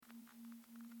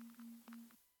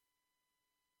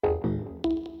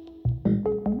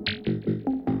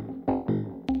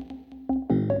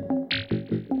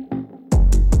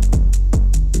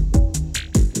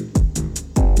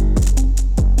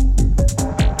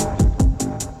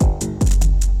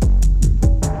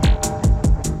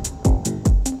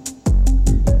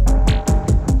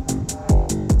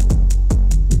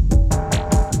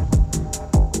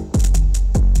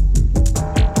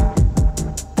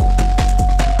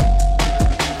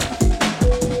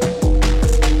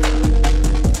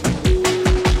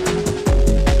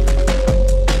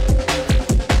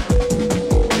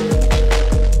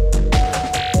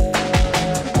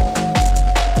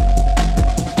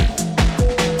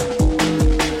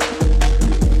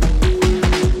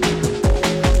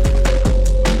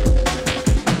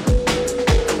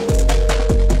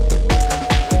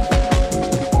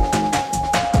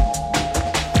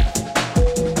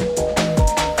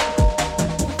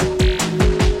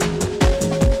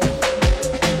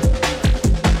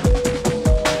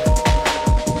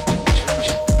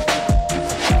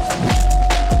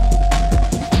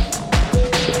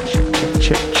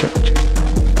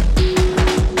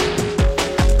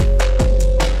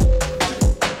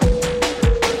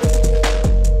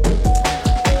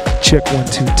Check 1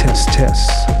 2 test.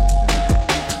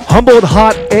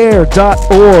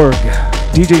 HumboldtHotAir.org.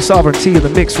 DJ Sovereignty in the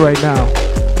mix right now.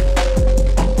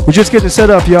 We're just getting set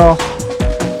up, y'all.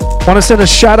 Want to send a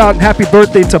shout out and happy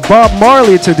birthday to Bob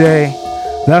Marley today.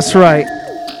 That's right,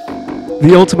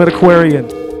 the ultimate Aquarian.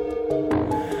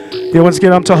 Yeah, once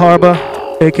again, I'm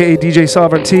Taharba, aka DJ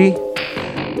Sovereignty,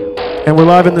 and we're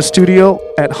live in the studio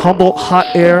at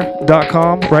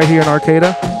HumboldtHotAir.com right here in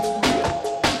Arcata.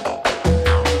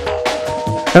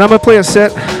 And I'm gonna play a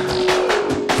set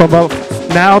from about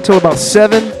now till about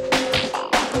 7.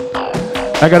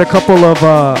 I got a couple of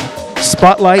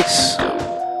spotlights.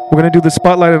 We're going to do the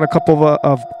spotlight on a couple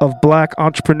of black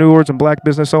entrepreneurs and black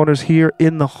business owners here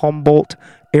in the Humboldt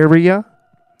area.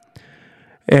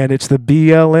 And it's the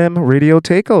BLM Radio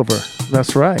Takeover.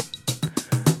 That's right.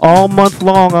 All month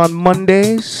long on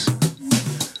Mondays,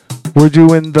 we're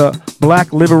doing the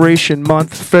Black Liberation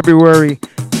Month, February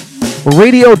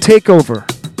Radio Takeover,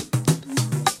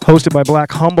 hosted by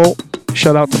Black Humboldt.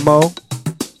 Shout out to Mo.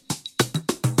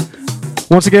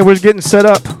 Once again, we're getting set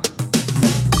up.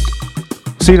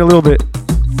 See you in a little bit.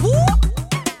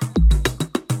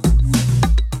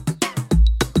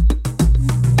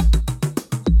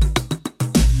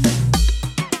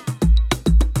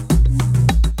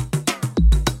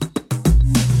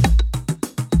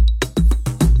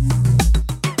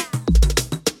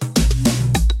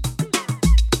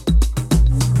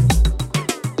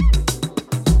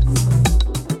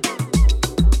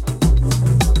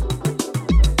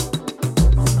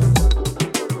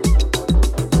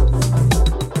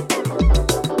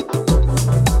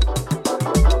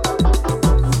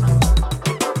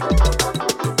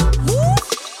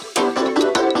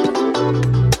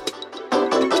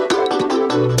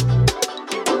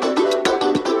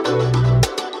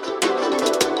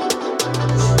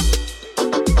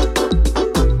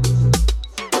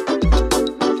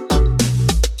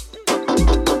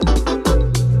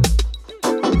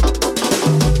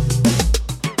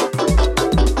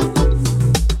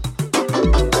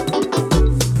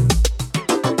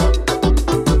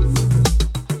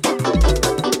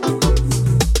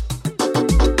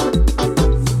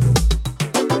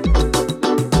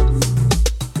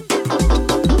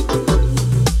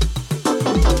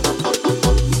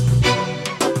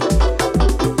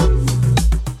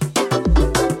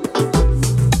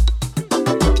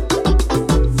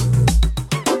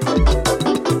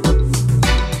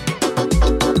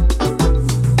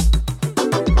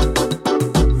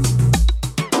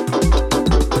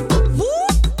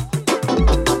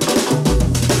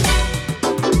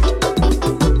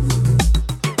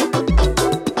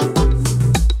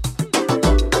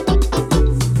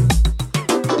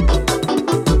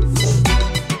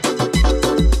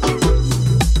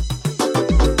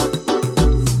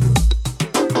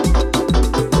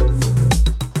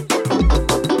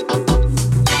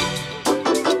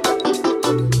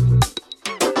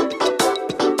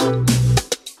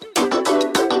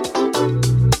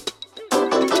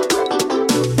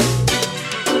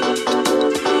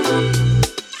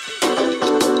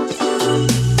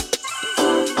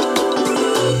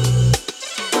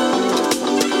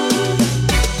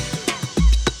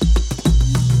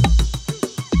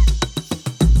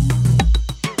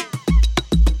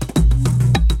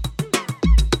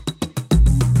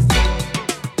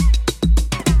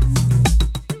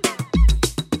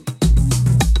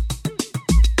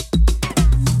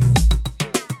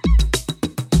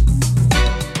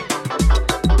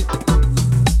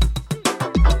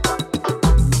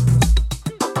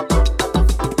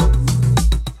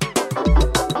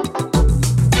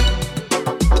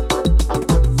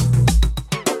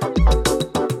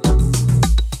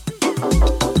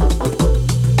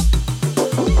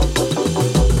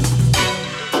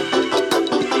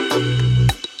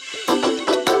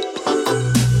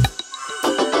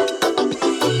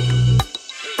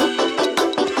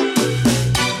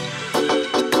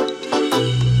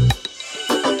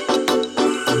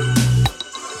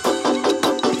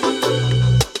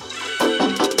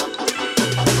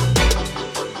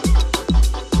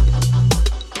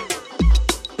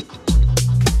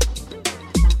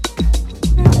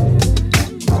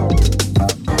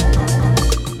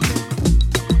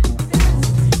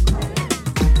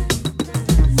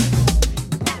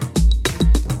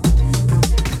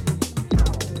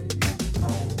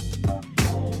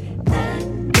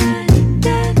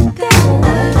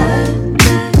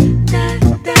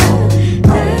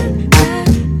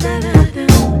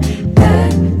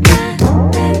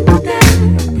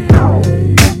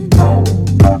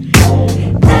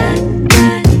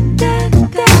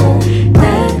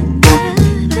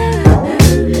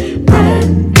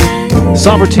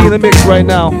 Sovereignty in the mix right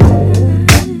now.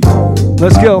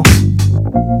 Let's go.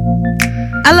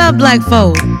 I love black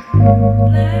folk.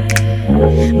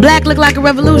 Black look like a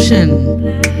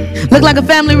revolution. Look like a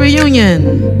family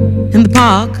reunion in the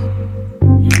park.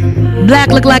 Black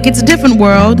look like it's a different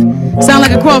world. Sound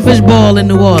like a crawfish ball in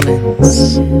New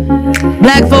Orleans.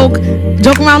 Black folk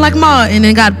joke around like Martin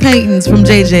and got paintings from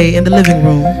JJ in the living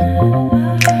room.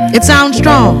 It sounds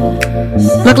strong.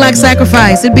 Look like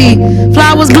sacrifice. It be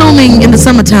flowers blooming in the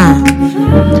summertime.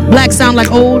 Black sound like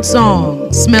old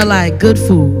songs. Smell like good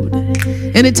food.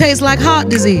 And it tastes like heart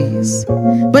disease.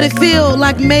 But it feel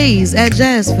like maize at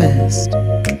Jazz Fest.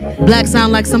 Black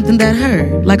sound like something that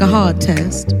hurt, like a hard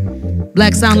test.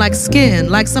 Black sound like skin,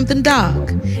 like something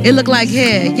dark. It look like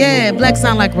hair, yeah, black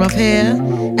sound like rough hair.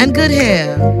 And good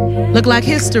hair, look like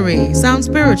history, sound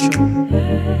spiritual.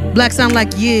 Black sound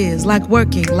like years, like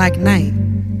working, like night.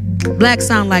 Black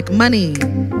sound like money,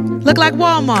 look like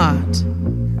Walmart.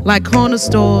 Like corner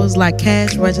stores, like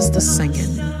cash register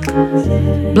singing.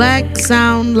 Black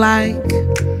sound like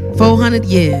 400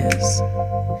 years.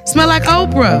 Smell like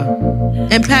Oprah.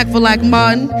 Impactful like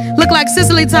Martin. Look like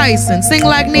Cicely Tyson. Sing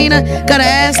like Nina. Got an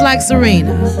ass like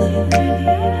Serena.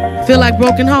 Feel like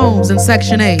broken homes in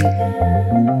Section 8.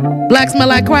 Black smell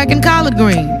like crack and collard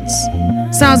greens.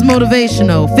 Sounds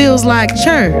motivational. Feels like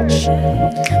church.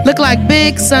 Look like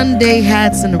big Sunday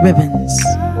hats and ribbons.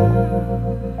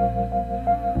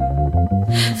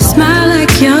 Smile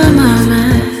like your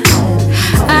mama.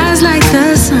 Eyes like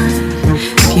the sun.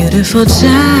 Beautiful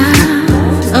child.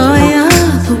 Oh, you're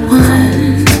the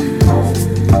one.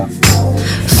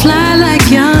 Fly like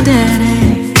your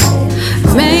daddy.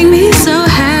 Make me so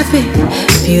happy.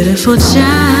 Beautiful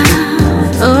child.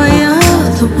 Oh, you're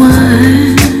the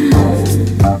one.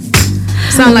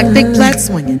 Sound like thick flat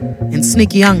swinging and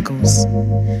sneaky uncles.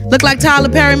 Look like Tyler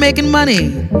Perry making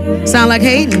money. Sound like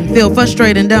hating, feel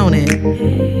frustrating, don't it?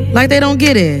 Like they don't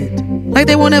get it. Like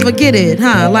they won't ever get it,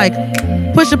 huh? Like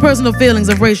push your personal feelings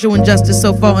of racial injustice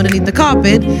so far underneath the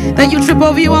carpet that you trip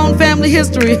over your own family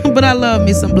history. But I love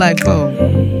me some black folk.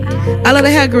 I love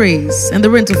the hair grease and the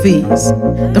rental fees,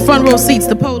 the front row seats,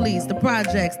 the police, the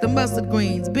projects, the mustard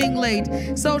greens, being late,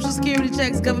 social security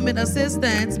checks, government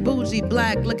assistance, bougie,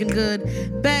 black, looking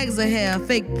good, bags of hair,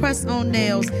 fake press on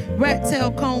nails, rat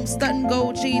tail comb, stunting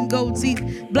gold chain, gold teeth,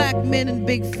 black men and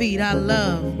big feet. I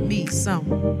love me some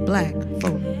black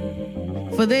folk.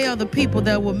 For they are the people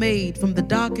that were made from the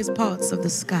darkest parts of the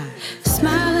sky.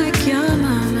 Smile like your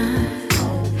mama.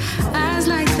 Eyes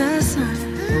like the sun.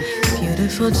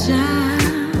 Beautiful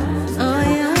child. Oh,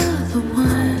 you're the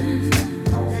one.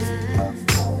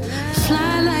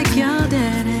 Fly like your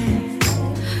daddy.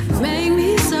 Make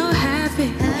me so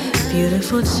happy.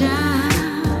 Beautiful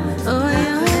child. Oh,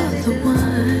 you're the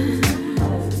one.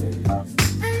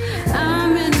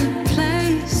 I'm in a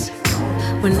place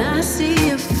when I see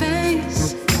your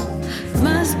face.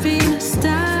 Must be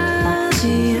nostalgia.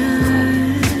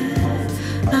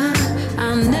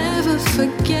 I'll never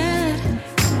forget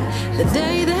the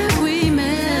day that we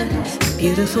met.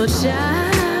 Beautiful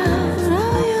child,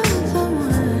 oh, you're the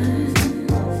one.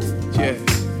 Yeah.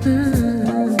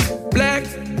 Black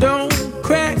don't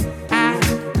crack. I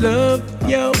love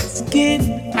your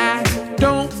skin. I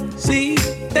don't see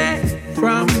that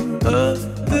from other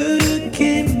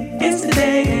kin. It's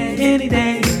today and any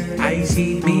day. I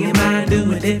see me and mine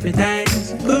doing different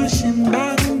things, pushing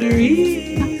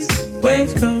boundaries.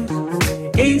 West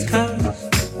Coast, East Coast,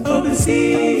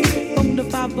 overseas. From the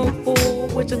 504,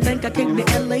 what you think I came to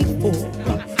LA for?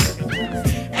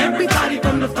 Everybody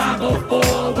from the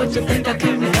 504, what you think I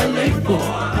came to LA for?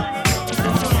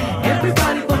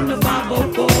 Everybody from the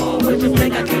 504, what you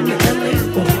think I came to LA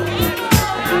for?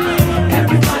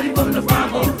 Everybody from the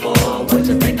 504, what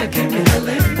you think I came to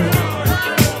LA for?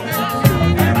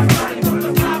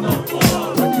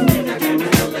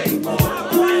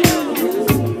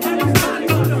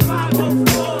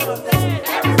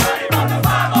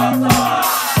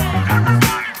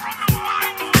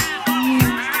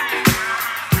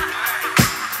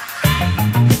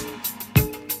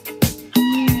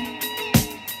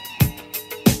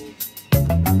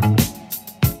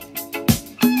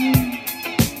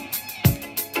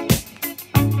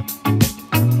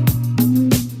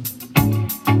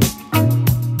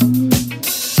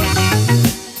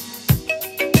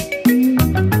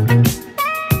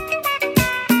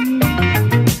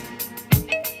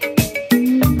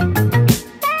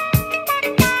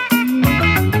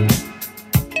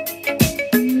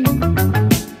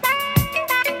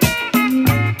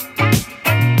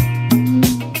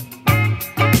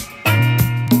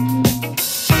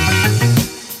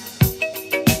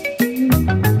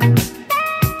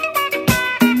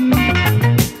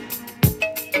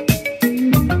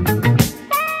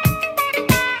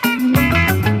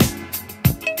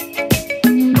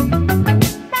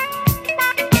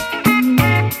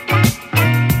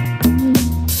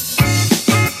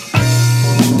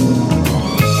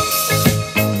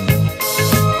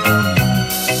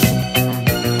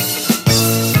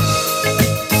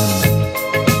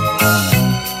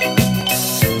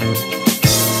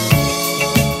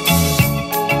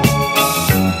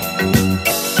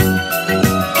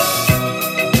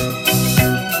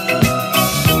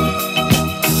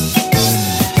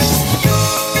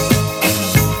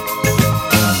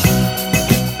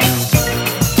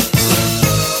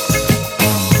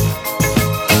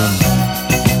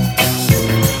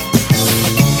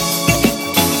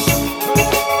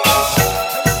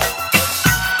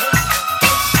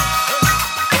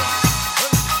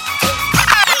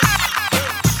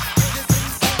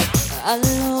 I'll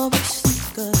always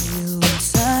think of you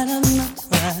inside of my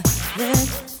private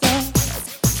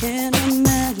thoughts. Can't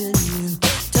imagine you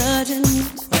touching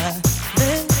my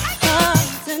private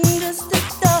heart. And just the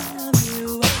thought of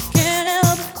you, I can't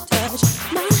help but touch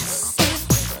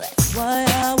myself. That's why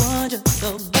I want you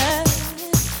so bad.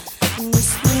 And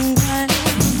this one night,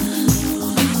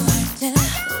 yeah,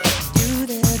 you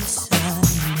there beside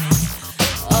me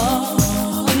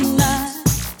all night,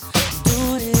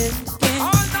 doing it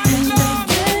again and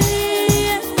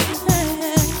again.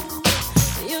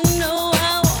 You know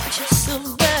I want you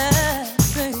so bad,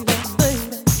 baby,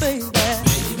 baby, baby.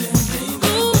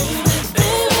 Ooh,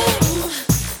 ooh,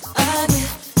 I get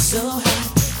so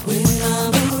hot when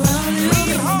I'm around you.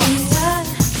 I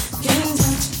can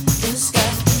touch the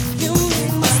sky. You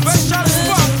make my temperature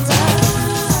rise.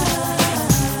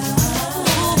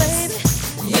 Ooh, baby,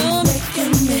 you're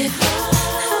making me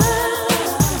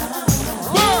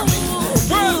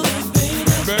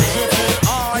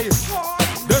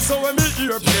That's how when me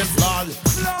airplane fly.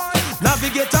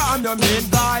 Navigator, I'm your main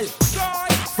guy.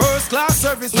 First class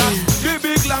service, now the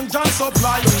big long John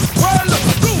supply. Well,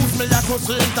 prove me I could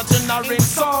swim that in a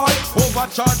ringside.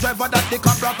 Overcharge driver that the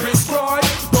Cabra prescribe.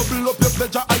 Double up your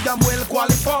pleasure, I am well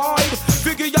qualified.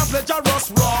 Figure your pleasure,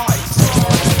 Ross right.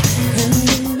 And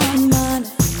in my mind,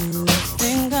 you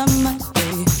think I might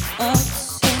be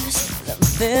obsessed. The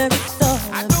very thought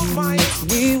I of don't you mind. makes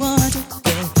me want to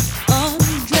get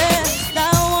undressed.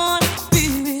 I wanna be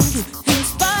with you in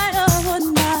spite of what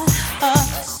my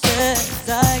heart says.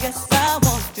 I guess I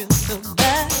want you so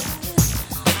bad.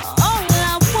 All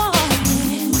I want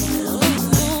is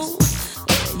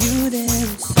you there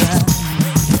inside.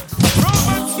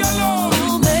 Romance yellow.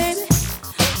 Oh, baby,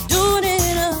 doing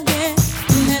it again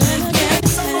and again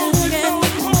and again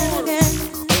and again.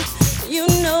 You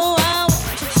know I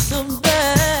want you so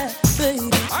bad, baby,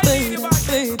 baby,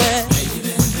 baby.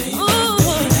 Ooh,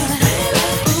 ooh,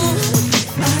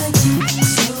 I get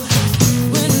so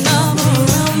hot when I'm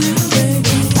around you,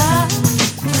 baby. I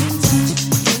can touch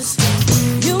the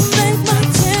sky. You make my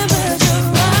temperature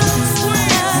rise.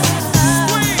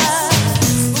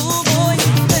 Ooh, boy,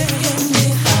 you're making me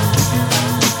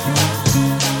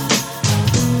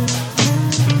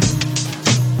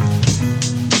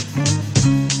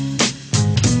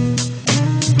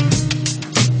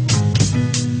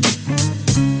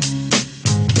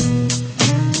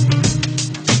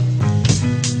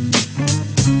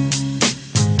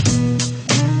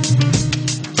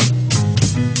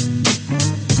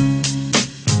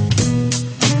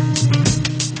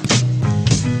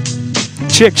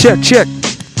Check, check, check.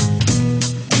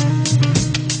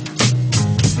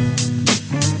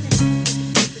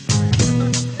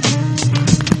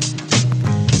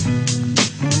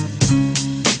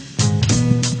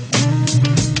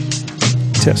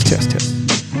 Test, test, test.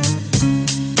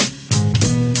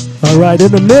 All right,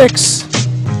 in the mix.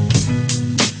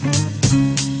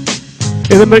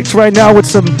 In the mix right now with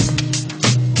some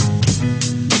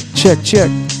check,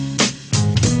 check.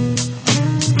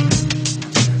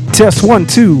 Test 1,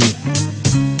 2. All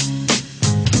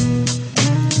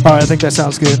right, I think that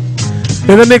sounds good.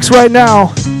 In the mix right now,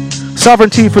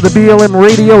 Sovereignty for the BLM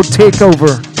Radio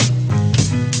Takeover.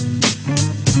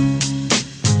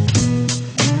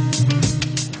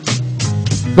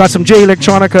 Got some J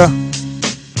Electronica.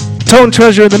 Tone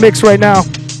Treasure in the mix right now.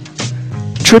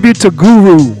 Tribute to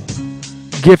Guru.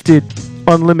 Gifted,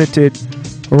 Unlimited,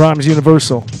 Rhymes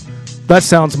Universal. That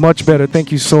sounds much better.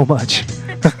 Thank you so much.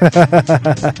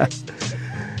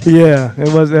 Yeah,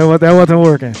 that wasn't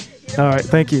working. All right,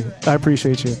 thank you. I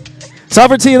appreciate you.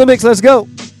 Sovereignty in the mix. Let's go.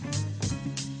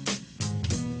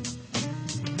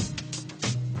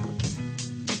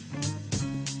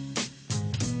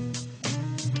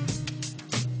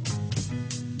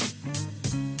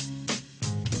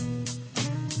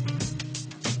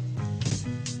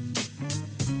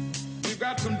 We've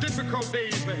got some difficult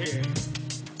days ahead.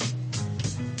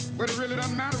 But it really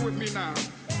doesn't matter with me now.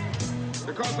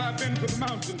 Because I've been to the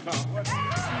mountaintop. I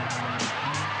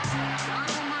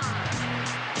don't mind.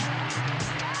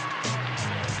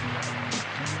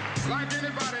 Like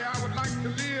anybody, I would like to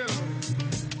live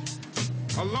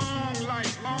a long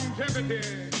life. Longevity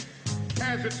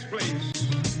has its place.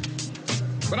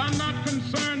 But I'm not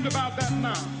concerned about that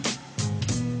now.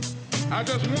 I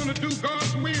just want to do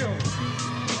God's will.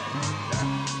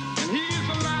 And He's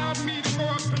allowed me to go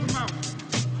up to the mountain.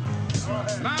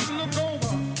 And I've looked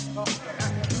over,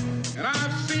 and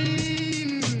I've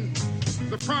seen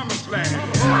the promised land.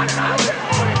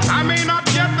 I may not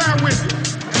get there with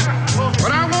you,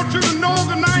 but I want you to know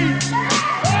tonight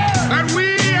that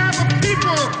we as a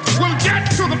people will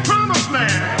get to the promised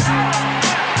land.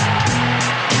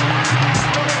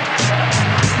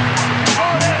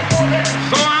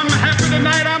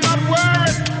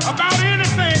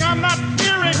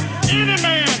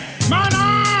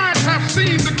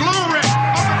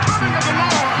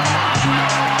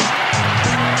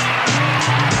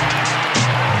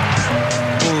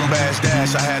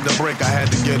 flesh, I had to break, I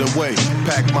had to get away.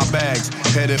 Packed my bags,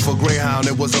 headed for Greyhound,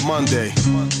 it was a Monday.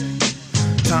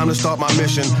 Time to start my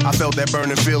mission. I felt that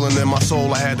burning feeling in my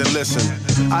soul, I had to listen.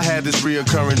 I had this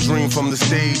reoccurring dream from the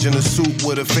stage in a suit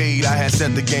with a fade. I had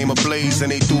set the game ablaze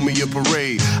and they threw me a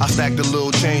parade. I stacked a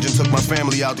little change and took my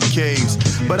family out the caves.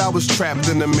 But I was trapped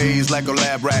in the maze like a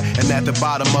lab rat. And at the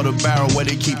bottom of the barrel where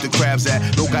they keep the crabs at.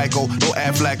 No Geico, no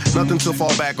Aflac, nothing to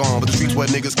fall back on. But the streets where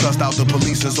niggas cussed out the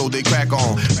police and so they crack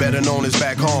on. Better known as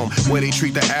back home, where they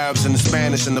treat the Arabs and the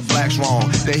Spanish and the blacks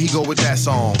wrong. There he go with that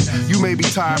song. You may be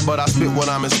tired, but I spit what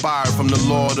I'm inspired from the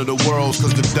Lord of the worlds,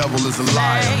 cause the devil is a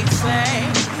liar. Say,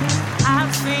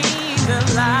 I've seen the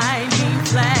lightning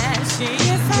flashing.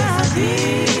 Yes, I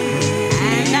did.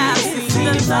 And I've seen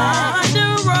the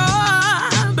thunder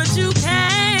roar, but you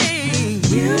can't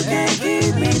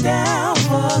keep me down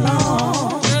for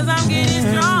long. Cause I'm getting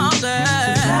stronger.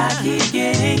 I keep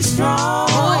getting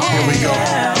stronger. Here we go.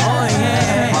 Oh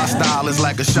yeah. My style is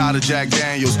like a shot of Jack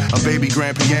Daniels, a baby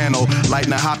grand piano,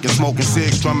 lighting a Hopkins, smoking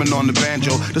cigs, drumming on the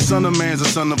banjo. The son of man's a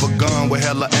son of a gun with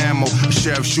hella ammo. A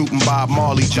sheriff shooting Bob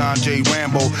Marley, John J.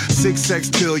 Rambo. 6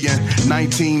 sextillion,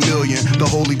 19 million. The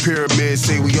holy pyramid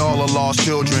say we all are lost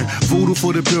children. Voodoo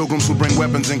for the pilgrims who bring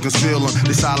weapons and conceal them.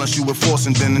 They silence you with force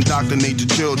and then indoctrinate your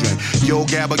children. Yo,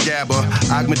 Gabba Gabba,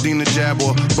 Agmedina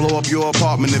Jabba, blow up your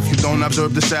apartment if you don't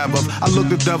observe the Sabbath. I look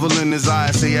the devil in his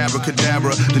eyes, say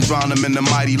abracadabra, then drown him in the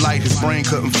mighty light his brain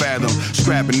couldn't fathom.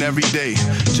 Scrapping every day,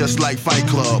 just like Fight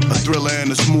Club. A thriller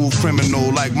and a smooth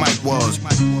criminal like Mike was.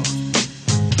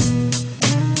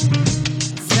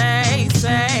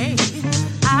 Say,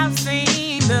 I've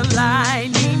seen the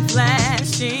lightning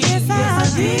flashing. Yes, I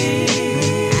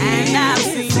did. And I've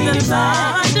seen the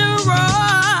thunder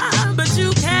roar, but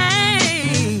you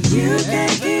can't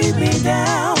keep me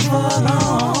down for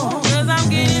long. Cause I'm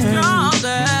getting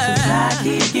stronger. I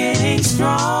keep getting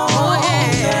stronger. Oh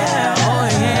yeah, oh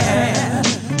yeah.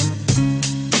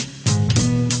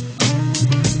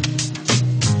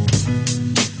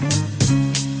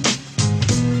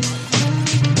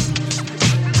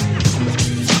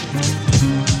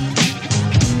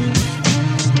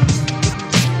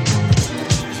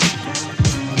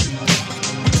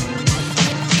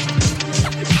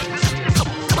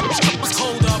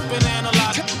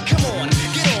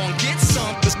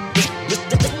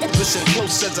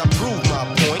 Says I prove my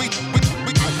point.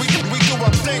 We do our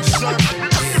thing, son.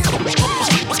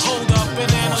 Hold up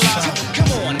and analyze. Come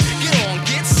on,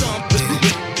 get some.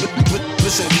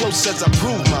 Listen close as I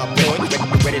prove my point.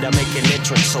 Ready to make an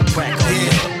entrance, so crack on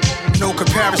up. No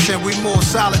comparison, we more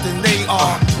solid than they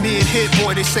are. Me and Hit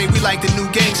Boy, they say we like the new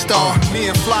Gangstar. Me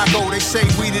and Flacco, they say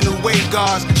we the new wave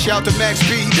guards. Shout to Max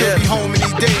B, he could be home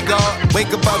any day, God.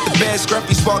 Wake up out the bed,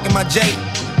 scruffy sparking my J.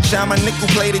 Shine my nickel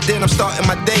plated, then I'm starting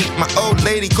my day. My old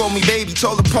lady called me baby,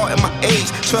 told her part in my age.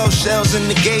 12 shells in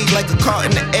the gauge, like a cart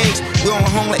in the eggs. We on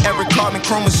home like every carbon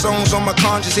chromosomes on my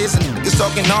conscience. Here's some niggas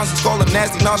talking nonsense, call them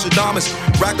nasty Nostradamus.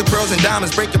 Rock the pearls and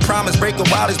diamonds, break your promise, break a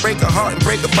wildest, break a heart and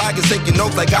break a pocket. Take your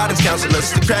notes like guidance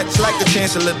counselors. The practice like the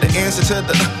chancellor, the answer to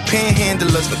the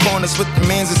panhandlers. The corners with the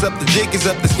mans is up, the jig is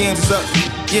up, the scams is up.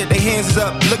 Yeah, they hands is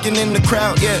up, looking in the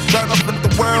crowd, yeah. Driving up in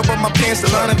the world, but my pants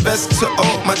still uninvested to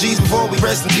all my G's before we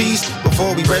rest in peace.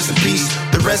 Before we rest in peace.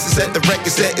 The rest is at the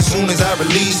record set as soon as I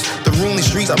release. The ruling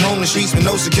streets, I roam the streets with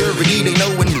no security. They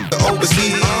know when the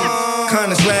overseas.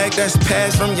 Kinda swag that's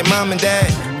passed from your mom and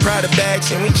dad. Pride of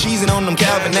bags and we cheesing on them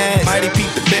Calvin ads. Mighty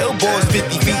peep the billboards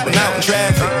 50 feet when out in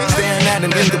traffic. Staring at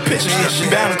them in the pictures, yeah, she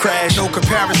bound to crash. No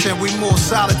comparison, we more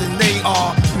solid than they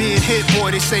are. Me and Hit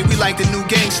Boy, they say we like the new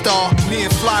Gangstar. Me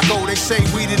and Flacco, they say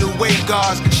we the new wave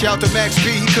guards. Shout to Max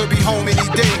B, he could be home any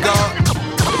day, God.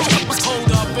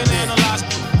 Hold up and analyze.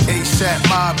 ASAP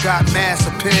Mob got mass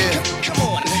appeal. Come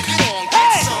on,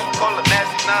 get some. Call it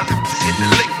nasty nonsense. Hit the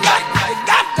lick like.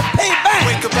 Got to pay back.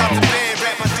 Wake up out the bed,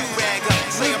 wrap my do-rag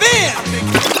up. Say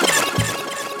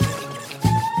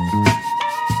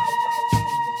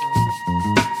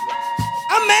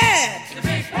I'm mad.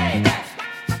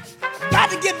 Got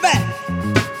to get back.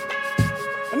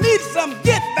 I need some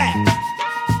get back.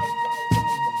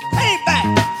 Pay back.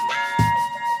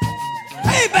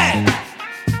 Pay back.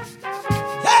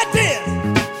 That is.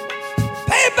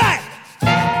 Pay back.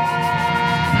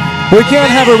 We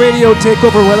can't have a radio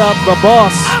takeover without the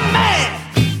boss. I'm mad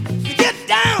to get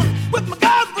down with my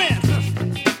girlfriend.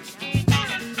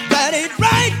 That ain't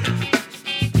right.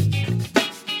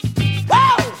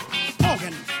 Whoa!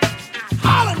 Talking,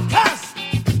 hollering, cuss.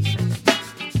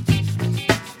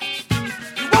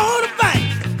 You wanna fight?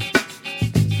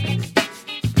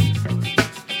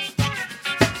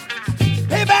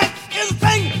 Payback is a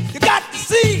thing you got to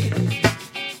see.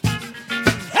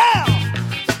 Hell,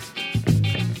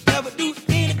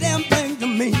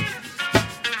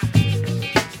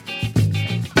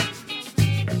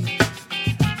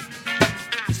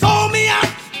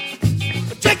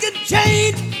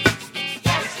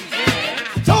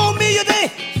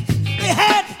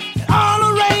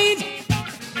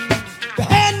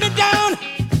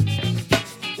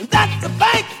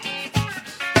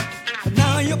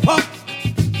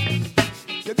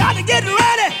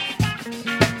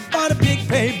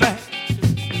 payback.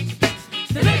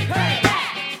 The big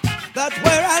payback. That's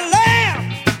where I land.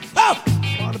 Oh,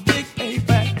 for the big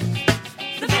payback.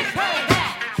 The big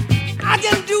payback. I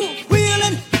can do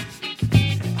wheeling.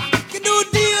 I can do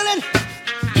dealing.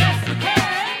 Yes, you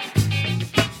can.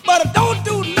 But I don't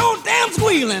do no damn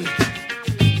squealing.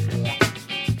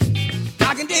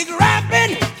 I can dig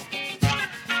rapping.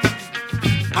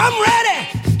 I'm ready.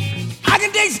 I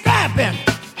can dig scrapping.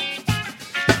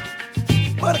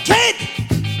 But I can't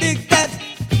dig that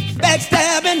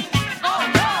backstabbing. Oh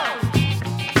no!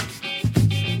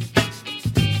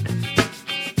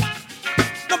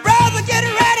 The brother, get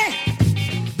ready.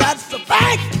 That's the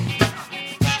fact.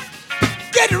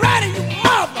 Get ready, you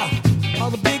mother,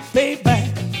 for the big payback.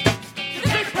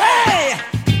 Hey!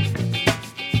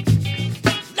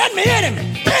 Let me hit him.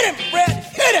 Hit him, Fred.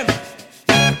 Hit him.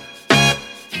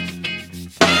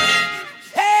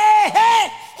 Hey, hey,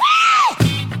 hey!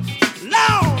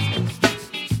 Loud.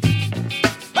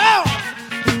 Bow.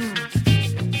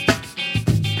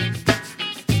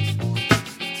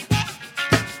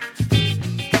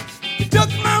 You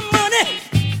took my money.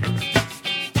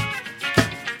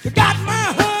 You got my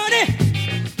honey.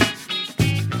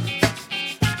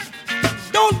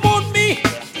 Don't want me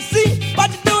to see what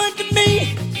you're doing to me.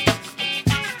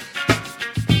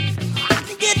 I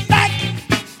can get back.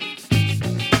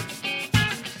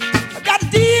 I gotta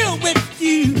deal with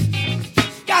you.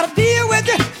 Gotta deal with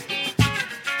you.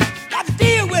 Gotta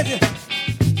deal with you.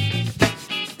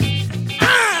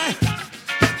 I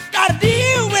gotta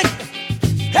deal with you.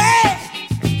 Hey,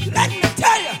 let me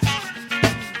tell you.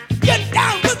 Get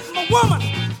down with my woman.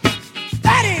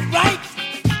 That ain't right.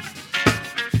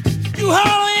 You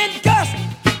holler and cuss.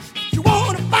 You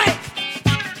wanna fight.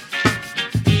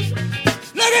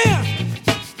 Look here.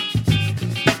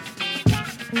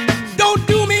 Don't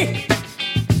do me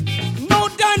no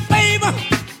done favor.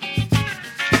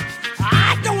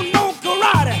 I don't know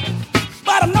karate,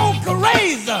 but I know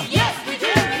Karaza. Yes, we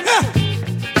do.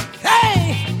 Hey,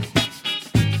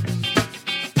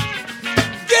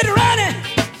 get ready.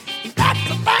 That's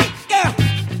the fight, girl.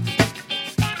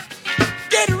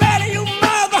 Get ready, you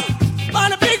mother, for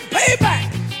the big payback.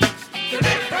 The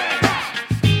big payback.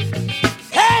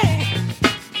 Hey,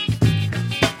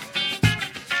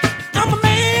 I'm a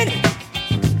man.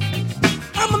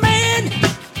 I'm a man.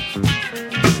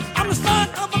 I'm the son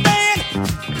of a man.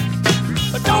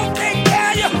 But don't take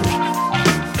care of you.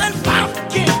 Then found the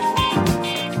kid.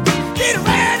 Get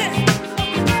ready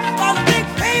for the big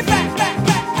payback.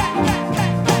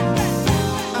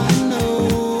 I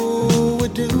know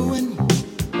we're doing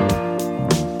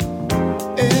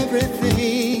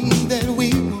everything that we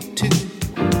want to.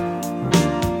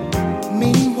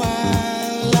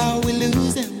 Meanwhile, are we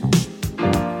losing?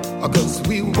 'Cause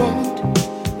we won't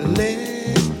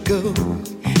let go.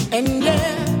 And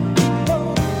yeah,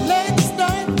 let's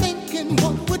start thinking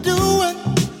what we're doing.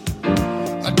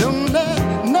 Don't let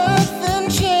nothing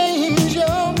change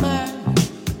your mind.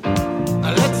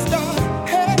 Let's start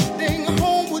heading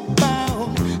homeward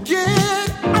bound. Get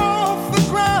off the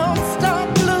ground, stop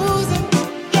losing,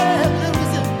 yeah,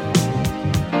 losing.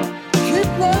 Keep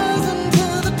rising to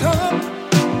the top.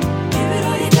 Give it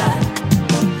all you got.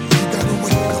 You gotta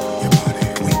wake up your body,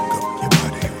 wake up your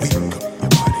body, wake up your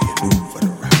body and move it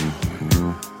around.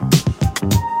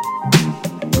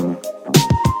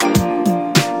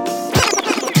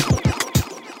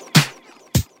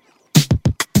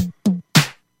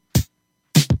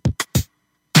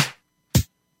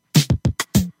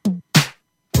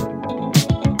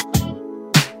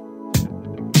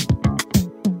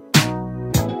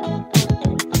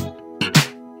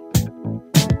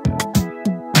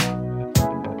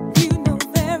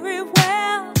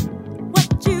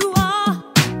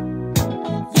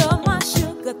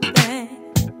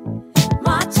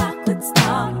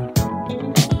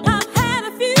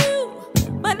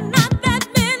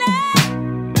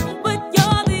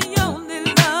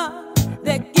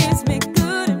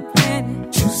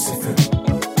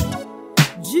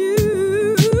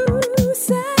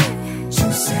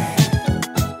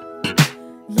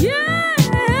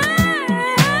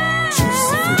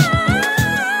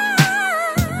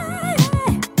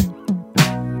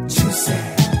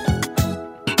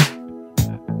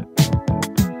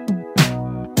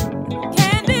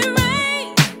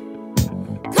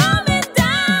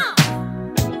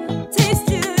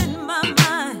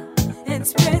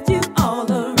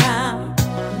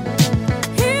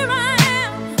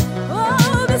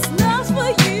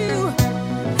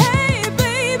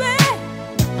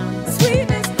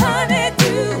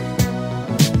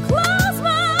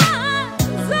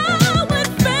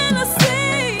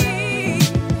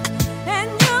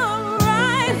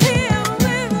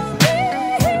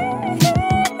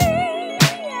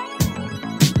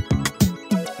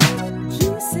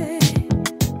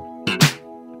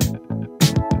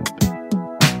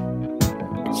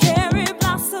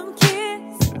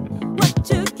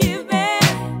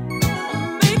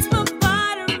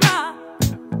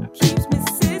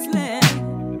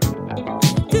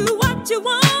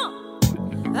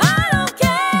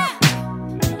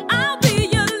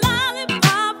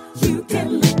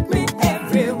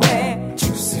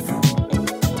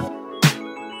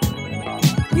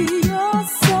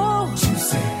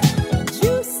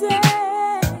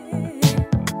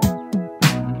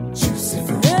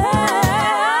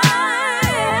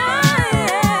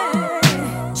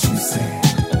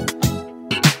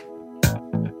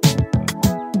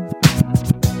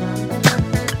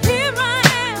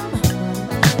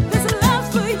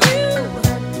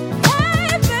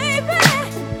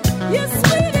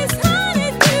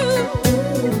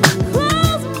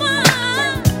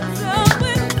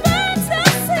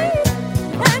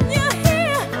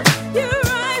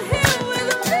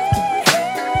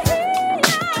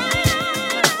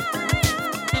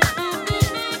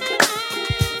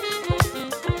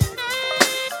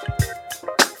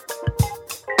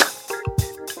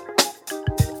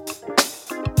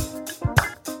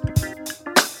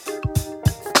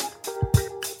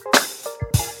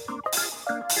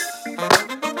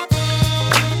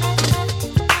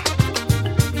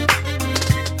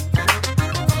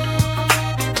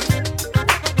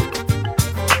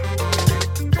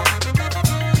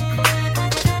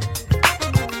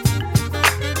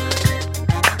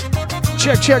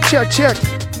 Check.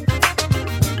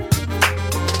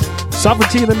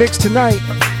 Sovereignty in the mix tonight.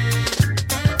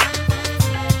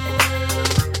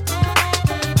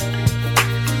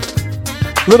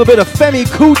 A little bit of Femi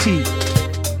Kuti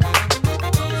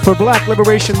for Black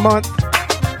Liberation Month.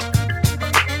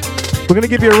 We're going to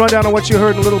give you a rundown on what you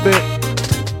heard in a little bit.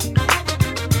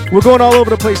 We're going all over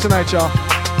the place tonight, y'all.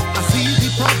 I see the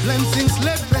problem since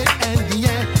slavery and the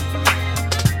end.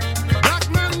 Black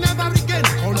man never regain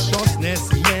consciousness,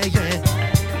 yeah.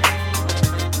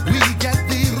 We get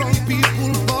the wrong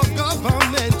people for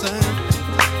government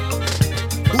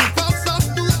who force us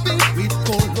to think with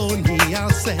colonial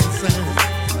sense.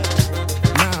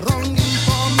 Now wrong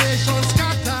information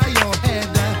scatter your head.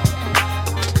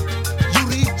 You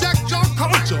reject your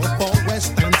culture for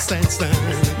Western sense.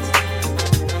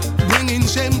 Bringing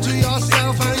shame to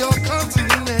yourself and your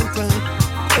continent.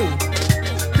 Oh,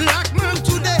 black man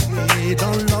today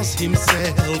don't lose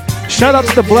himself. Shout out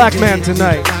to the black man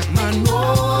tonight. Black man,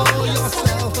 know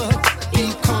yourself.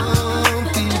 Be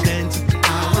confident.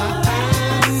 Our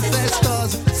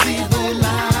ancestors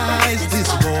civilized this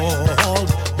world.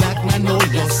 Black man, know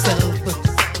yourself.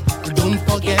 Don't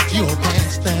forget your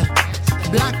past.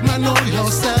 Black man, know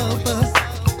yourself.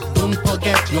 Don't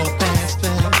forget your past.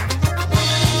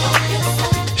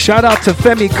 Shout out to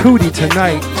Femi Kuti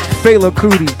tonight. Fela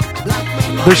Kuti,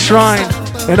 The Shrine,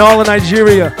 and all of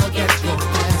Nigeria.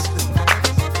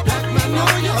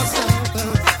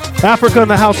 Africa in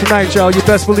the house tonight, y'all. You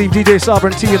best believe DJ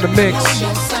Sovereignty in the mix.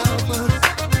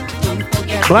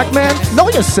 Black man, know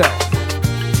yourself.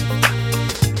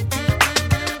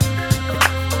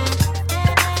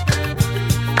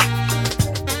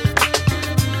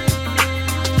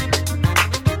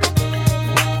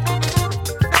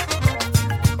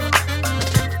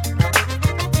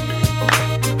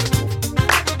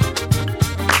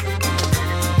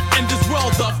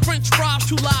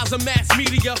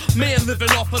 Man living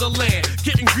off of the land,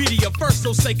 getting greedier. First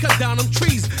he'll say cut down them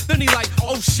trees, then he like,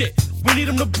 oh shit, we need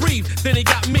him to breathe. Then he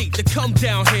got me to come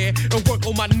down here and work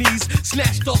on my knees.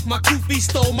 Snatched off my kufi,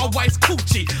 stole my wife's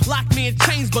coochie. Locked me in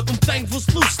chains, but them things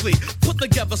was loosely put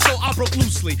together, so I broke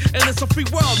loosely. And it's a free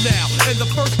world now, and the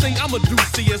first thing I'ma do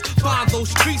see is find those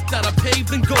streets that are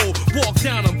paved in gold. Walk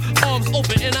down them, arms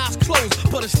open and eyes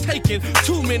closed, but it's taking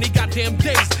too many goddamn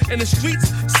days. And the streets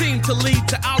seem to lead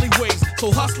to alleyways,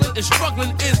 so hustling and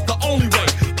struggling is the only way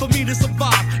for me to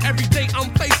survive. Every day I'm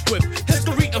faced with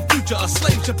history and future, a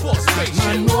slave ship or spaceship.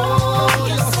 I know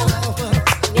yourself.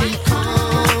 Be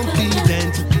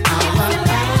confident. Our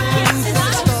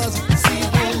ancestors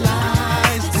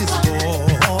civilized this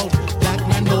world. Black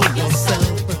man, know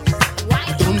yourself.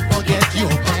 Don't forget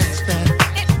your past.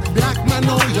 Black man,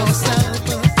 know yourself.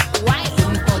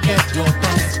 Don't forget your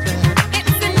past.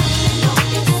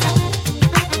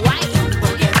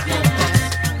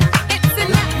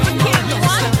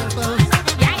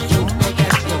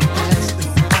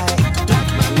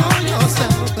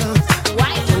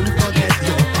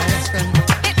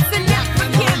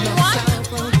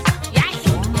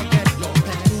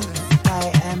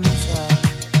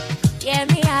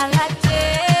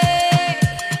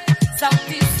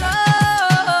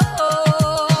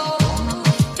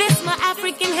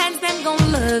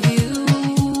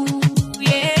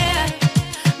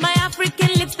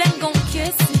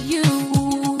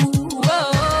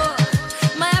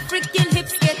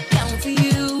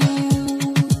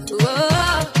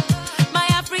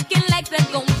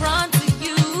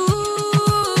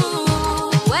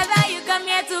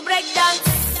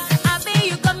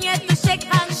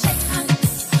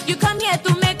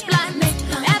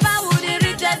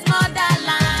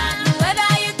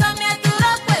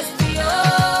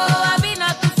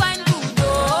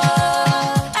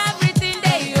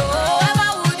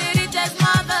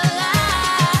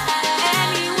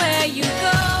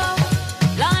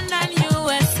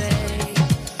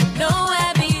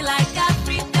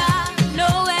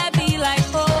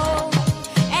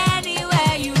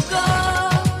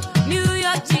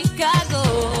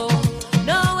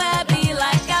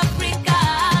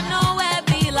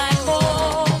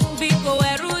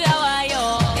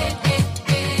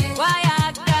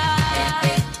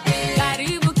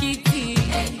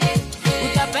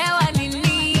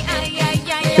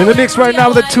 In the mix right now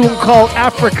with a tune called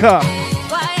Africa.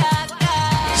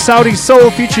 Saudi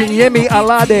Soul featuring Yemi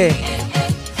Alade.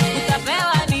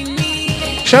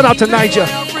 Shout out to Niger.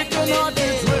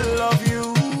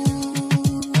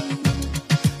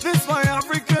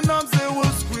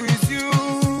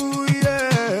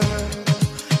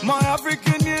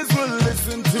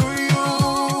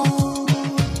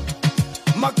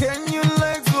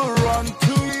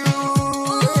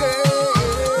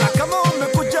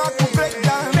 Break down.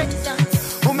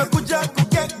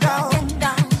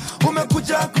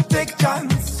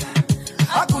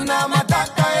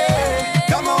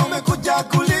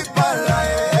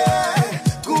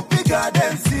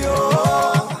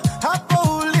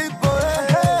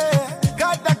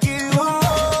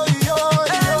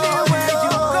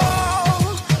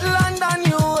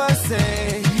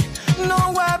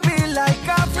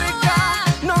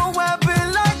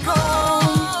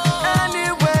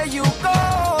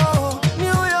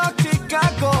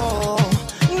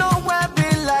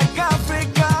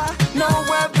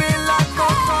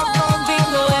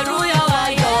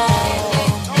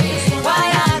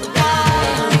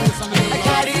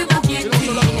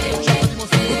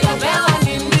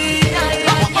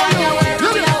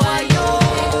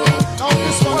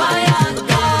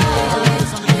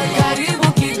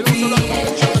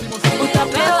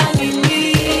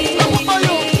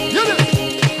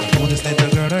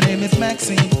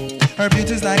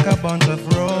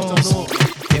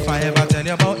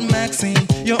 you about Maxine,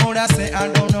 you older say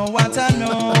I don't know what I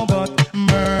know, but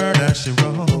murder she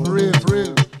wrote.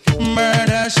 Real.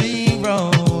 Murder she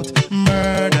wrote.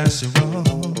 Murder she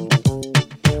wrote.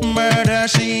 Murder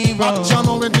she wrote.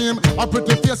 Action with him, a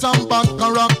pretty face and bad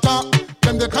character.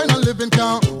 Them the kind of living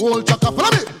can hold chaka.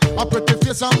 Follow me. A pretty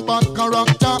face and bad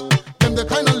character. Them the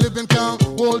kind of living can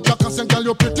hold chaka. Say, girl,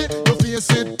 you pretty, your face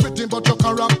it pretty, but your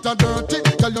character dirty.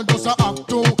 Girl, you just a act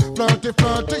too flirty.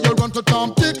 You run to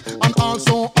Tom Dick and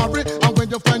also hurry. And when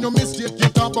you find your mistake, you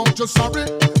talk about you sorry.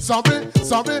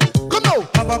 Come now.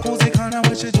 Have a cozy corner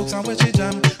where she jokes and where she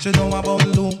jam. She know about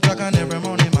Luke, Jack and every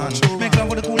money man. Make love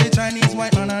with the coolie Chinese,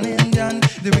 white man and Indian.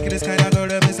 The wickedest kind of girl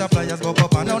that Mr. Flyers go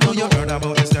up and now know you heard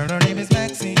about this girl. Her name is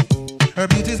Maxine. Her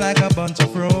beauty's like a bunch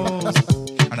of roses.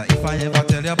 And if I ever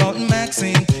tell you about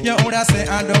Maxine, you older say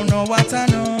I don't know what I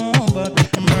know, but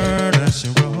murder she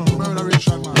wrote.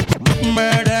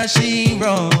 Murder she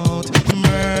wrote.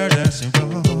 Murder she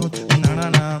wrote.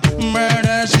 Na.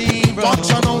 Murder she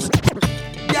wrote.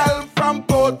 Girl from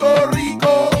Puerto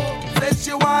Rico says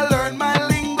she wanna learn my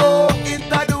lingo.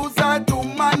 Introduce her to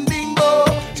Mandingo.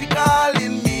 She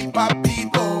calling me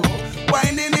Papito,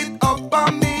 winding it up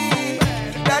on me,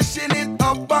 dashing it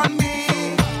up on me.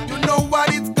 You know what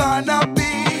it's gonna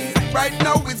be. Right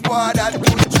now it's what I do.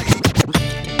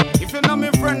 If you know me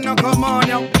friend, now come on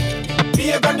now.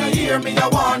 Be gonna hear me, I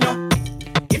wanna.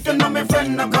 If you know me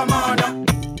friend, now come on now.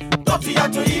 Dirty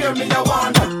had to hear me, I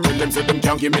wanna. Tell them say them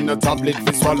can't give me no tablet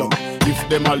for swallow. If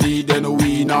them a lead, then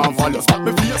we now follow. Stop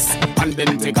me face and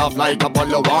then take off like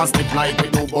Apollo. One stick like we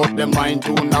do, but them mind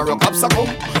too narrow. Cops a come,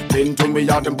 then to me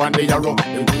out them pan the arrow.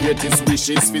 Them greatest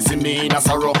wishes for see me in a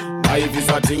sorrow. Life is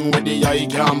a thing where the eye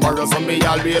can borrow. So me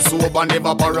always sober,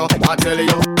 never borrow. I tell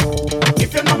you,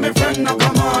 if you know me friend, now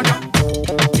come on.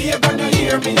 Be gonna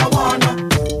hear me, I wanna.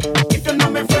 If you know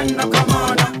me friend, now come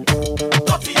on.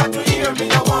 Dirty had to hear me,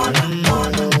 I wanna.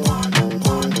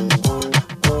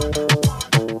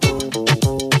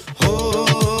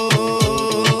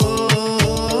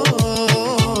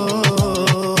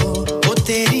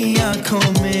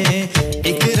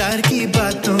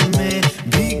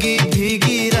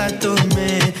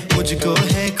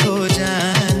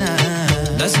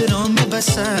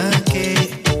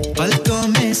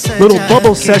 Little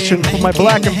bubble session for my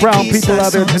black and brown people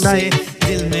out there tonight.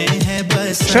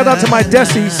 Shout out to my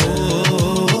Desies.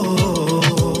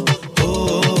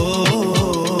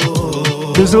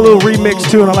 There's a little remix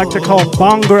too, and I like to call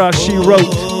Bhangra She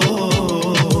Wrote.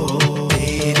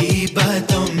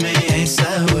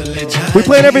 We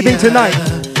played everything tonight.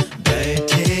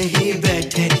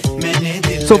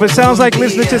 So if it sounds like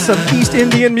listening to some East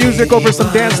Indian music over some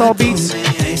dancehall beats,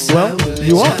 well,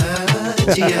 you are.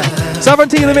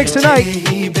 Sovereignty in the mix tonight.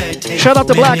 Shout out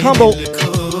to Black Humboldt.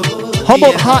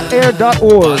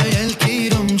 HumboldtHotAir.org.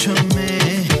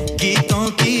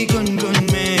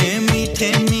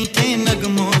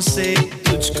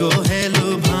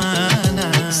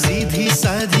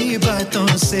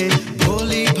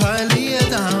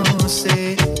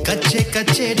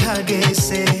 कच्चे धागे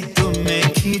से तुम्हें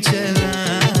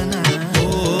खींचलाना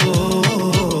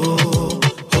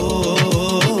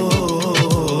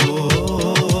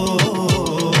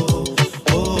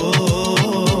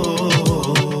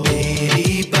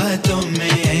तेरी बातों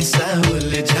में ऐसा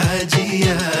उलझा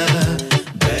जिया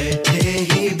बैठे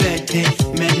ही बैठे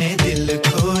मैंने दिल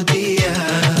खो दिया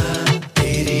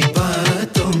तेरी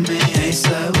बातों में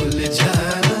ऐसा उलझा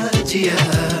जिया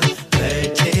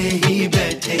बैठे ही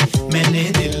बैठे मैंने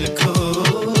दिल खो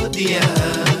दिया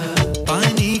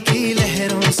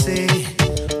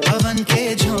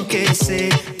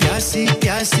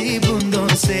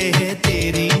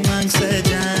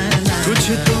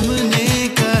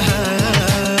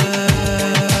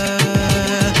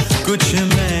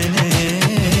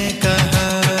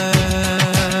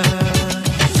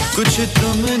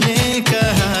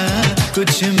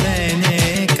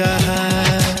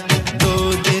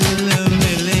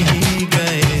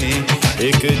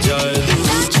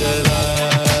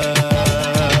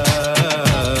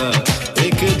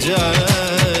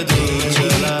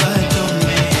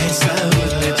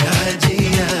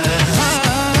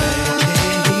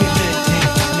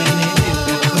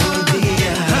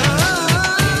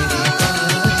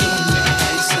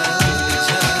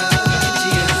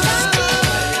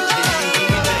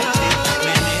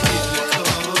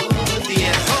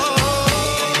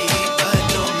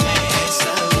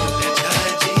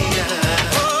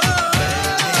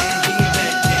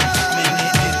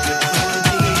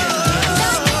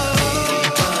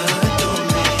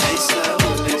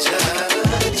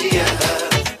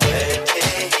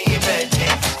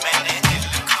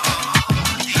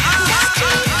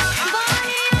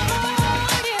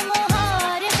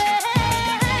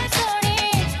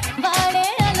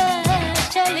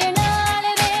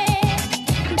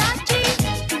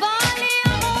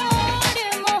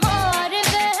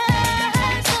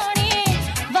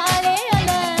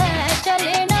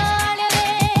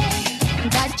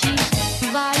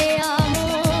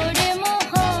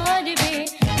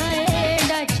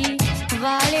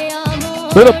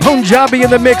Little Punjabi in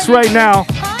the mix right now.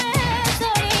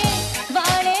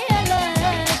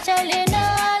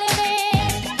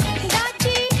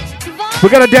 We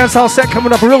got a dance hall set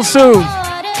coming up real soon.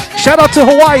 Shout out to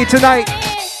Hawaii tonight.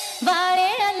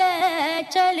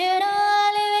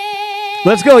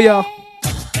 Let's go, y'all.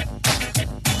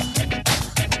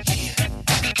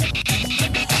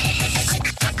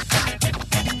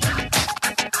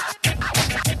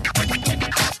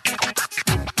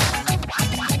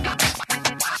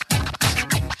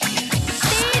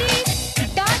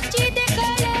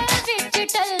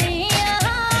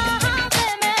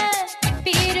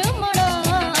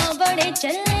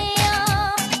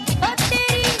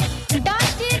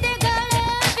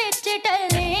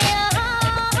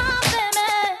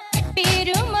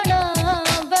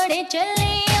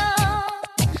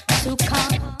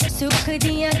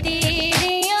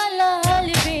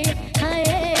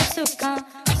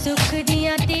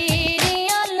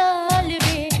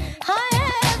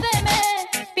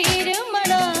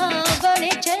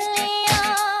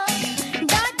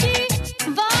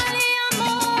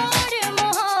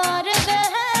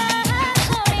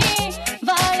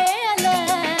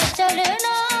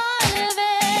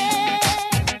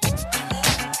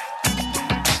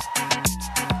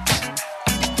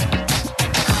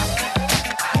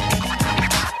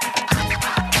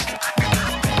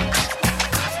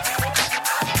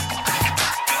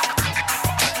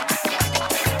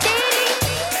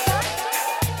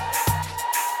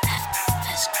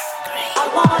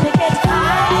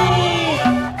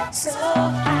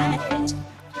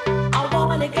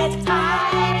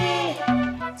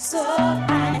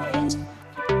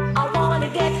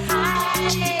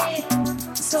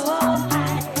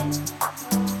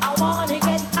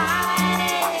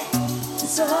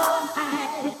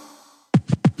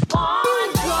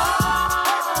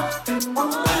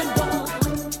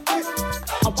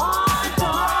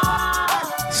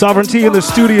 Sovereignty in the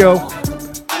studio,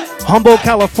 Humboldt,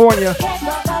 California.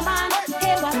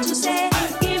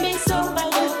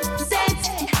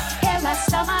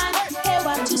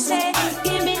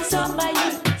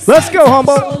 Let's go,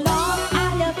 Humboldt.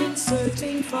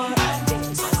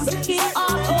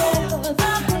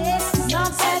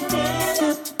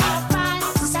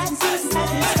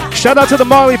 Shout out to the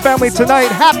Marley family tonight.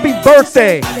 Happy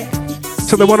birthday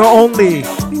to the one and only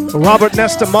Robert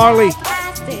Nesta Marley.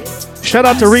 Shout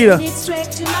out to Rita. This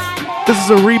is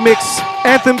a remix,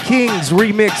 Anthem Kings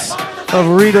remix of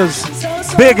Rita's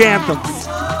big anthem.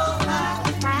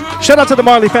 Shout out to the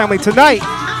Marley family tonight.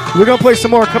 We're gonna play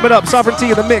some more coming up.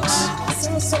 Sovereignty in the mix.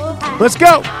 Let's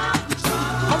go.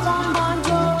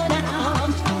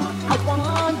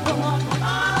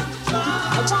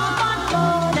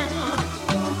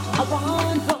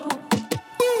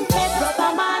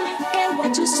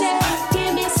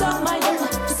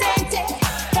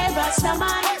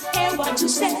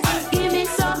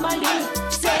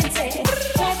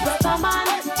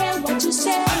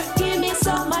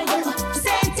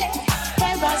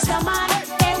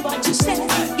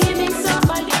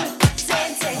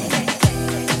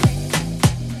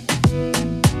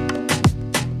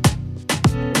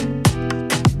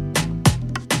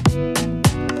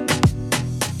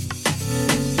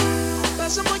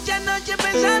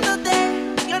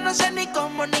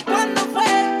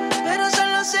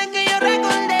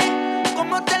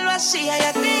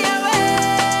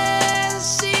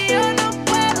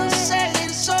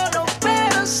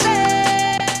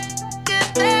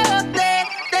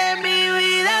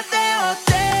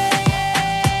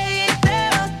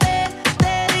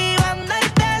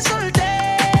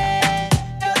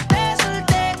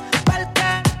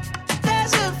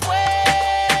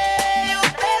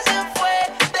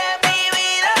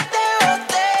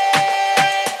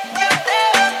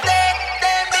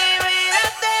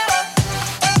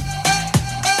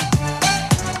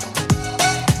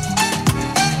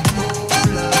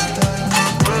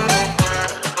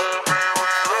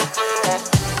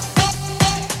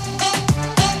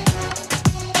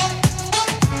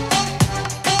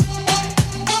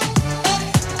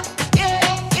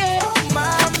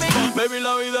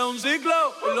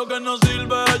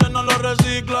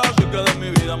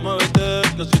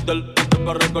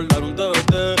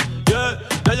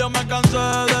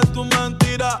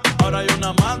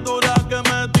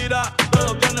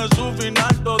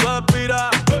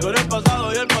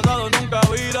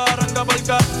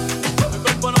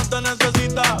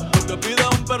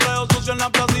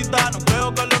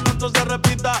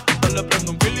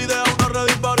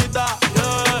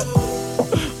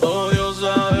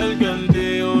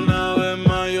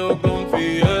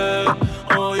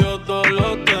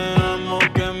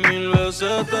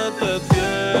 Te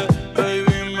testeé,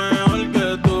 baby, mejor que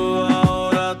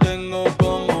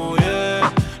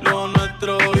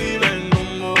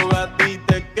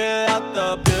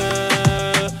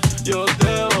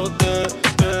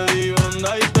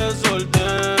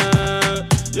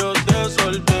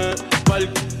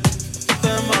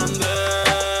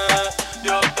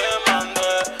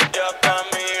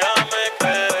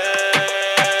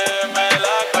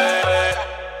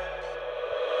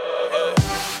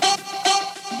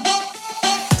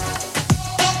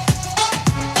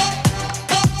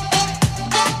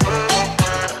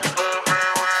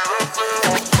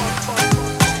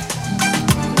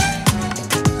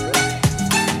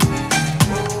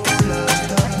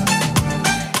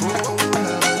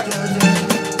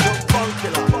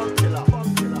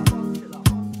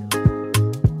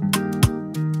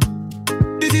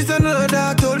This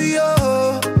another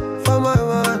Tolio for my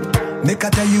man. Make I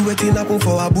tell you waiting happen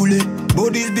for a bullet.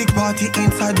 Body's big party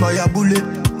inside my a bullet.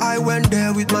 I went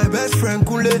there with my best friend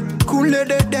Kule. Kule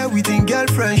they there with his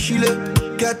girlfriend Shile.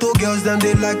 Ghetto girls them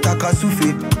they like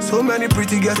Takasufi. So many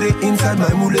pretty girls they inside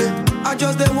my mule. I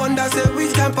just the one that say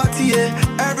which can party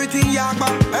everything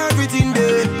yakba, everything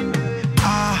there.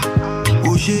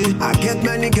 Oh shit, I get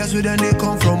many girls with them they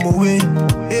come from away.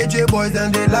 AJ boys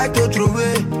and they like to throw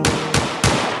away.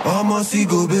 Almost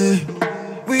go be.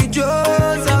 We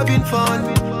just having fun.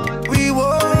 We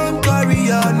won't carry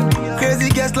on. Crazy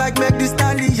guests like make the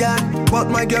stallion.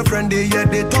 But my girlfriend they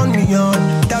turn me on.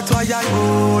 That's why I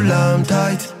hold on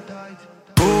tight.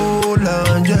 Hold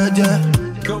on, Jaja.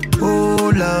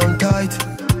 Hold on tight.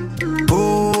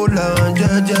 Hold on,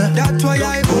 Jaja. That's why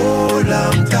I hold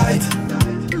on tight.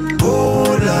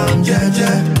 Hold on,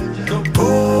 Jaja.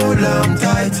 Hold on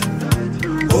tight.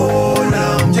 Hold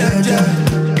on, Jaja.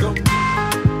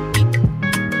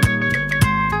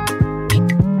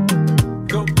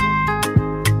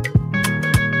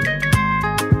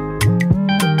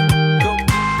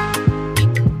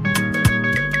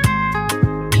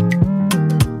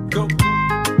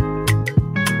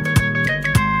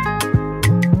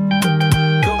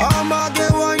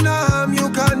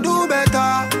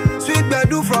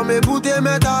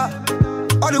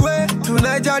 All the way to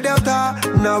Niger Delta,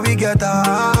 now we get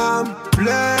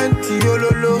plenty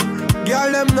ololo.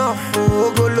 Girl them not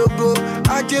for go logo.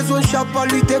 I just want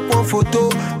sharply take one photo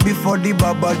before the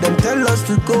baba them tell us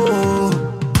to go.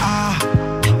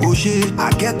 Oh shit,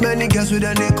 I get many girls with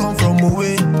them they come from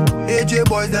away. AJ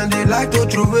boys and they like to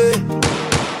throw away.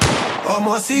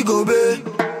 Almost go be.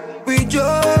 We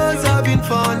just having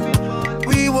fun.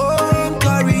 We won't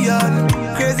carry on.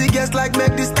 Crazy guests like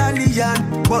make the stallion.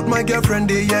 But my girlfriend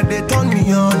they turn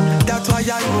me on. That's why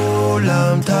I hold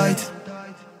on tight.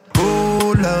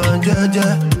 Hold on,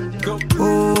 Jaja.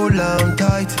 Hold on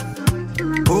tight.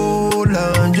 Hold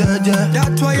on, Jaja.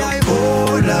 That's why I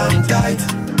hold on tight.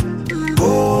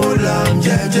 Hold on,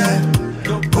 Jaja.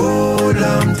 Hold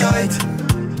on tight.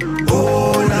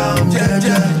 Hold on,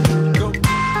 Jaja.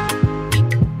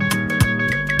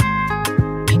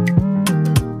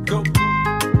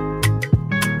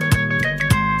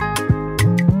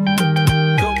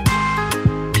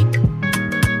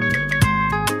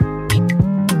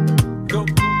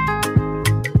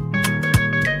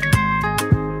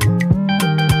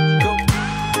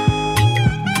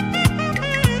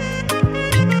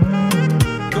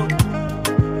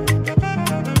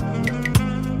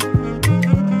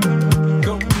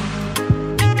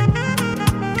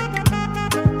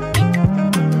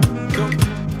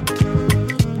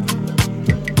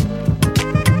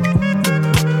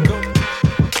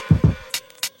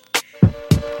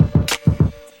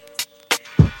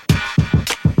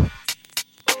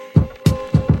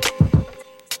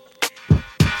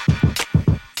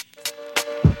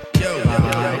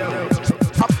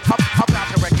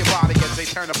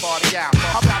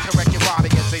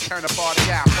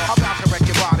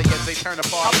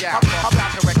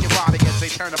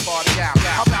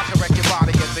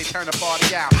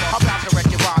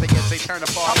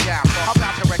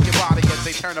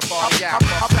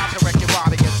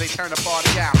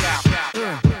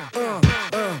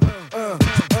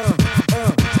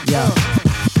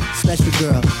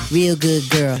 Real good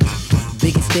girl,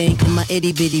 biggest thing in my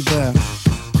itty bitty world.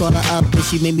 Call her up and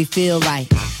she made me feel right.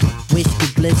 Wish the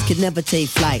bliss could never take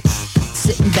flight.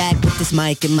 Sitting back with this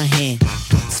mic in my hand,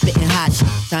 spitting hot shit,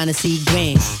 trying to see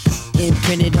grand.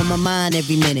 Imprinted on my mind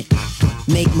every minute.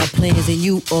 Make my plans and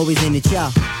you always in it,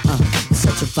 y'all.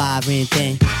 Such a vibrant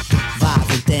thing,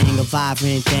 a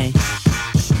vibrant thing.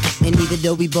 And even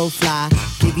though we both fly,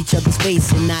 give each other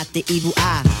space and not the evil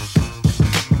eye.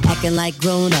 Acting like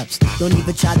grown-ups, don't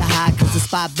even try to hide cause the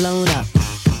spot blown up.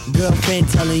 Girlfriend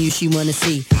telling you she wanna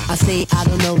see. I say I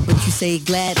don't know, but you say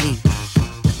gladly.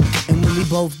 And when we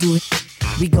both do it,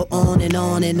 we go on and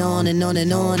on and on and on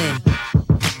and on and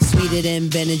sweeter than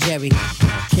Ben and Jerry.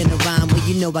 Can I rhyme? Well,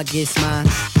 you know I get mine.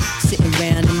 Sitting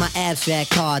around in my abstract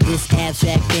car, this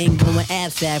abstract thing going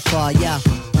abstract far, yeah.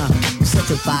 Such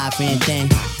a vibrant thing,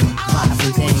 a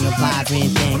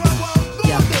vibrant thing.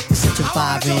 Yeah, such a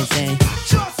vibrant thing, a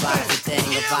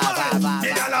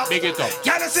vibe. Big it up.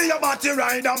 Can I see your body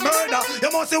ride and murder? You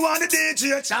must want the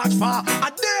DJ charge for a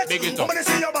date. Big it up. When I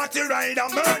see your body ride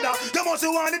and murder, you must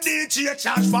want the DJ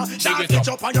charge for. Shall get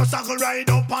up on your saddle, ride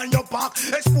up on your back,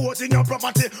 exposing your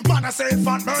property. Man, I say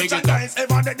fan merchandise.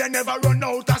 Ever they never run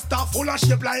out of stuff full of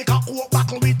shape like a oak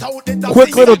buckle without it.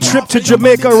 Quick little trip to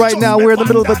Jamaica right now. We're in the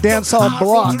middle of the dance hall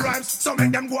block.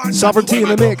 Sovereignty in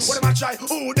the mix.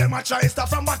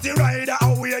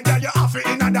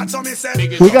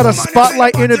 We got a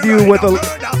spotlight interview with a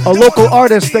local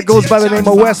artist that goes by the name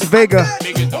of West Vega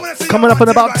coming up in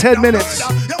about 10 minutes.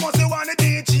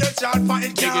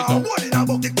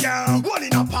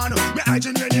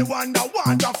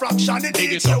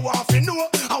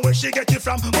 She get it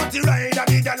from Matty Rider,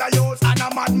 the girl I use, and a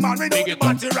madman without the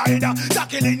Matty Rider.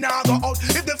 Jacqueline now go out,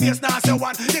 if the face now say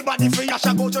one, the body free, I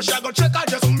shall go to Shago, check out,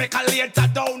 just make a later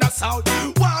down the south.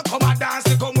 One come and dance,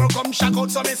 they come shack out,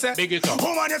 so me say,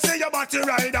 woman, you say your body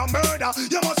rider murder,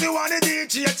 you must be one the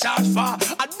DJ charge for.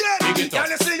 And then, can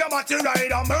you see your body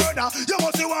rider murder, you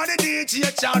must be one the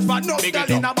DJ charge for. No girl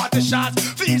in a body shots,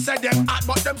 feel say them hot,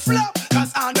 but them flop,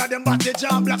 cause under them body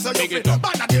jam black, so you fit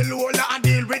ban the lola and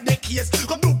deal with the case.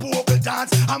 Come do vocal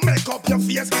dance and make up your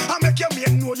face and make your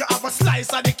man know you have a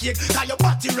slice of the cake. Cause your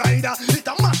body rider, it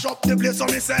a mash up the place, so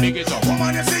me say,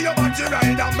 woman, you see your body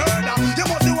rider murder, you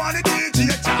must be one the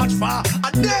DJ charge for.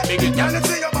 And then, can you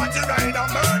see your body rider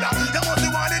murder, you must be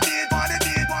one the DJ.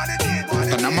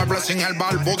 Tenemos el blessing, el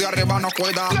balbo de arriba nos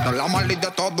cuida. De la maldad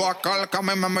de todo aquel que a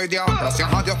mí me envidia. Gracias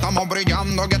a Dios estamos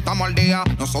brillando y estamos al día.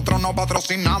 Nosotros no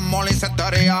patrocinamos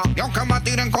licetería. Y aunque me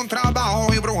tiren con trabajo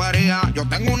y brujería, yo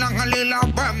tengo un ángel y la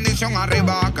bendición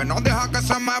arriba que no deja que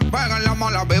se me peguen la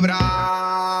mala vibra.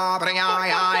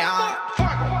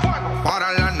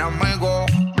 Para el enemigo,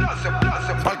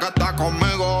 para el que está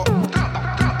conmigo,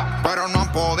 pero no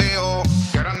han podido.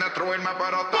 Quieren destruirme,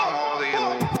 pero están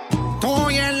jodidos.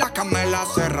 Estoy en la candela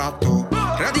hace rato,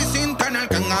 ready sin tener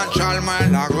que engancharme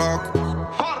en la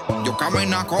Glock. Yo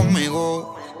camina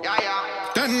conmigo.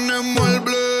 Tenemos el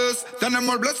bless,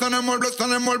 tenemos el bless, tenemos el bless,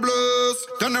 tenemos el bless,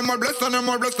 tenemos el bless,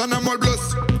 tenemos el bless, tenemos el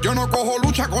bless. Yo no cojo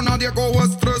lucha con nadie, cojo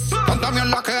estrés. Tanta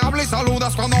mierda que habla y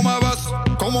saludas cuando me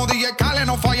ves. Como DJ Kale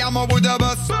no fallamos, voy de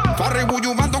best. Farry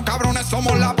Buyu Banton, cabrones,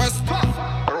 somos la pest.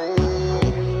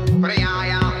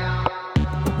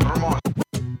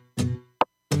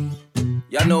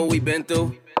 Y'all know what we been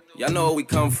through. Y'all know where we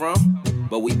come from.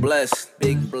 But we blessed,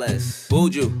 big blessed.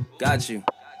 Buju, got you.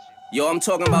 Yo, I'm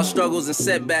talking about struggles and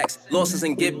setbacks, losses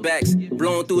and get backs.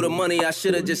 Blowing through the money I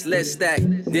should've just let stack.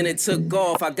 Then it took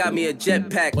off, I got me a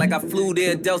jetpack. Like I flew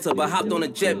there Delta, but hopped on a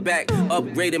jetpack.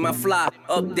 Upgraded my fly,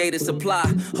 updated supply.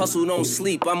 Hustle don't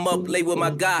sleep, I'm up late with my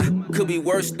guy. Could be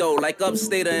worse though, like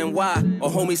upstate or NY. Or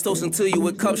homies toasting to you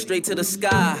with cups straight to the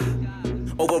sky.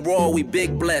 Overall, we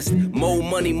big blessed. More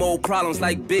money, more problems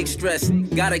like big stress.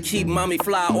 Gotta keep mommy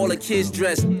fly, all the kids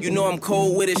dressed. You know I'm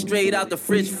cold with it, straight out the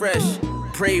fridge fresh.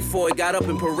 Prayed for it, got up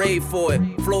and parade for it.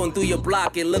 Flowing through your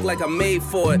block, it looked like I made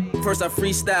for it. First I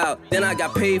freestyle, then I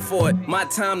got paid for it. My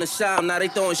time to shine, now they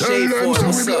throwing shade for it.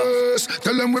 What's up?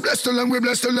 Tell them we bless, tell them we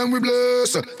bless, tell them we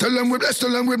bless. Tell them we bless, tell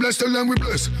them we bless, tell them we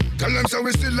bless. Tell them so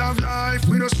we still have life,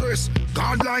 we no stress.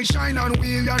 God light shine on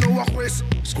wheel, ya know what quest.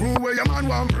 Screw where your man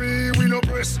want free, we no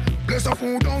press. Bless the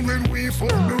food down when we fuck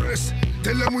the rest.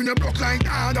 Tell them we no block like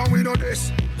God and we no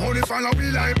this. Only follow we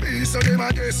like peace, so they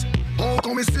my guess. How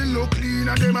come we still look clean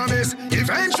and them a mess?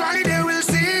 Eventually they will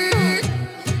see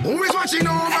who is watching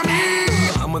over me.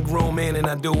 I'm a grown man and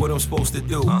I do what I'm supposed to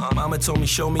do. Mama told me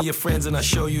show me your friends and I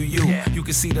show you you. You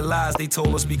can see the lies they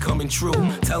told us be coming true.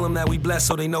 Tell them that we blessed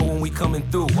so they know when we coming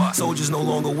through. Soldiers no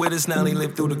longer with us, now they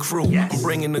live through the crew. I'm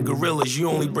bringing the gorillas, you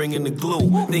only bringing the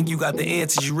glue. Think you got the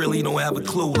answers, you really don't have a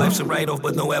clue. Life's a write-off,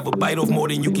 but don't ever bite off more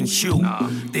than you can chew.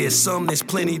 There's some, there's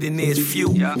plenty, then there's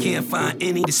few. Can't find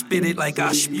any to spit it like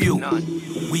I spew.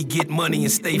 We get money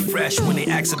and stay fresh. When they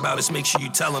ask about us, make sure you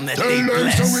tell them that they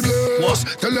blessed.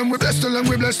 Tell them we bless, tell them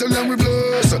we bless, tell them we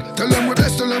bless. Tell them we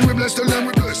bless, tell them we bless, tell them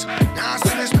we bless. Now I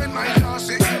see me spend my last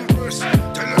in verse.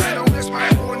 Tell them I don't miss my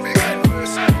own big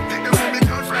verse. Take them from me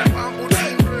girlfriend, one put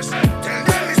in verse. Tell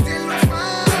them we still look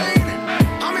fine.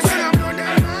 I'm still up on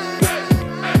them.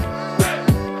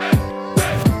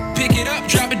 Pick it up,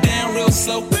 drop it down real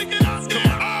slow. Pick it up,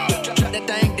 drop that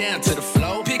thing down to the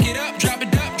floor. Pick it up, drop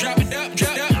it up, drop it up,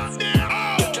 drop it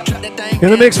up. Drop that thing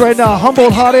In the mix right now,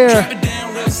 Humboldt Hot Air.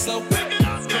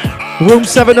 Room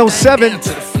 707.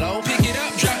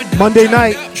 Monday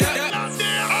night.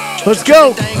 Let's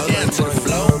go.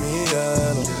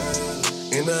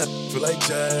 Feel like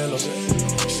jello.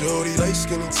 Shorty like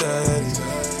skinny tiny.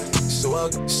 So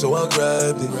I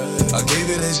grabbed it. I gave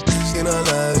it a and I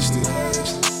lashed it.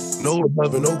 No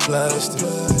rubber, no plastic.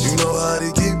 You know how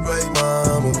to get right,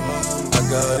 mama. I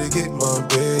gotta get my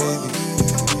baby.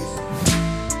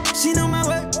 She know my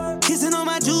work, kissing on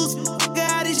my juice.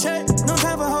 Got his shirt, no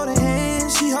time for holding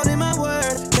hands. She holding my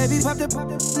word. Baby popped up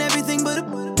and everything but a.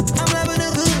 I'm loving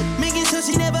her good, making sure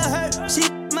she never hurt. She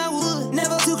my wood,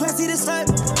 never too classy to slurp.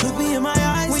 Look me in my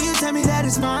eyes when you tell me that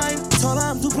it's mine. Told her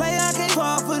I'm too play, I can't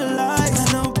fall for the lies.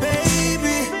 I know,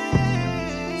 baby,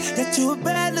 that you a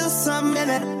bad little something and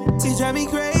that she drive me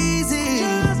crazy.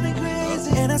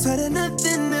 And I swear that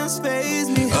nothing else fazes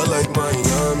me. I like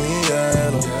Miami,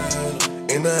 yellow.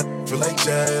 And I feel like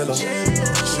Jello.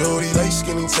 Shorty like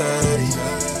skinny tatty.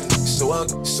 So I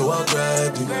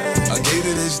grabbed it. I gave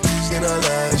her this and I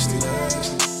lashed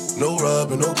it. No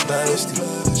rubber, no plastic.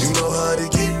 You know how to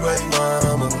get right,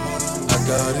 mama. I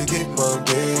gotta get my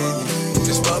baby.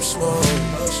 Just pop small.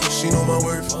 She know my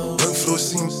worth. Young floor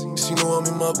seems. She know I'm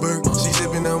in my burp. She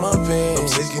zipping out my pants.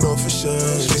 I'm taking off her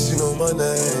shirt. Kissing on my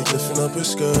neck. Lifting up her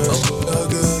skirt. I'm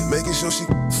good. Making sure she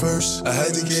first. I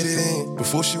had to get it in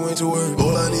before she went to work.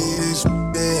 All I need is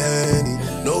handy.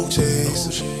 No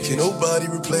chaser. Can nobody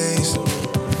replace her.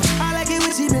 I like it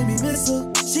when she make me miss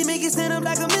her. She make it stand up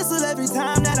like a missile every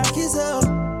time that I kiss her.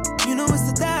 You know it's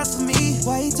the dance for me.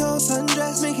 White toast,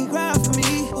 sundress, make it cry for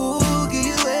me. Ooh, get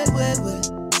you wet, wet,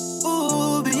 wet.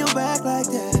 Ooh, bend your back like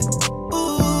that.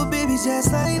 Ooh, baby,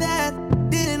 just like that.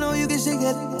 Didn't know you could shake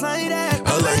it like that.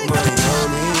 I like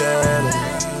Miami, yellow.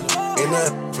 And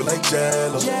I feel like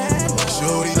Jello.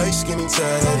 Shorty like skinny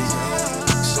tatty.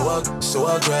 So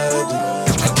I grabbed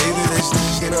it. I gave her this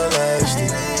and I lashed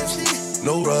it.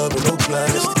 No rubber, no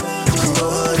plastic. You know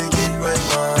how to get right,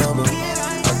 mama.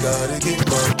 I gotta get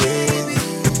my baby.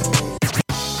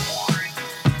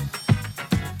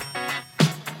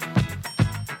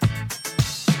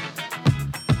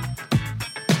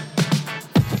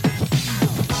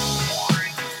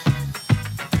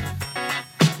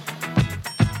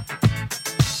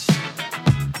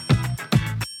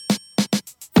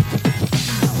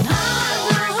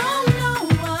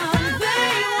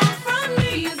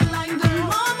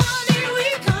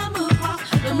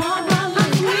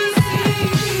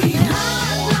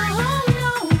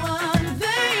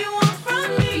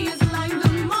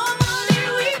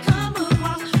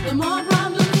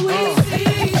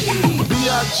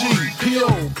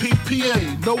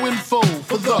 No info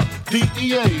for the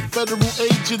DEA. Federal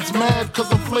agents mad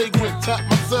cause I'm flagrant. Tap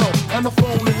myself and the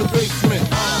phone in the basement.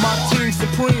 My team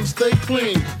supreme, stay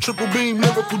clean. Triple beam,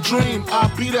 lyrical dream.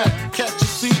 I be that. Catch a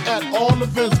seat at all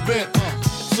events bent.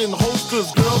 It's in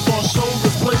holsters, girls on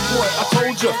shoulders. Playboy, I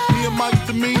told ya. Me and Mike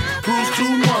to me, bruise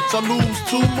too much. I lose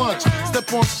too much.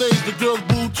 Step on stage, the girls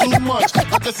boo too much.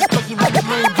 I guess it's cause you really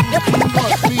rain do too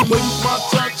much. Me lose my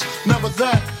touch, never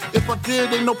that. If I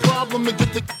did, ain't no problem to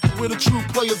get the where the true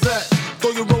players at.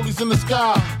 Throw your rollies in the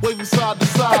sky, waving side to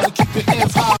side and keep your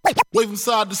hands high. Waving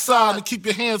side to side and keep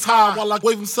your hands high while I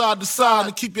waving side to side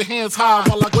and keep your hands high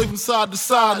while I waving side to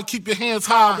side and keep your hands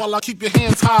high while I keep your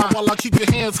hands high while I keep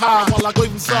your hands high while I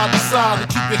waving side to side and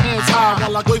keep your hands high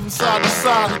while I waving side to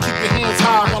side and keep your hands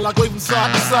high while I waving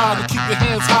side to side and keep your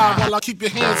hands high while I keep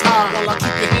your hands high while I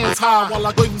keep your hands high while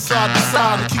I waving side to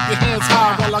side and keep your hands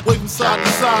high while I waving side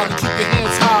to side and keep your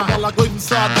hands high while I waving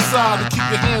side to side and keep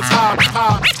your hands high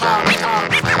high high high.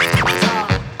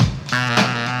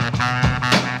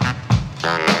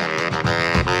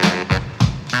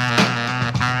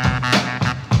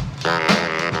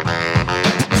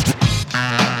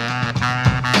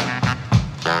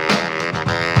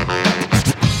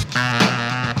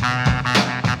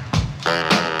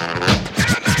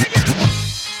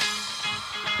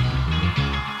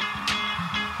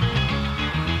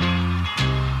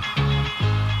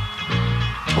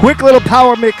 Quick little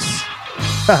power mix.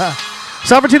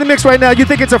 Sovereignty in the mix right now. You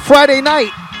think it's a Friday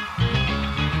night?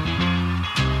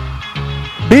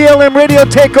 BLM Radio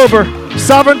Takeover.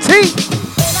 Sovereignty.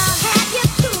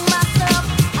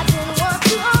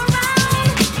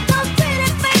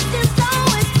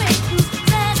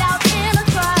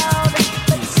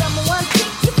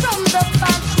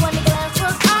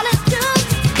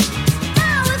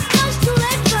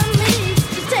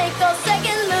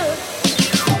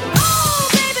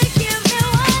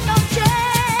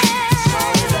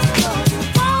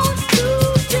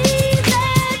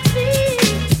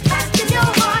 Asking your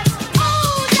heart,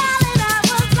 oh darling, I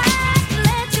was like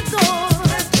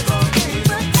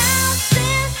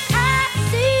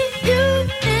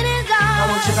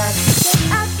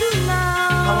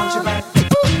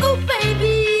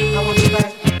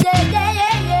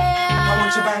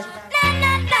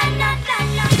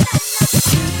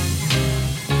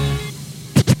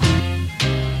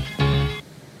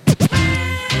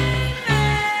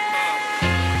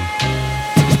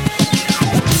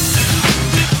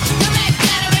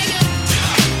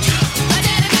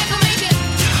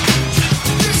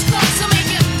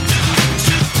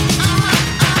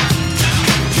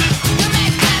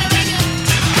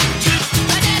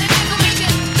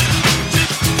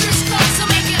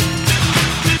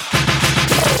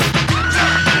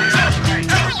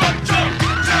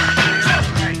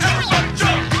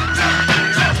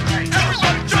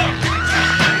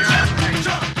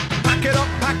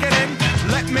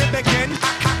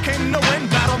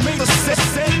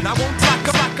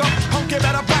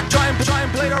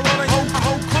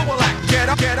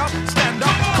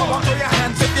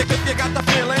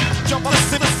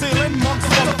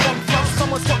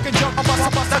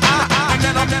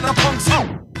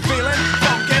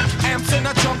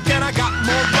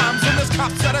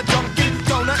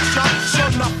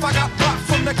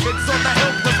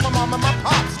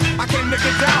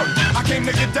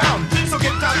came to get down. So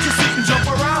get out your seat and jump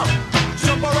around.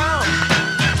 Jump around.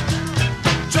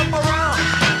 Jump around.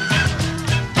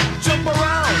 Jump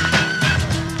around.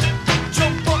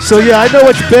 Jump up. So yeah, I know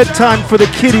it's bedtime for the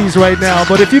kiddies right now,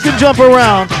 but if you can jump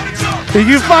around, if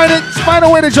you find a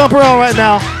way to jump around right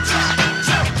now,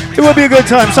 it will be a good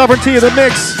time. Sovereignty in the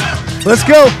mix. Let's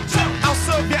go. I'll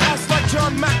serve your ass like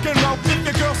John McEnroe. If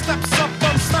your girl steps up,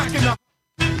 I'm smacking her.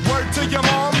 Word to your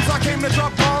moms, I came to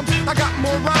drop bombs. I got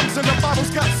more rhymes than the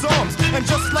Bible's got psalms. And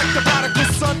just like the prodigal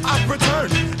son, I've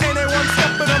returned. Anyone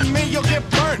stepping on me, you'll get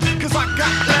burned. Cause I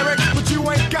got lyrics, but you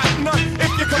ain't got none.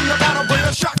 If you come to battle, bring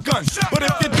a shotgun. But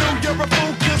if you do, you're a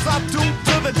fool, cause I do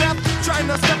to the death. Trying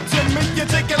to step to me, you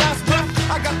take your last breath.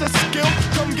 I got the skill,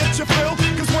 come get your fill.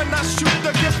 Cause when I shoot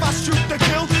the gift, I shoot the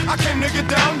kill. I came to get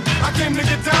down, I came to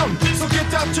get down. So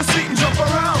get out your seat and jump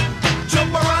around.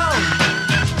 Jump around.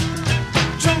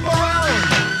 Jump around.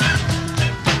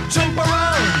 Jump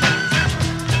around.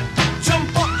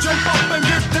 Jump up and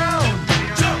get down.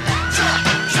 Jump, jump,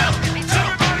 jump, jump,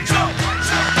 jump, jump,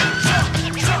 jump,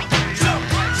 jump,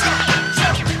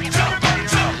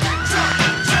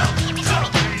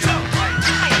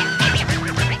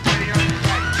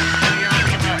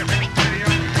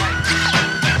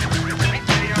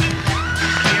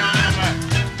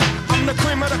 I'm the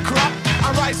cream of the crop,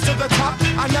 I rise to the top.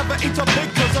 I never eat a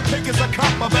pig cause a pig is a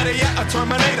cop. Or better yet, a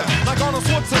Terminator, like Arnold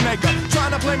Schwarzenegger.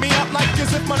 Trying to play me out like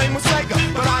as if my name was Sega.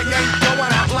 But I ain't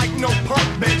going out like no punk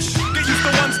bitch. Get used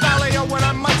to one style AO when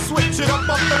I might switch it up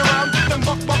and around. Then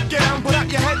buck, get down, put out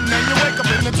your head and then you wake up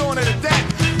in the dawn of the dead.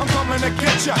 I'm coming to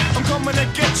get ya, I'm coming to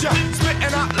get ya.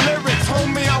 Spitting out lyrics,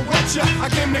 homie, I want ya. I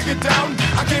came to get down,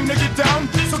 I came to get down.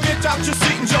 So get out your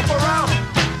seat and jump around.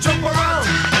 Jump around.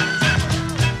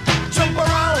 Jump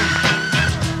around.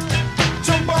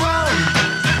 Jump around.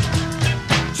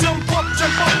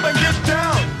 Jump up and get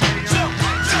down. Jump,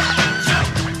 jump,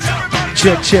 jump.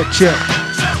 Check, check, check.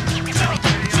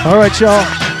 All right, y'all.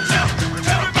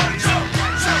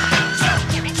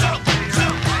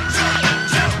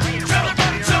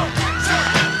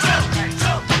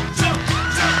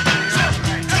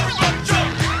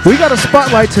 We got a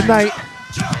spotlight tonight.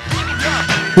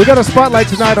 We got a spotlight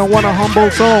tonight on one of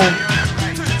Humboldt's own.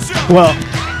 Well,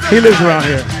 he lives around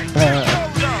here.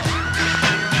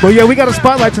 But yeah, we got a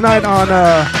spotlight tonight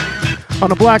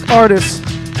on a black artist.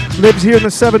 Lives here in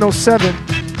the 707.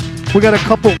 We got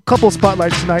a couple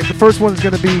spotlights tonight. The first one is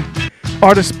going to be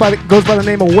artist goes by the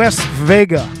name of West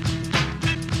Vega.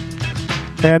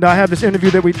 And I have this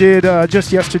interview that we did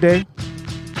just yesterday.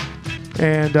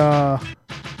 And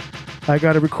I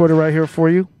got a recorder right here for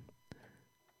you.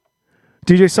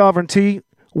 DJ Sovereignty,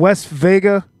 West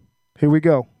Vega. Here we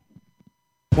go.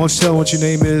 Why don't you tell what your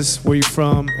name is, where you're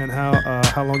from, and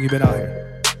how long you been out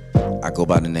here? I go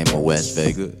by the name of West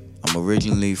Vega. I'm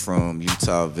originally from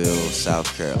Utahville,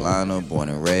 South Carolina, born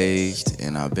and raised,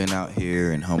 and I've been out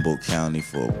here in Humboldt County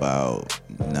for about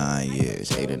 9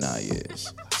 years, 8 or 9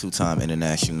 years. Two-time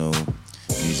international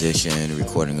musician,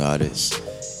 recording artist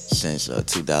since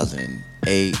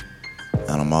 2008.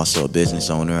 And I'm also a business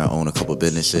owner. I own a couple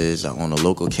businesses. I own a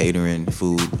local catering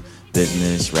food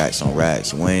business, Racks on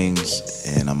Racks Wings,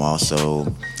 and I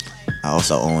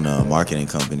also own a marketing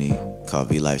company called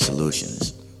V Life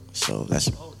Solutions. So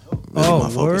that's really my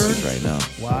focus is right now.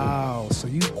 Wow. So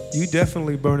you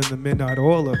definitely burning the midnight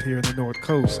oil up here in the North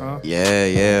Coast, huh?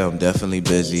 Yeah. I'm definitely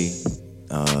busy.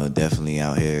 Definitely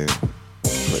out here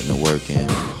putting the work in.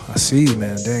 I see you,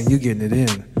 man. Dang, you getting it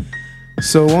in.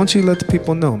 So why don't you let the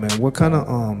people know, man, what kind of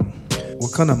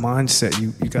mindset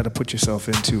you got to put yourself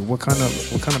into? What kind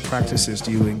of practices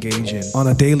do you engage in on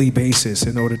a daily basis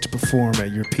in order to perform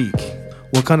at your peak?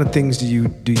 What kind of things do you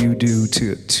do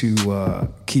to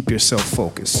keep yourself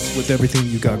focused with everything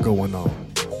you got going on?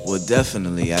 Well,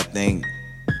 definitely, I think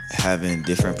having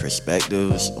different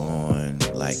perspectives on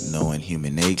like knowing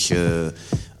human nature,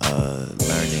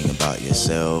 learning about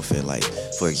yourself, and like,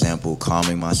 for example,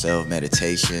 calming myself,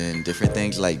 meditation, different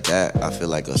things like that, I feel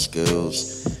like are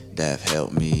skills that have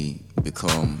helped me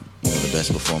become, the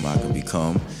best performer I can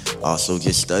become. Also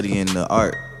just studying the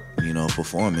art,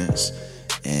 performance,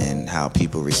 and how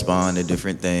people respond to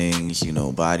different things,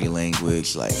 body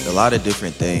language, like a lot of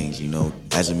different things,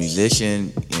 As a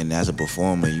musician and as a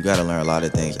performer, you gotta learn a lot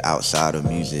of things outside of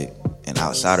music and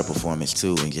outside of performance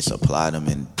too, and just apply them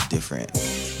in different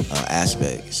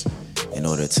aspects in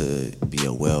order to be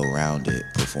a well-rounded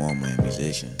performer and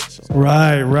musician. So.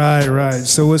 Right.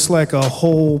 So it's like a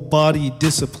whole body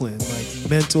discipline, like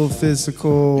mental,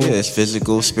 physical. Yeah, it's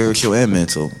physical, spiritual, and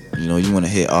mental. You want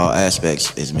to hit all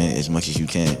aspects as much as you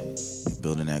can.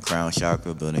 building that crown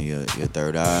chakra, building your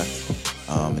third eye,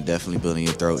 and definitely building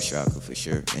your throat chakra for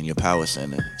sure, and your power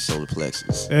center, solar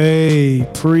plexus. Hey,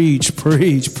 preach.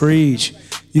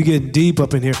 You get deep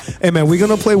up in here. Hey, man, we're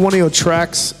going to play one of your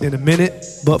tracks in a minute.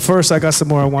 But first, I got some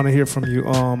more I want to hear from you.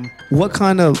 What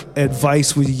kind of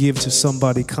advice would you give to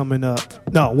somebody coming up?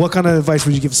 No, what kind of advice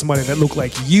would you give somebody that look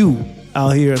like you out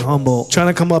here in Humboldt, trying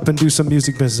to come up and do some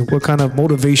music business? What kind of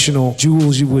motivational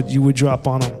jewels you would drop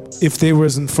on them if they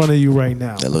was in front of you right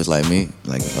now? That looks like me.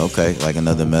 Like, okay, like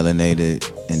another melanated,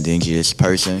 indigenous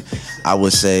person. I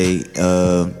would say...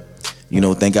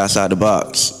 think outside the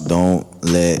box. Don't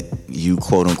let you,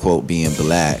 quote unquote, being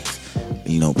black,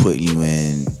 put you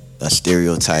in a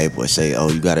stereotype or say, oh,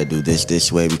 you gotta do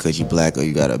this way because you black, or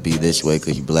you gotta be this way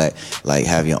because you black. Like,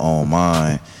 have your own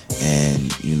mind and,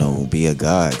 be a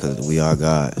god, because we are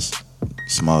gods.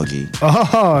 Small G.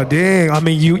 Oh, dang. I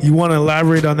mean, you want to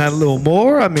elaborate on that a little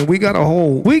more? I mean, we got a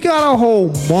whole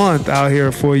month out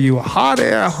here for you. Hot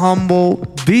Air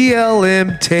Humboldt,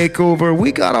 BLM Takeover.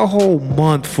 We got a whole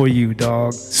month for you,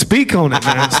 dog. Speak on it,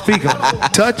 man. Speak on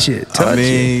it. Touch it.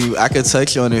 I could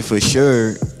touch on it for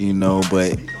sure,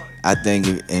 but I think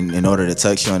in order to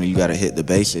touch on it, you got to hit the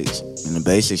basics. And the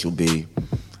basics will be,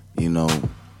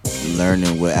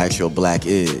 learning what actual black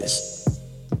is.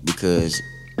 Because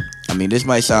this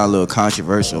might sound a little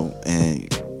controversial and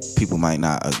people might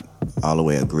not all the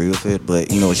way agree with it, but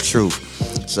it's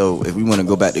truth. So if we want to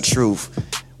go back to truth,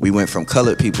 we went from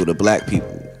colored people to black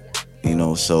people,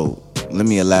 so let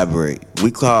me elaborate.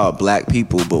 We call black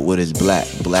people, but what is black?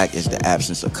 Black is the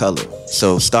absence of color.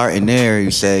 So starting there,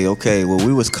 you say, okay, well,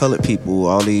 we was colored people,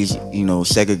 all these,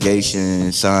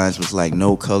 segregation signs was like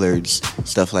no coloreds,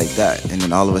 stuff like that. And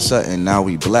then all of a sudden, now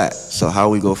we black. So how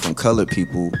we go from colored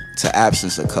people to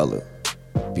absence of color?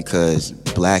 Because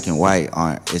black and white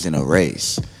isn't a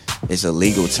race. It's a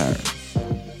legal term.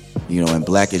 And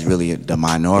black is really the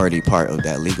minority part of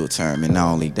that legal term. And not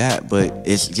only that, but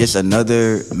it's just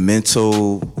another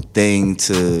mental thing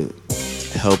to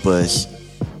help us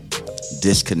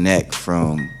disconnect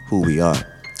from who we are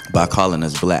by calling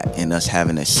us black and us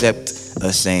having to accept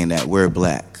us saying that we're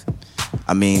black.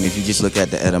 If you just look at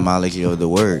the etymology of the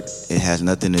word, it has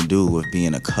nothing to do with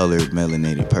being a colored,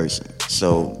 melanated person.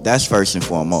 So that's first and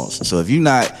foremost. So if you're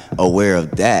not aware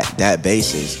of that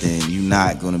basis, then you're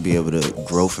not going to be able to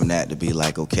grow from that to be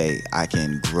like, okay, I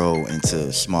can grow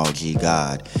into small G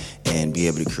God and be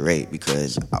able to create,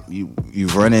 because you're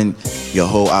running your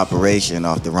whole operation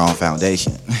off the wrong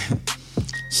foundation.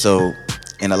 So,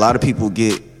 and a lot of people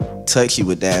get touchy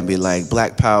with that and be like,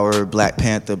 Black Power, Black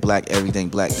Panther, Black everything,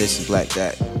 Black this and Black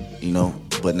that,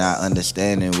 but not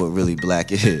understanding what really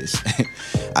black is.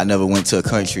 I never went to a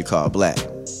country called black.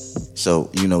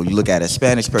 So, you look at a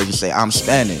Spanish person, you say, I'm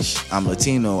Spanish, I'm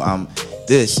Latino, I'm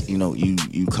this,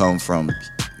 you come from,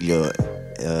 your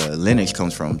lineage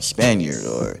comes from Spaniard,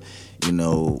 or,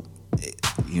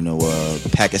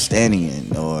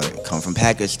 Pakistani, or come from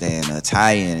Pakistan,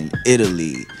 Italian,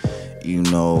 Italy,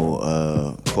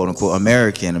 quote unquote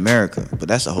America, but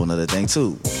that's a whole nother thing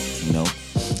too,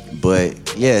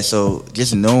 But yeah, so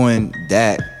just knowing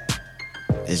that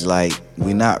is like,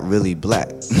 we're not really black.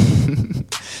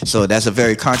 So that's a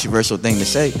very controversial thing to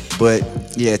say, but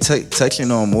yeah,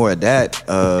 touching on more of that,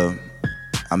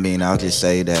 I'll just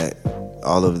say that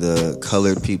all of the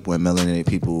colored people and melanated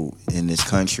people in this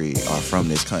country are from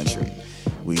this country.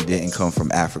 We didn't come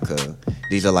from Africa.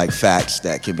 These are like facts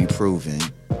that can be proven.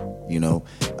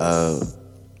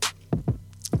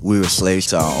 We were slaves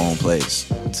to our own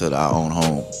place, to our own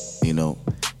home,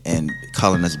 and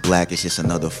calling us black is just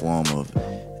another form of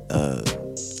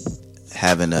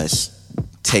having us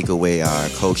take away our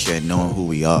culture and knowing who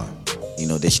we are.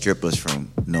 They strip us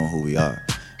from knowing who we are.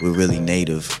 We're really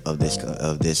native of this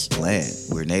land.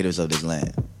 We're natives of this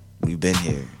land. We've been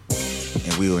here.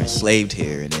 And we were enslaved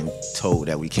here and then told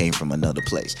that we came from another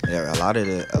place. There are a lot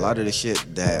of the shit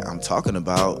that I'm talking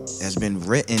about has been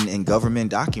written in government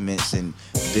documents and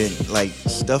been like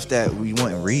stuff that we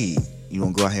wouldn't read. You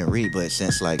don't go out here and read, but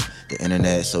since like the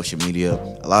internet, social media,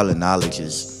 a lot of the knowledge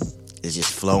is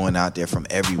just flowing out there from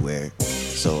everywhere.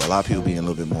 So a lot of people being a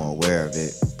little bit more aware of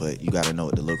it, but you got to know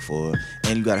what to look for,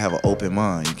 and you got to have an open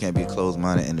mind. You can't be a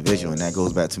closed-minded individual, and that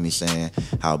goes back to me saying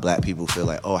how black people feel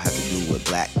like, oh, I have to do what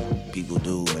black people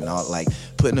do, and all, like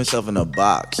putting themselves in a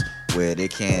box where they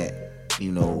can't,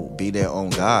 be their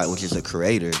own God, which is a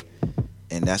creator,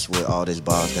 and that's what all this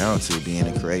boils down to, being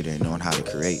a creator and knowing how to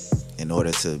create in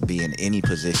order to be in any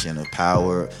position of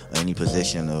power or any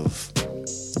position of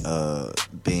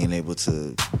being able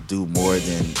to do more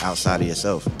than outside of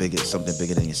yourself, something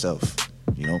bigger than yourself,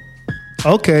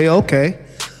 Okay.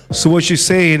 So what you're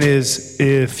saying is,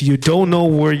 if you don't know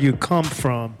where you come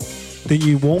from, then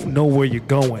you won't know where you're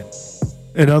going.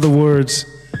 In other words,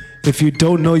 if you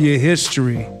don't know your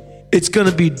history, it's going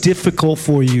to be difficult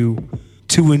for you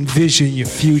to envision your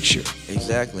future.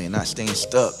 Exactly, and not staying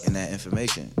stuck in that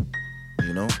information.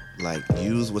 You know, like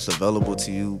use what's available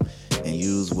to you and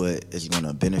use what is going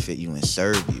to benefit you and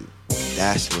serve you.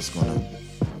 That's what's going to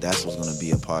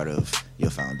be a part of your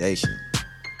foundation.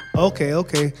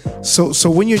 Okay. So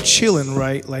when you're chilling,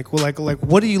 right? Like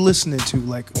what are you listening to?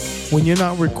 Like when you're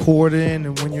not recording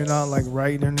and when you're not like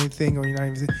writing anything, or you're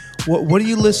not even, what are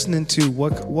you listening to?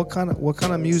 What kind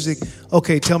of music?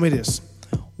 Okay, tell me this.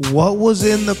 What was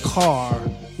in the car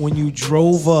when you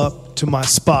drove up to my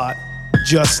spot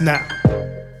just now?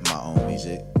 My own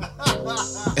music.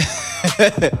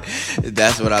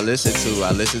 That's what I listen to.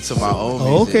 I listen to my own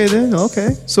music. Okay then.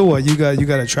 Okay. So what? You got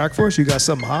a track for us? You got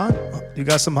something hot? You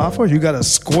got something hot for us? You got a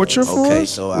scorcher for us? Okay,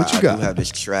 so what I you got? do have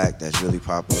this track that's really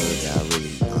popular that I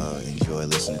really enjoy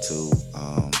listening to.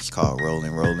 It's called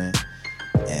Rollin' Rollin',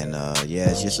 and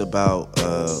it's just about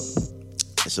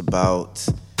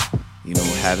you know,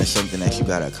 having something that you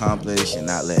gotta accomplish and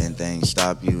not letting things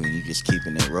stop you, and you just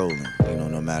keeping it rolling, you know,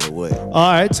 no matter what.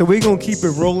 All right, so we're gonna keep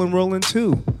it rolling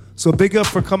too. So big up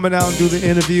for coming out and do the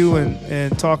interview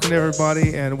and talking to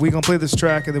everybody, and we're gonna play this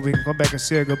track, and then we can come back and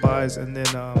say our goodbyes, and then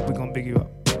we're gonna big you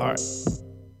up. All right.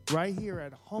 Right here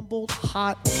at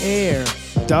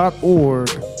HumboldtHotAir.org,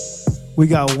 we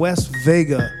got West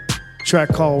Vega, track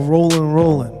called Rollin'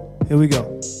 Rollin'. Here we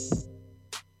go.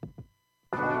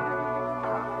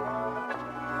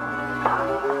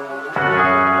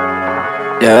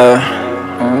 Yeah.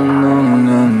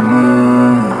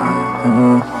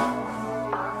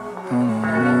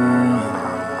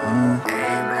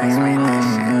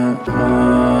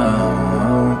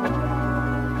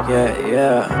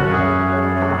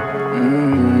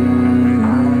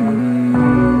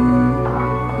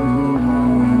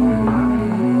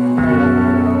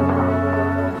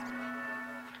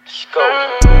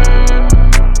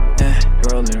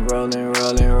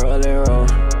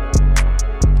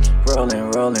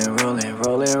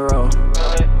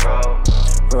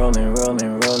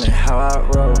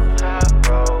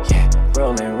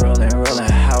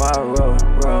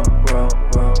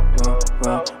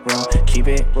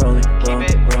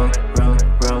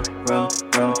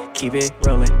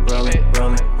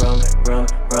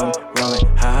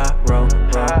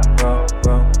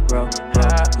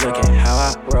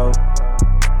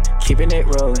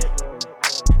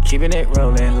 Keeping it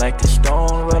rolling like a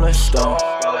stone,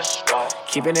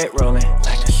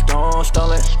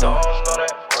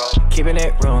 Keeping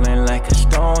it rolling like a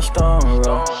stone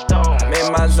roll. I'm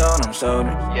in my zone, I'm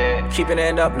soda. Keeping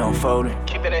it up, no folding.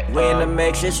 We in the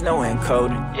mix, it's no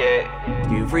encoding.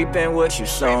 You reaping what you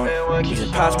sowing. These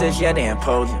imposters, yeah, they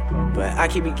imposing. But I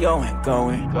keep it going.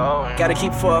 Gotta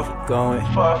keep forward going.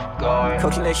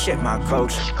 Coaching this shit, my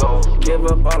coach. Give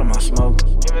up all of my smoke.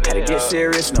 Had to get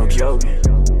serious, no joking.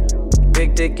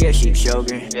 Big dick, yeah, she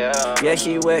joking. Yeah,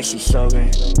 she wet, she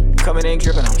soaking. Coming in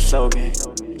dripping, I'm soaking.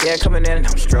 Yeah, coming in and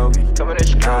I'm stroking.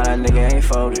 Nah, that nigga ain't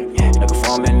folding. Yeah, no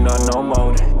performing, no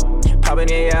molding. Popping,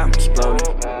 yeah, I'm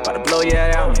exploding. About to blow,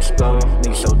 yeah, I'm exploding.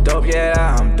 Nigga so dope,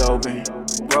 yeah, I'm doping.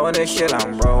 Rolling this shit,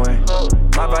 I'm rolling.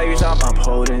 My values, I'm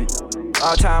upholding.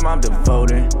 All time, I'm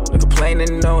devoting. No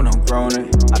complaining, no groaning.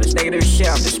 All this negative shit,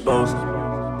 I'm disposing.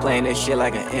 Playing this shit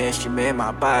like an instrument.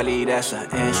 My body, that's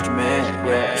an instrument.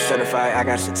 Yeah, certified, I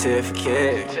got a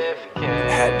certificate.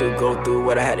 I had to go through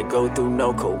what I had to go through,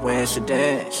 no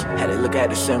coincidence. Had to look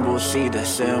at the symbols, see the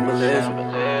symbolism.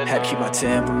 Had to keep my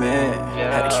temperament.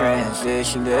 Had to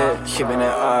transition it, keeping it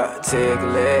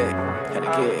articulate. Had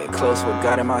to get close with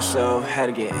God and myself. Had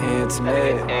to get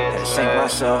intimate. Had to sink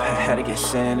myself. Had to get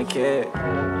syndicate.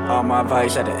 All my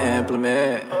vices had to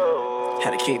implement.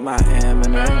 Had to keep my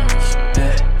eminence.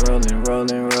 Rolling, roll.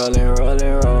 Rolling, roll.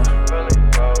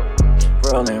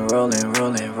 Rolling,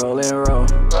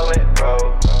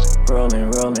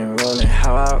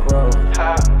 how I roll.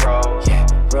 Yeah,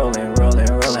 rolling,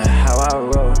 how I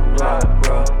roll.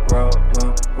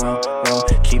 Roll.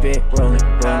 Keep it rolling,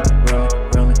 roll.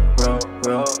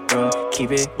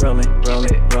 Keep it rolling,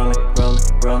 how I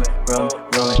roll.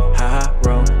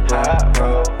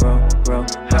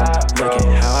 Look at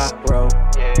how I roll.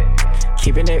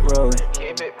 Keeping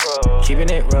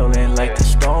it rolling like a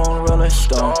stone rolling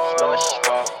stone.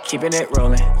 Keeping it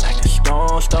rolling like a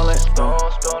stone.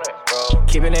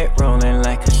 Keeping it rolling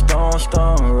like a stone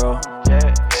roll.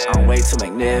 I'm way too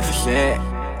magnificent.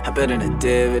 I'm building the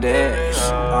dividends.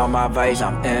 All my vices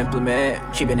I'm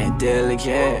implement. Keeping it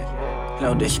diligent.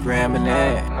 No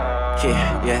discriminate.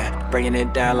 Yeah, bringing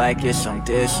it down like it's some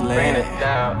Disneyland.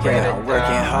 Yeah, I'm working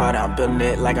hard, I'm building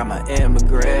it like I'm an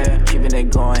immigrant. Keeping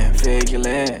it going,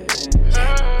 vigilant.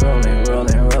 Rolling,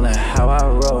 rolling, rolling, how I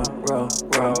roll.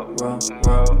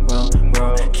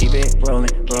 Keep it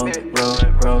rolling, rolling,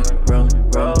 rolling, rolling, rolling,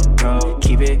 rolling.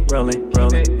 Keep it rolling,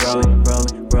 rolling, rolling,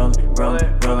 rolling, rolling,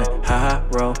 rolling, rolling. Ha ha,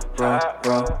 roll.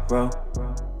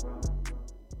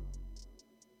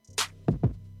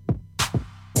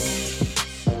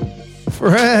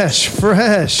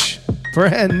 Fresh,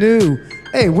 brand new.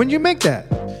 Hey, when you make that?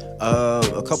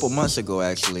 A couple months ago,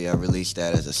 actually, I released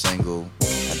that as a single.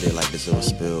 I did like this little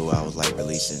spill. I was like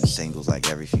releasing singles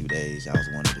like every few days. That was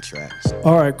one of the tracks.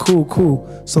 All right,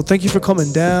 cool. So thank you for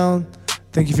coming down.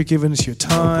 Thank you for giving us your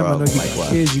time. I know you got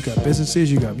kids, you got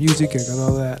businesses, you got music, you got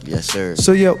all that. Yes, sir.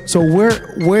 So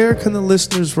where can the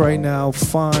listeners right now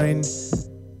find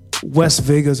West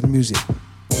Vega's music?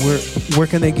 Where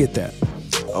can they get that?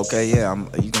 Okay, yeah,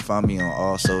 you can find me on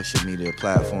all social media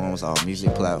platforms, all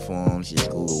music platforms.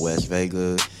 Just Google West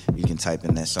Vega. You can type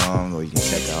in that song, or you can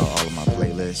check out all of my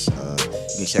playlists.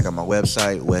 You can check out my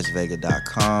website,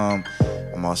 westvega.com.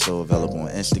 I'm also available on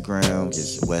Instagram,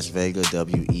 just West Vega,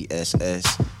 WESSVEGA.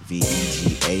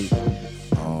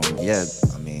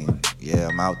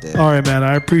 I'm out there. All right, man,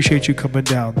 I appreciate you coming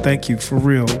down. Thank you, for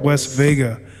real. West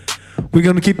Vega. We're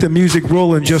going to keep the music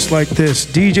rolling just like this.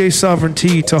 DJ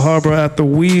Sovereignty to Harbor at the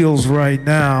wheels right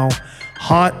now.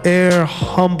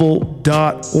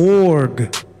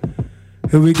 hotairhumble.org.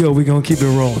 Here we go. We're going to keep it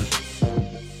rolling.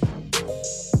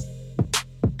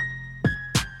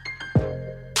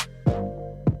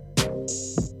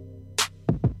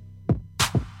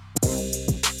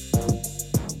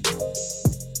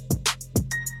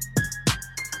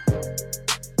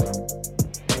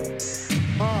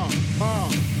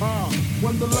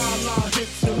 When the la-la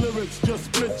hits your lyrics, just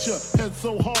split your head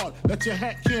so hard that your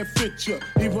hat can't fit you.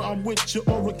 Either I'm with you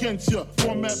or against you.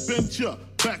 Format bent you.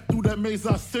 Back through that maze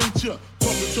I sent you.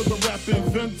 Talking to the rap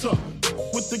inventor.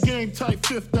 With the game type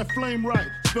fifth, that flame right.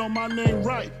 Spell my name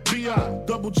right.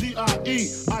 B-I-double-G-I-E.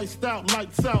 Iced out,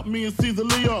 lights out, me and Caesar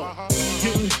Leo.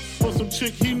 Getting for some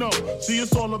chick he know. See,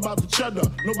 it's all about the cheddar.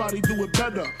 Nobody do it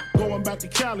better. Going back to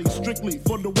Cali, strictly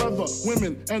for the weather.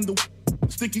 Women and the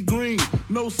sticky green,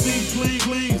 no seed,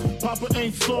 please. Papa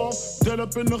ain't soft, dead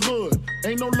up in the hood.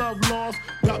 Ain't no love lost,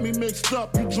 got me mixed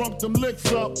up. You drunk them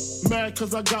licks up, mad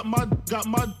cause I got my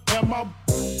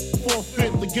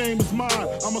forfeit. The game is mine.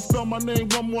 I'ma spell my name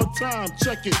one more time.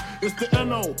 Check it. It's the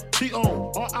N-O-T-O-R-I-O-U-S.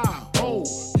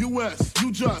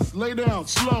 You just lay down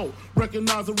slow.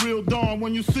 Recognize a real dawn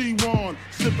when you see one.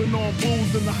 Sipping on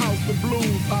booze in the house of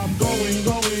blues. I'm going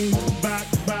back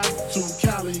to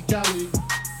Cali.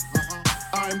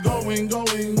 I'm going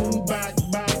back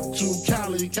to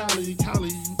Cali.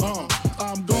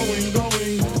 I'm going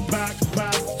back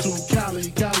to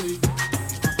Cali.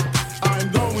 I'm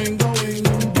going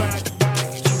back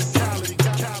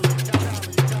to Cali.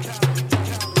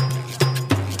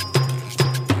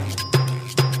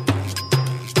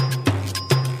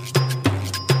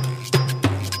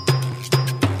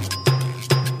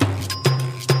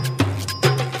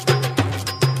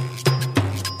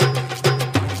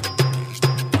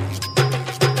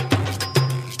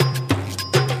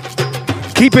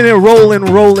 Keeping it rolling.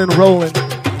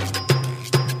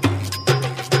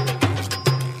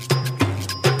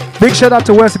 Big shout out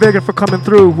to West Vega for coming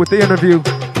through with the interview.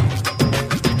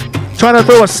 Trying to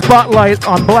throw a spotlight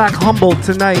on Black Humble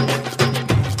tonight.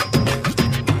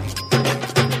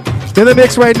 In the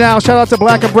mix right now, shout out to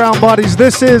Black and Brown Bodies.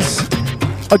 This is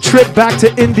a trip back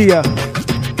to India.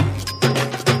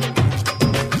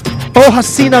 Oh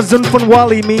Hasina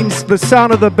Zunfunwali means the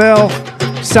sound of the bell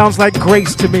sounds like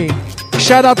grace to me.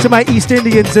 Shout out to my East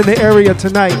Indians in the area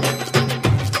tonight.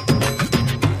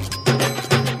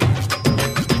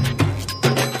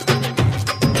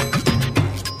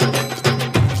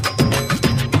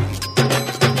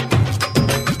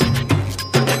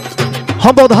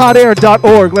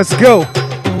 HumbledHotAir.org. Let's go.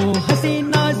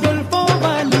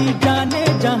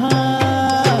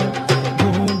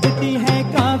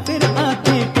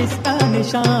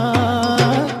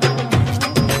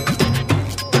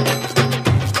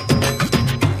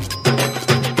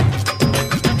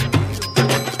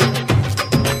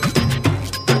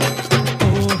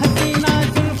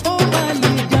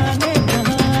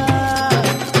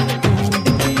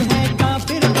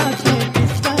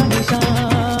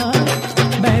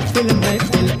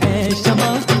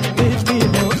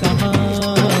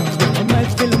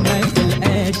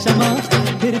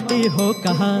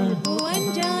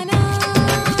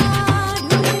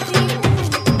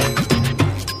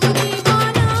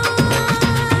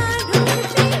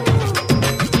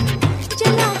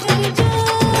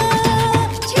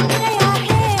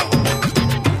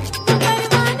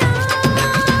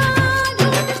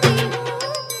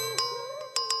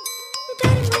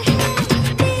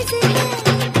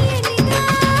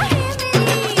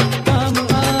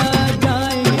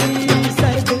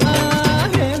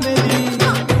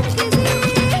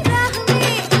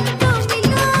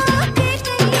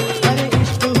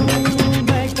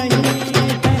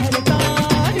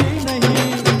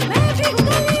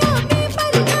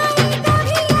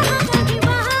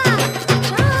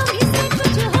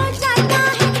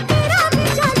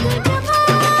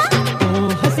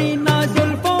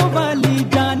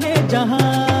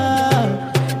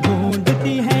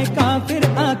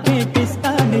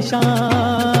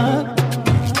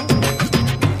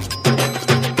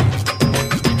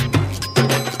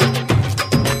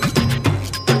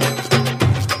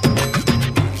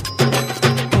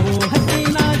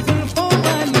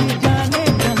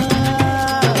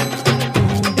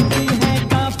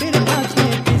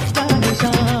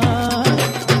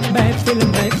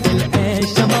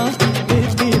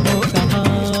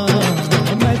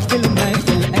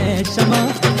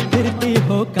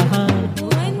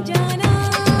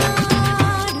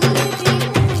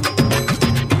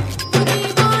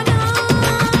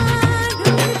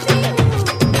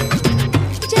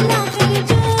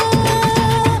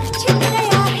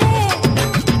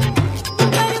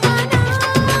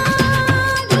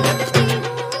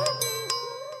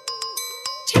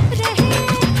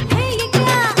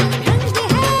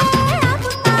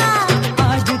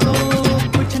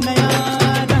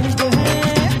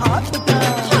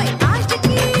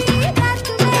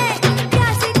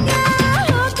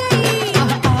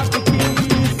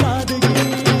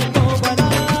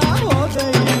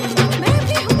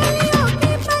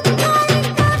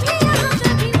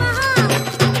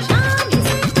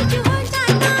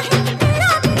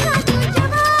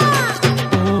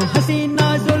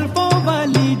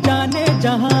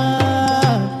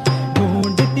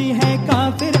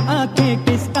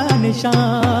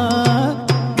 निशान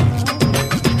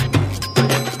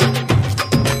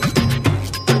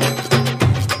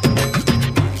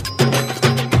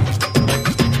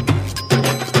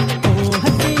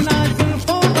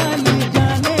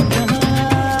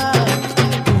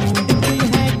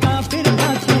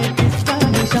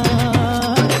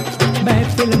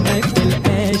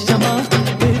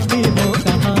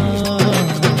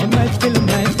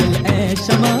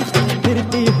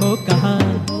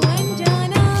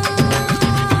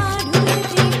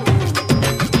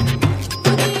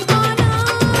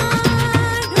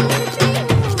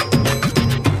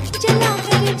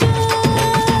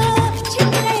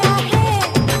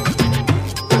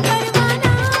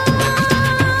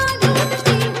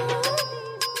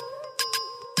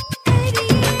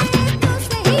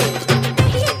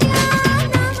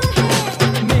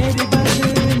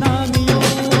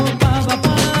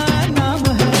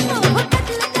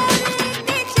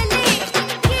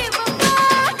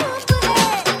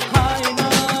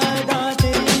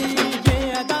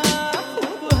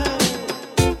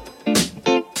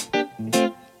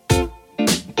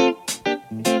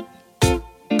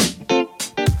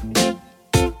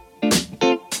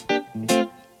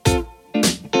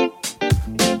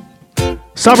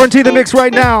Sovereignty the mix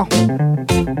right now.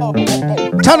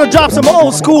 Time to drop some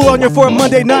old school on you for a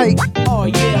Monday night. Oh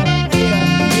yeah.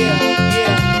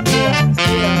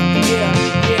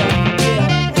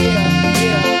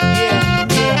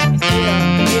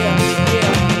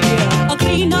 A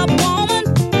clean-up woman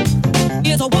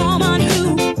is a woman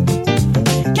who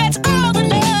gets all the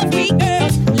love we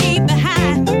girls leave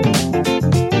behind.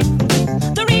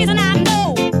 The reason I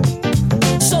know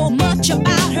so much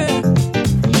about her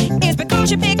is because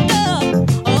she picked up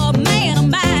a man of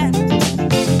mine.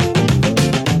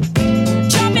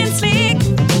 Jumping slick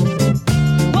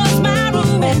was my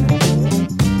roommate,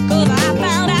 'cause I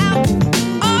found out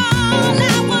all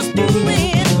I was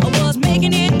doing was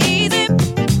making it easy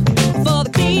for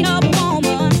the clean-up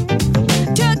woman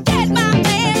to get my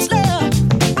man's love.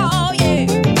 Oh yeah,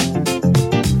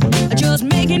 just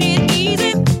making it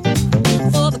easy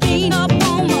for the clean-up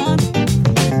woman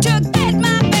to get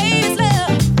my baby's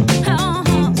love.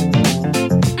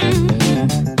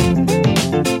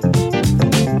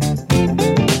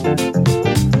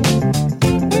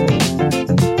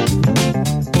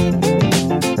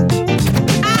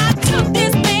 I took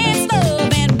this man's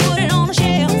love and put it on the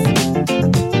shelf,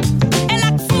 and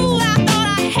like a fool I thought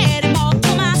I had him all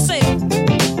to myself.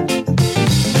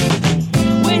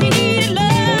 When he needed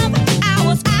love, I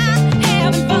was out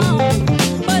having fun,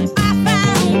 but I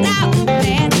found out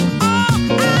that all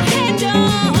I had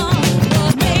done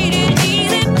was made it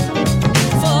easy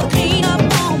for a clean-up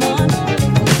woman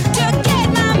to get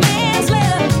my man's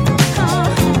love.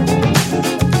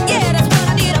 Yeah, that's what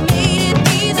I did. I made it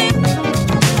easy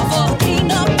for a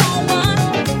clean-up woman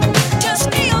to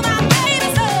steal my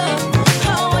baby's love.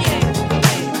 Oh yeah.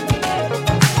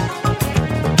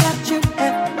 Got you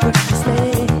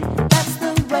effortlessly. That's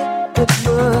the way it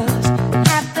was.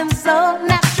 Happened so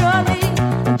naturally.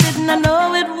 Didn't I know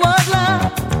it was love?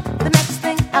 The next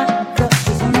thing I got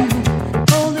was you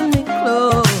holding me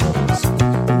close.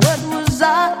 What was I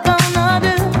gonna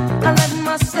do? I let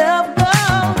myself go,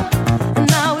 and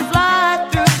now we fly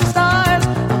through the stars. I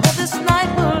hope this night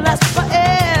will last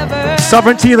forever.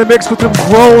 Sovereignty in the mix with some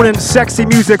grown and sexy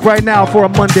music right now for a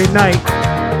Monday night.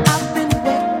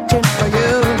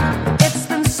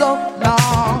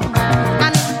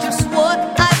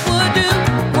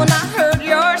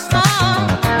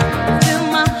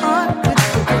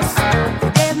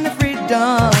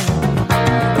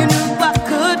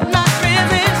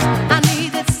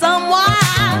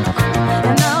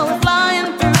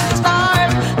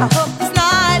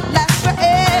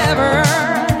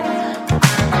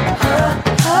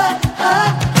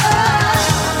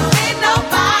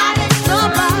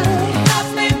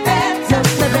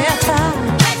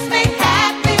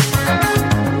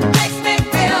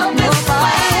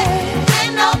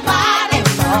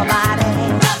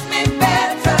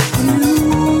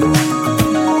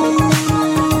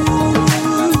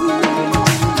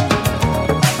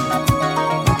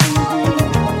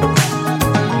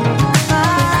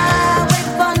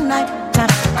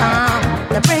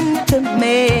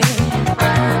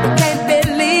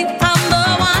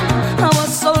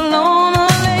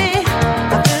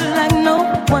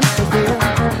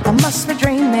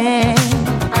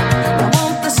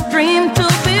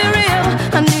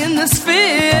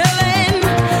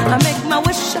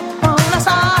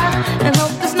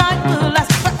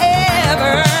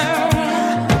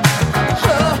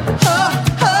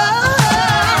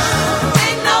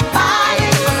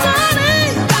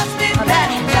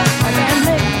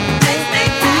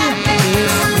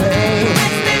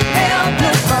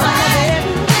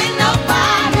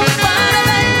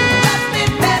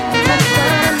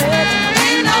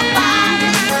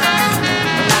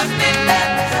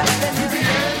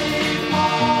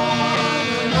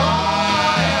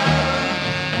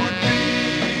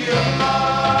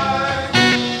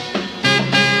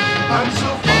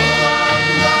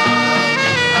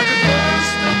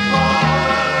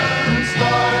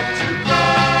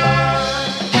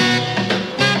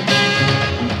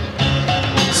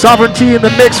 Sovereignty in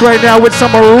the mix right now with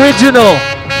some original.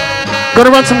 Gonna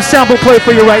run some sample play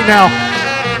for you right now.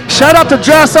 Shout out to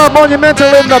Dressar Monumental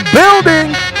in the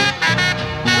building.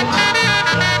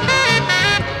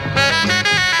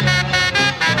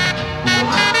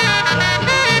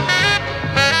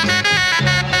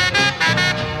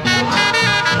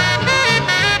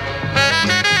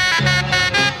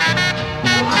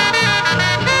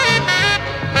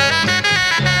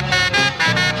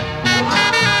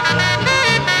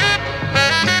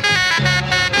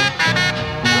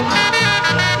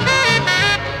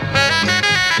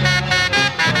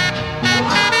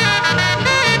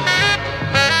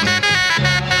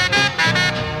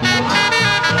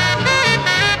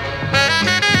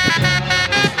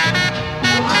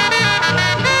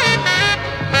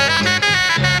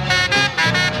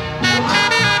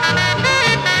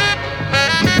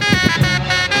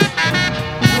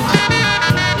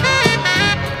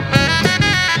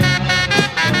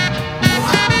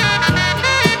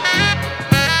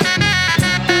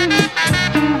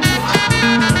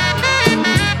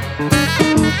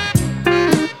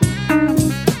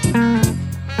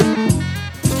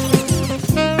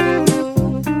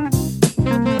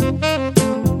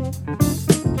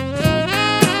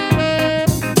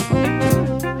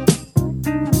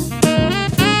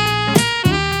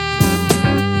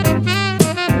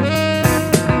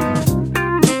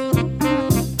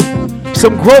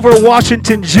 Some Grover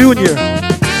Washington Jr.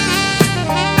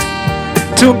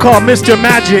 Tune called Mr.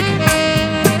 Magic.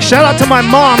 Shout out to my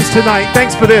moms tonight.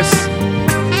 Thanks for this.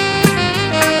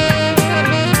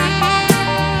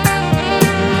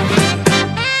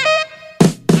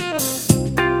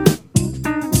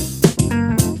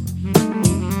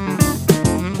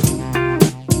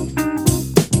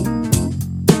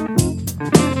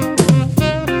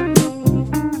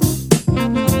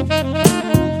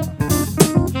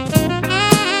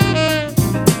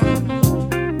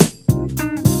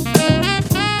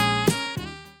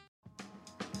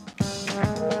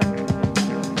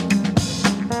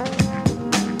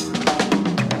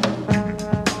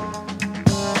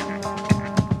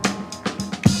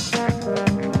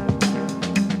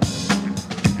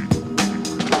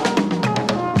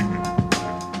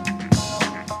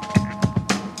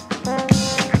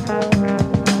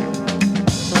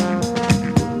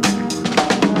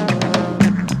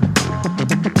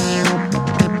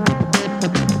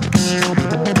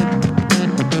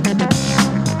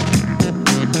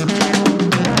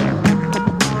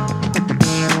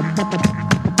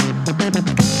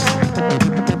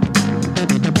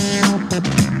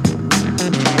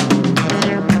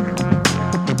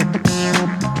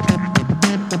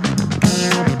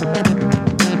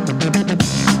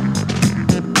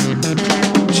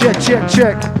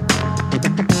 Check.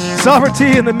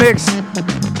 Sovereignty in the mix.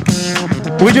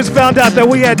 We just found out that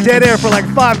we had dead air for like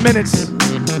 5 minutes.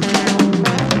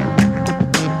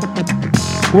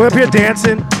 We're up here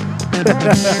dancing,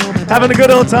 having a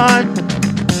good old time.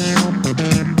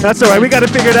 That's all right, we got it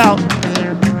figured out.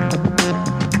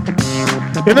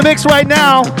 In the mix right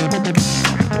now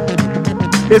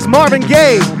is Marvin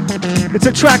Gaye. It's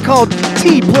a track called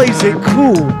T Plays It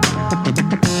Cool.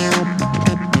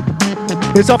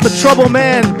 It's off the Trouble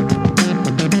Man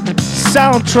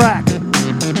soundtrack,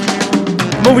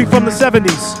 movie from the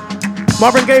 70s.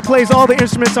 Marvin Gaye plays all the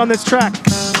instruments on this track.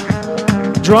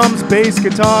 Drums, bass,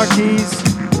 guitar, keys.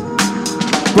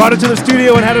 Brought it to the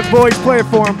studio and had his boys play it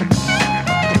for him.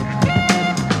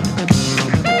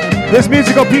 This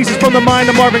musical piece is from the mind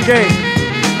of Marvin Gaye.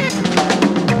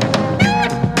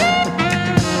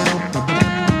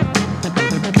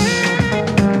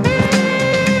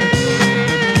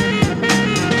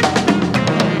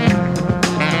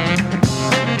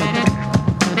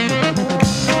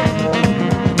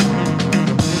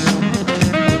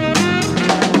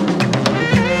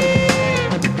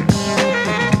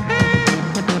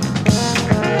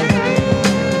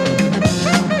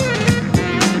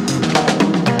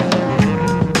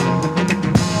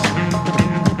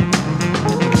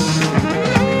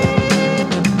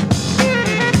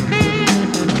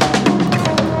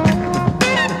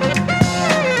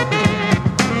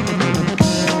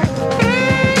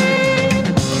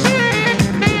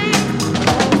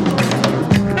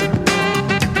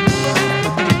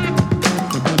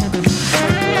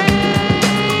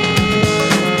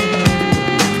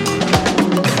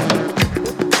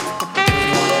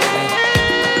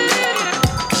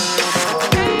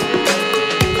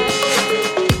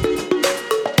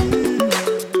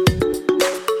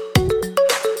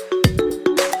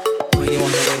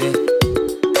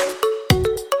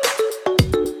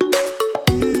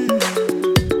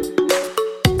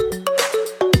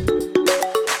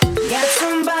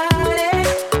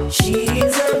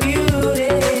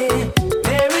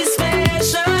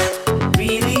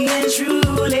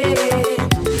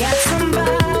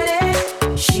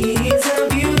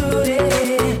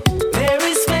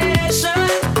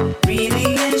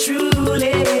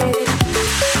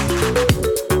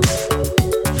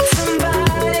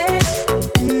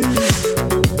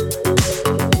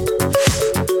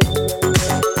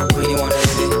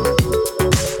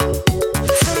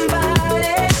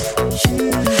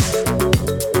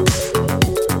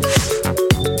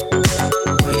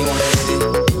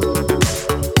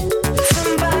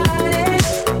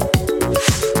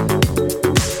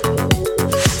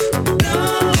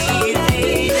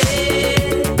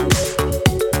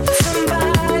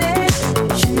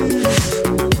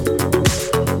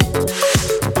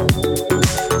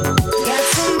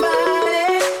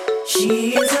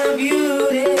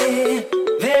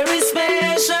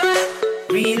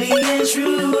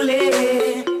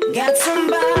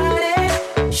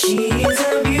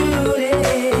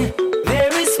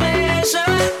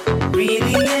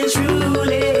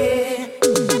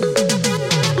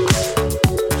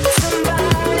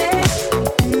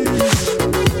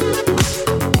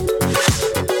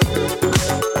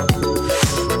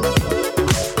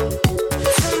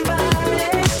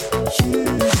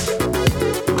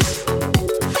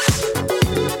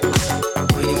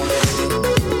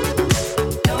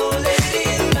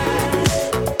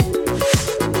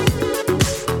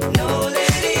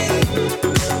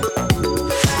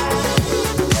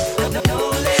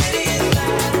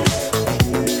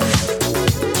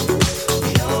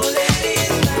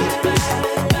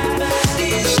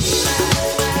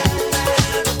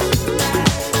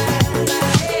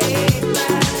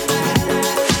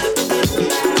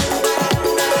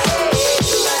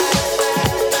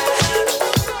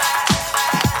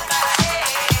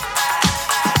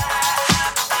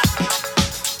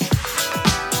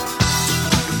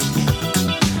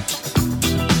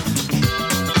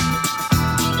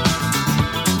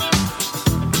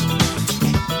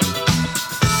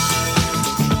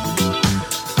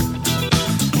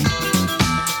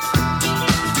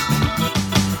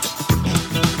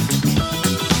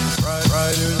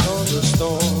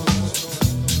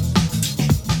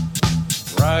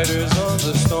 riders on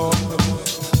the storm.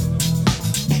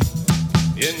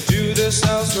 Into this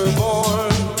house we're born.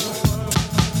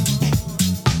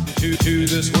 To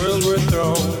this world we're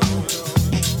thrown.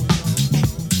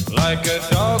 Like a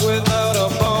dog without a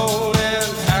bone, an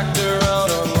actor out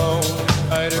alone.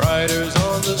 Riders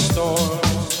on the storm.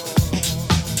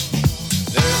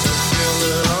 There's a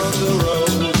killer on the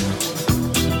road.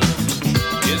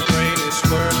 His brain is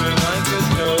squirming like a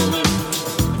toad.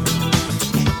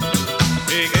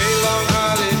 Take a long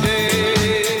holiday.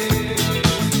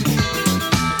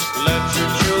 Let your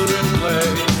children play.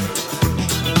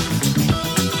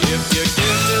 If you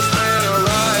give this man a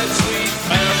ride, sweet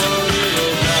family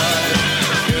will die.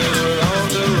 Killer on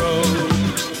the road.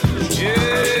 Yeah.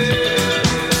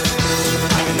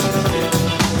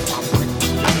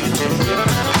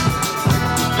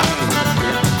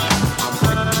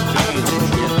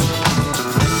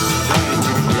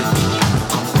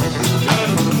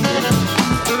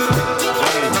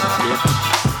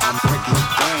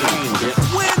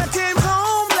 When I came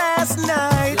home last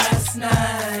night,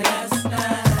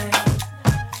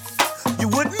 you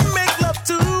wouldn't make love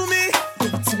to me.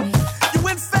 You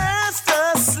went fast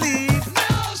asleep.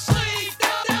 No sleep.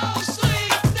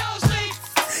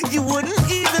 You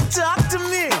wouldn't even talk to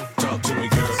me. Talk to me,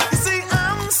 girl. You see,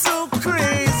 I'm so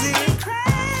crazy.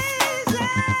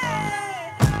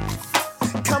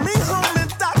 Coming home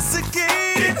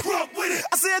intoxicated.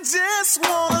 I said, I just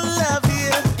wanna love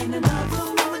you. Ain't another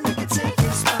woman that can take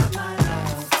your spot, my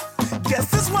love. Guess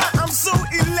that's why I'm so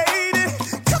elated.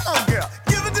 Come on, girl,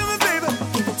 give it to me, baby.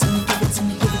 Give it to me, give it to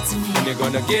me, give it to me. And you're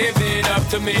gonna give it up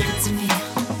to me.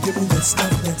 Give me that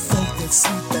stuff, that funk, that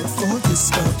sweet, that funky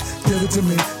stuff. Give it to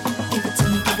me. Give it to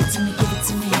me, give it to me, give it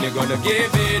to me. And you're gonna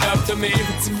give it up to me.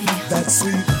 That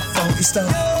sweet, funky stuff.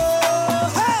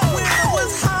 When I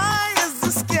was high as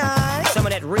the sky. Some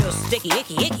of that real sticky,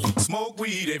 icky. Smoke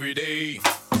weed every day.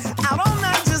 Out all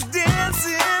night just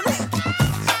dancing.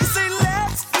 You say,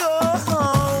 let's go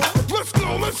home. Let's go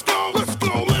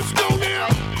now.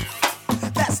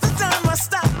 That's the time I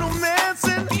stop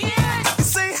romancing. You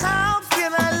say, how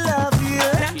can I love you?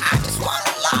 I just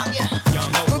wanna love you.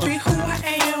 But be who I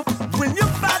am. When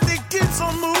your body keeps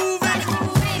on moving.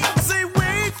 I say,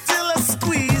 wait till I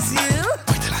squeeze you.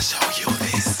 Wait till I show you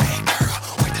this. Hey girl,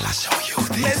 wait till I show you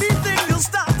this. Maybe then you'll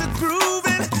start to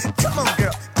grooving. Come on,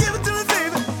 girl, give it to me,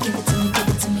 baby. Give it to me, give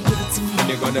it to me, give it to me. And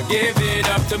you're gonna give it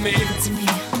up to me.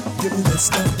 Give me that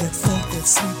stuff, that funk, that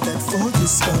sweet, that funky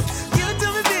stuff. Give it to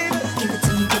me, baby. Give it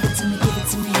to me, give it to me, give it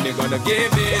to me. And you're gonna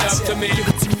give it up to me.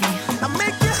 I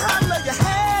make you holler, you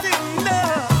had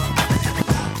enough.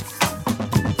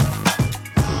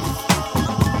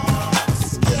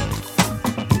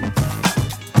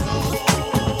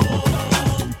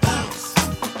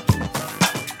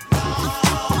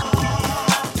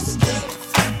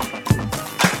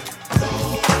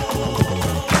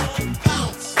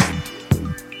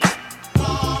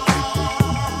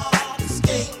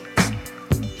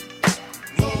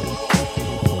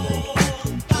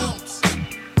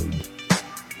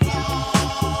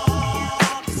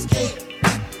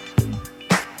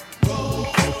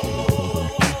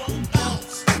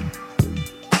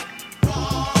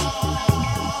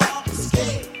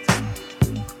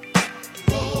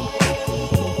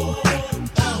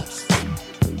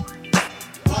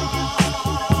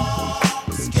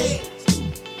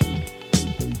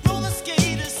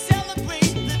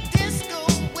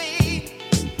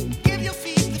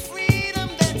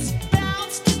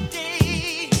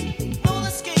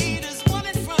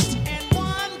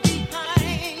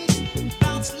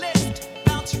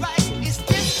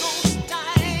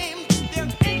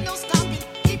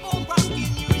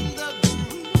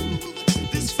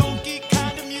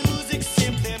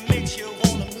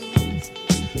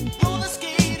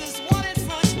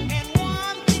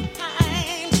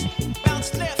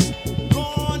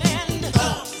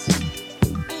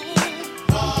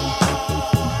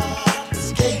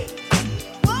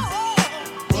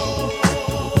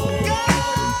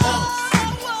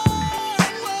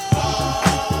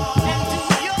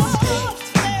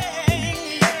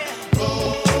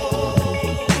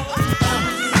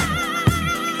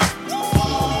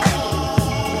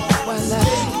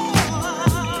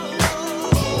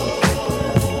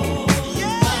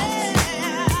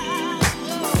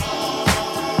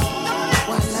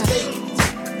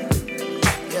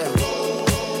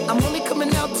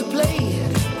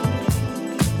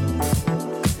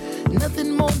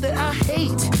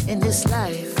 this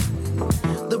life.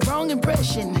 The wrong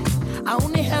impression, I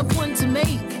only have one to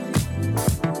make.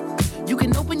 You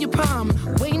can open your palm,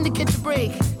 waiting to catch a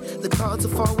break. The cards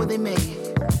will fall where they may.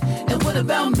 And what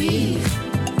about me?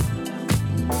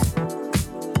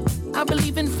 I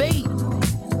believe in fate.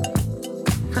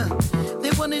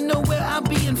 They wanna know where I'll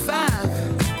be in 5.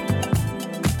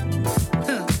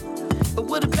 But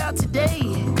what about today?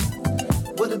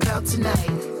 What about tonight?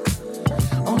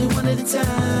 Only one at a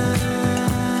time.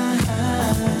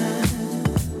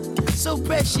 So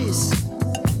precious.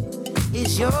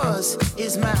 It's yours,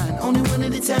 it's mine. Only one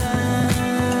at a time.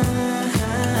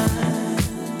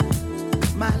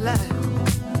 My life.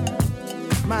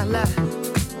 My life.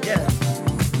 Yeah.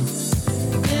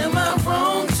 Am I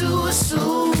wrong to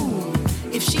assume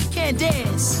if she can't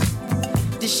dance,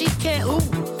 then she can't ooh?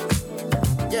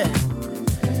 Yeah.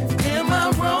 Am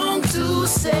I wrong to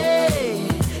say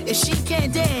if she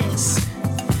can't dance,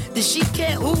 then she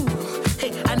can't ooh?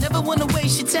 Hey, I never wanna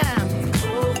waste your time.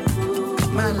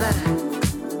 My life,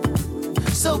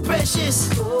 so precious,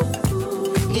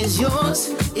 is yours,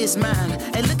 is mine.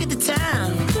 And look at the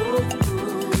time.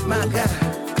 My God,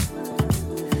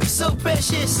 so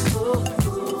precious.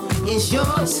 It's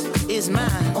yours, it's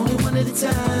mine, only one at a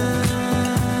time.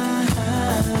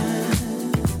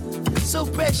 So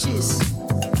precious,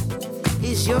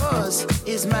 it's yours,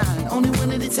 it's mine, only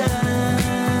one at a time.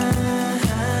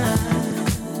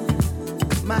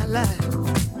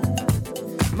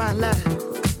 My life,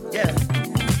 yeah.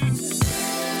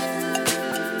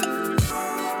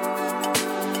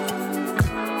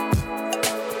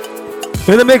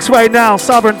 In the mix right now,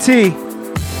 Sovereignty.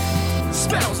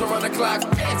 Spells around the clock.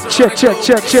 Check.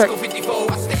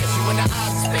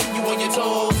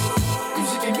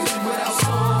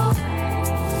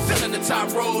 Filling the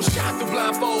top road, shine through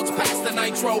blindfolds, past the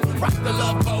nitro, rock the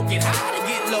love boat, get high to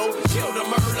get low, kill the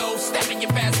Merlot, step in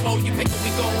your fast mode, you pick up, we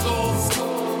gon'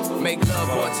 go. Make love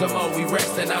once more, we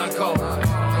rest and encore.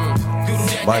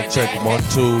 Mic check, 1,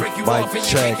 2, mic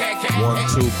check, 1,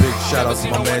 2. Big shout out to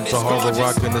my man Tahara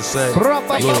rocking the set.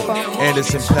 Look,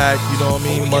 Anderson Paak, you know what I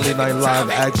mean? Monday Night Live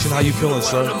action. How you feeling,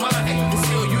 sir?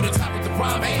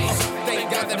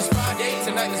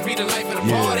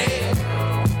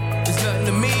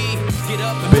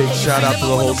 Big shout out to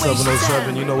the whole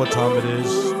 707. You know what time it is.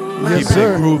 Keep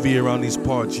it groovy around these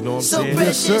parts. You know what I'm saying?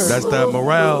 Yes, sir. That's that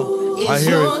morale. I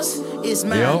hear it. It's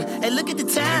mine. And look at the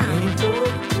time.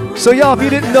 So y'all, if you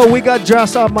didn't know, we got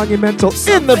Drasar Monumental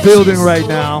in the building right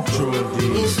now. True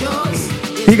indeed.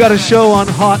 He got a show on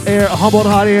Hot Air, Humboldt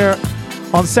Hot Air,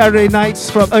 on Saturday nights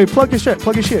from. Hey, plug your shit.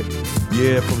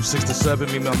 Yeah, from 6 to 7,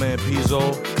 me and my man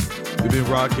Pizzo. We've been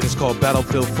rocking. It's called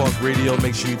Battlefield Funk Radio.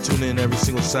 Make sure you tune in every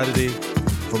single Saturday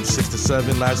from 6 to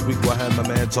 7. Last week I had my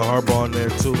man Tahara on there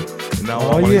too. And now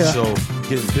I'm on the show,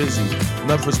 getting busy.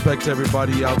 Enough respect to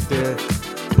everybody out there.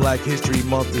 Black History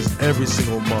Month is every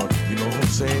single month. You know what I'm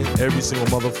saying? Every single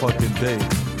motherfucking day.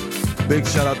 Big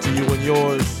shout out to you and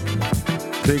yours.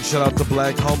 Big shout out to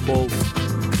Black Humboldt.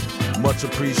 Much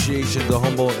appreciation to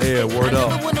Humboldt Air. Word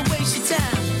up.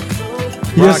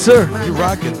 Yes, sir. You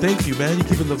rocking. Thank you, man. You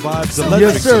keeping the vibes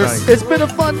electric Yes, sir. tonight. It's been a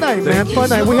fun night, man. Fun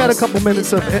night. We had a couple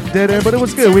minutes of dead air, but it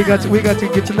was good. We got to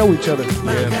get to know each other. Yeah,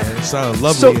 man. It sounded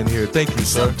lovely in here. Thank you,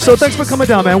 sir. So thanks for coming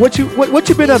down, man. What you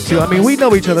been up to? I mean, we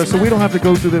know each other, so we don't have to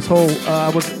go through this whole.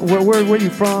 Where you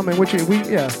from and what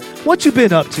you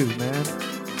been up to, man?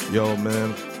 Yo,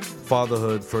 man.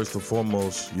 Fatherhood first and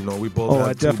foremost. You know, we both I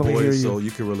have 2 definitely hear boys, you. so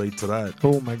you can relate to that.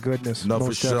 Oh my goodness.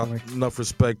 Enough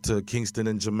respect to Kingston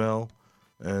and Jamel.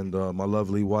 And my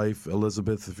lovely wife,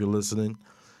 Elizabeth, if you're listening.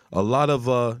 A lot of,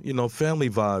 family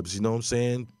vibes, you know what I'm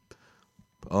saying?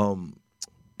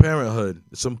 Parenthood,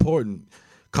 it's important.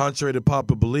 Contrary to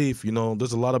popular belief,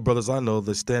 there's a lot of brothers I know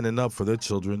that's standing up for their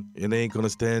children, and they ain't going to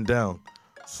stand down.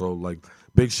 So,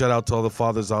 big shout out to all the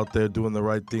fathers out there doing the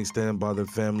right thing, standing by their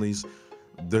families.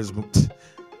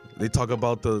 They talk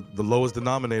about the lowest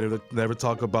denominator. They never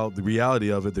talk about the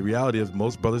reality of it. The reality is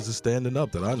most brothers are standing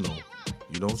up that I know.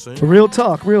 You know what I'm saying? Real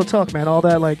talk, man. All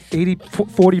that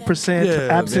 40%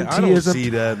 absenteeism. Man, I don't see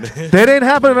that, man. That ain't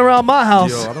happening around my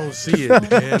house. Yo, I don't see it,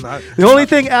 man. The only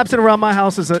thing absent around my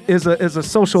house is a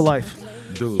social life.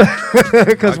 Dude.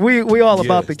 Because we all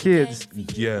about the kids.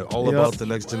 Yeah, all about the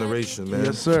next generation, man.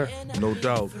 Yes, sir. No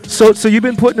doubt. So you've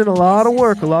been putting in a lot of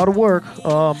work.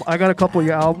 I got a couple of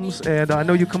your albums, and I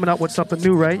know you're coming out with something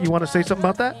new, right? You want to say something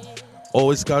about that?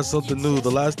 Always got something new.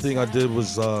 The last thing I did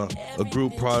was a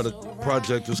group project.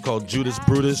 It was called Judas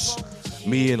Brutus.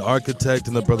 Me, an architect,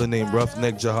 and a brother named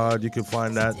Roughneck Jihad. You can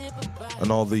find that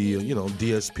on all the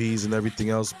DSPs and everything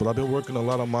else. But I've been working a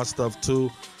lot on my stuff too.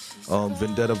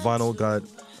 Vendetta Vinyl got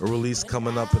a release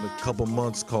coming up in a couple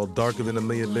months called Darker Than a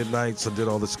Million Midnights. I did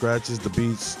all the scratches, the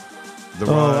beats, the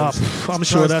rhymes. I'm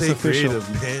Just sure trying to that's stay official.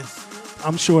 creative, man.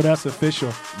 I'm sure that's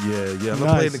official. Yeah. I'm gonna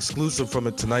Nice. play an exclusive from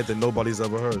it tonight that nobody's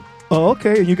ever heard. Oh,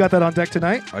 okay. And you got that on deck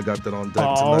tonight? I got that on deck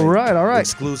All tonight. right.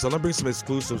 Exclusive. I'm gonna bring some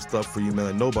exclusive stuff for you, man,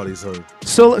 that nobody's heard.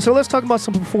 So let's talk about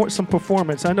some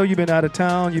performance. I know you've been out of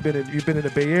town. You've been in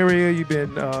the Bay Area. You've been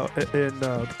in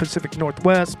the Pacific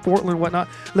Northwest, Portland, whatnot.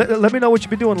 Let me know what you've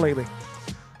been doing lately.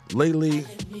 Lately,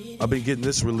 I've been getting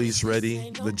this release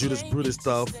ready. The Judas Brutus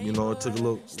stuff, it took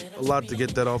a lot to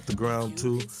get that off the ground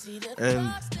too.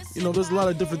 And there's a lot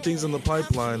of different things in the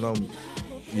pipeline.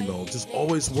 Just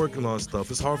always working on stuff.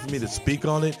 It's hard for me to speak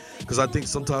on it because I think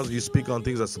sometimes when you speak on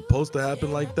things that's supposed to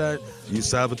happen like that, you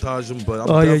sabotage them. But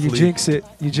you jinx it.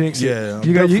 You jinx Yeah, it.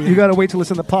 You got to wait till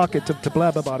it's in the pocket to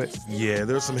blab about it. Yeah,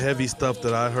 there's some heavy stuff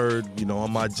that I heard,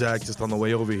 on my jack just on the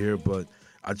way over here, but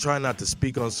I try not to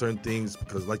speak on certain things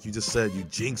because, like you just said, you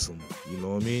jinx them. You know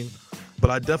what I mean? But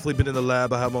I definitely been in the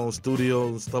lab. I have my own studio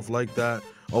and stuff like that.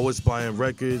 Always buying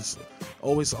records.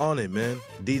 Always on it, man.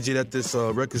 DJ'd at this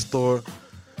record store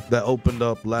that opened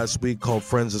up last week called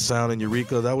Friends of Sound in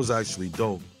Eureka. That was actually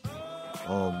dope.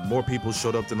 More people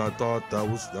showed up than I thought. That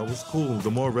was cool. The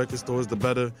more record stores, the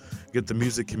better. Get the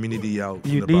music community out.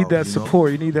 You need that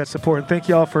support. You need that support. And thank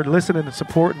y'all for listening and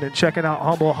supporting and checking out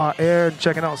Humble Hot Air and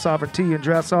checking out Sovereignty and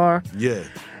Dressar. Yeah.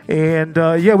 And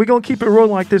we're gonna keep it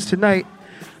rolling like this tonight.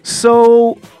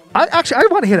 So I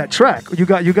want to hear that track. You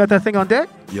got that thing on deck?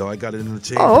 Yo, I got it in the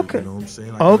chamber. Oh, okay. You know what I'm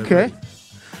saying? I got it Okay. ready.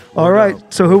 All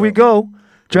right. So here we go.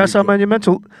 Dressar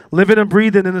Monumental, living and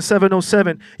breathing in the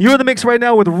 707. You're in the mix right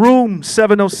now with Room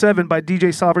 707 by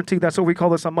DJ Sovereignty. That's what we call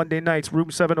this on Monday nights, Room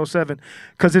 707,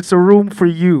 because it's a room for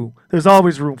you. There's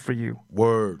always room for you.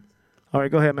 Word. All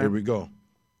right, go ahead, man. Here we go.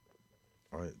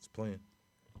 All right, it's playing.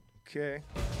 Okay.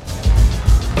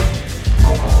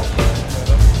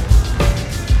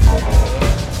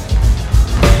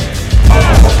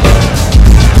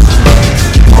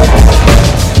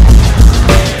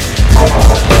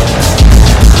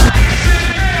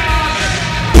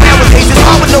 Nowadays it's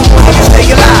hard with no money to stay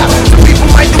alive. Some people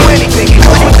might do anything, it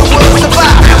goes with the will to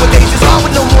survive. Nowadays it's hard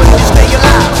with no money to stay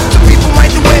alive. Some people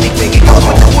might do anything, it goes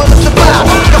with the will to survive.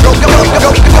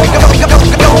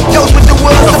 Goes with the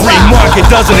will to The free survive. market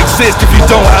doesn't exist if you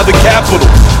don't have the capital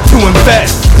to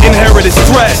invest. Inherited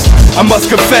stress, I must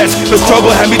confess, the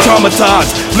struggle had me traumatized.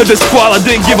 Lived in squalor,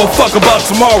 didn't give a fuck about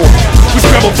tomorrow. We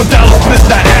scrambled for dollars, but it's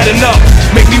not adding up.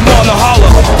 Make me wanna holler,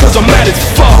 cause I'm mad as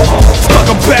fuck. Stuck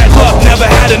in bad luck, never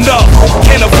had enough.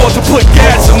 Can't afford to put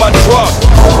gas in my truck.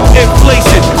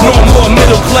 Inflation, no more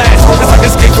middle class. It's like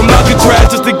escape from Alcatraz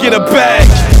just to get a bag.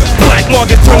 Black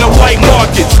markets turn to white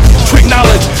markets. Trick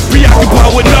knowledge,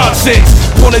 preoccupied with nonsense.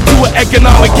 Wanna do an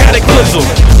economic cataclysm.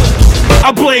 I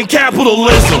blame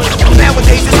capitalism.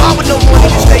 Nowadays it's hard with no money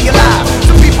to stay alive.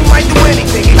 Some people might do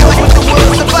anything, it goes with the will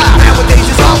to survive. Nowadays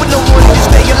it's hard with no money to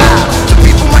stay alive. Some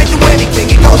people might do anything,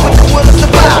 it goes with the will to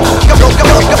survive.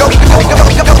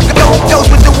 Goes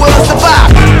with the will to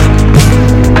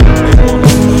survive.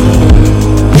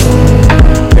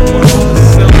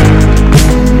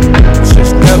 It's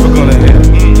just never gonna hit.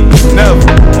 Never.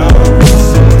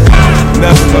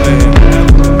 Never gonna hit.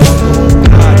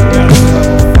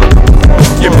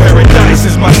 Your paradise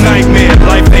is my nightmare,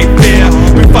 life ain't fair.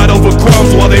 We fight over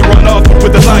crumbs while they run off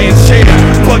with the lion's share.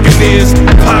 Buccaneers,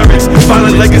 pirates,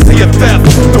 violent legacy of theft.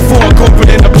 The foreign corporate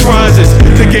enterprises.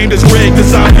 The game that's rigged,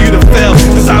 designed for you to fail.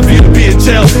 Designed for you to be in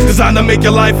jail. Designed to make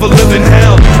your life a living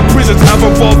hell. Prisons have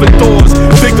revolving doors,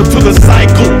 victim to the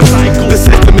cycle. The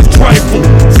system is trifle,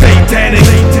 satanic.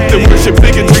 They worship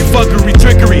bigotry, fuckery,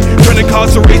 trickery. Turn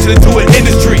incarceration into an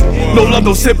industry. No love,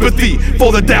 no sympathy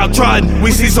for the downtrodden.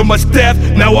 We see so much death,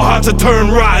 now our hearts are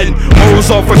turned rotten. Morals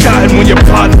are forgotten when you're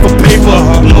plotting for paper.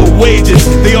 Low wages,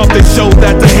 they often show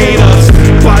that they hate us.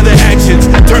 By their actions,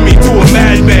 turn me to a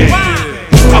madman.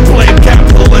 I blame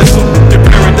capitalism. Your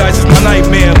paradise is my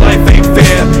nightmare, life ain't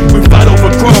fair. We fight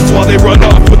over crumbs while they run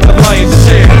off with the lion's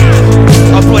share.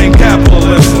 I blame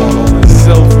capitalism.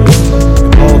 Silver,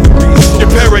 all the resources. Your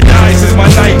paradise is my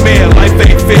nightmare, life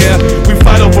ain't fair. We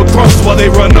fight over crumbs while they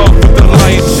run off with the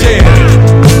lion's share.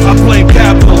 I blame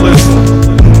capitalism.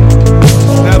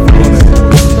 Never gonna hit.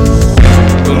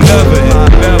 Never hit.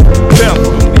 Never.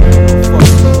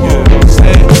 You know what I'm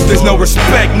saying? There's no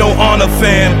respect, no honor,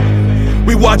 fam.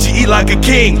 We watch you eat like a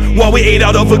king while we ate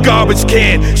out of a garbage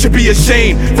can. Should be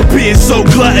ashamed for being so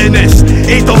gluttonous.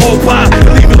 Ate the whole pie,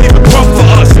 leave a crumb for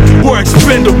us. We're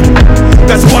expendable.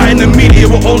 That's why in the media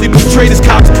we're only portrayed as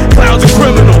cops, clowns, and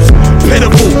criminals.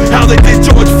 Pitiful how they did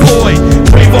George Floyd,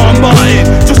 Trayvon Martin,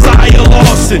 Josiah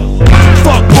Lawson.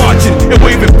 Fuck marching and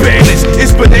waving banners.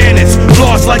 It's bananas.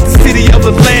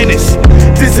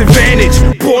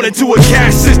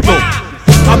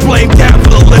 blame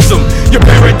capitalism. Your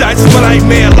paradise is my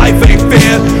nightmare, life ain't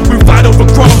fair. We fight over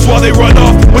crumbs while they run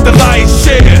off with the lion's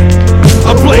share.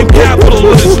 I blame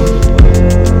capitalism.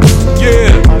 Yeah.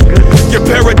 Your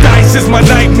paradise is my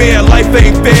nightmare, life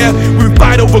ain't fair. We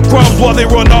fight over crumbs while they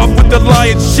run off with the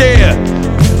lion's share.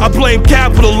 I blame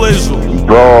capitalism.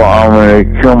 Bro, I'm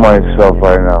gonna kill myself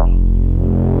right now.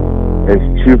 It's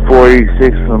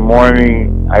 2:46 in the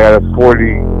morning. I got a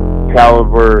 40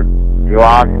 caliber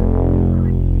Glock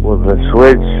with a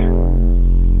switch.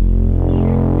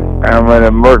 And I'm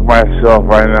gonna murk myself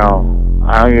right now.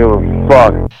 I don't give a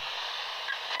fuck.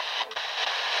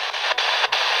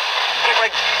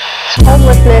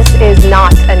 Homelessness is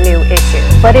not a new issue,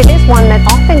 but it is one that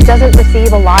often doesn't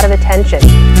receive a lot of attention.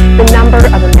 The number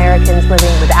of Americans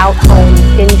living without homes,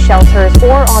 in shelters,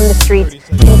 or on the streets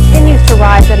continues to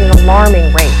rise at an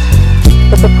alarming rate.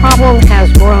 But the problem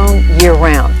has grown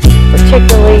year-round,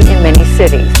 particularly in many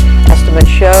cities.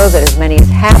 Estimates show that as many as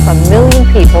 500,000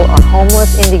 people are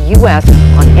homeless in the U.S.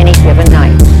 on any given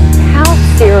night. How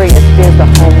serious is the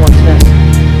homelessness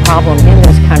problem in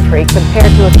this country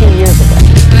compared to a few years ago?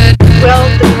 Well,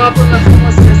 the problem of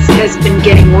homelessness has been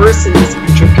getting worse in this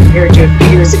country compared to a few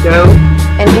years ago.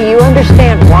 And do you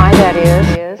understand why that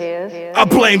is? I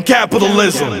blame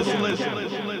capitalism.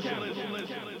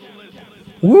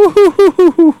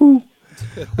 Woo-hoo-hoo-hoo-hoo.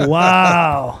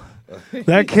 Wow.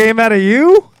 That came out of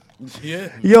you?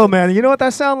 Yeah. Yo, man, you know what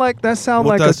that sound like? That sound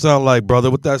What like that sound like, brother?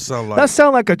 What that sound like? that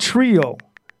sound like a trio.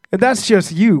 And that's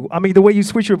just you. I mean, the way you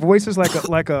switch your voices like a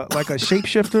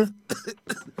shapeshifter.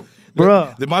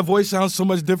 Bruh. Did my voice sound so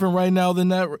much different right now than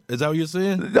that? Is that what you're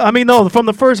saying? I mean, no, from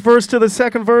the first verse to the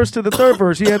second verse to the third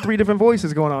verse, you had 3 different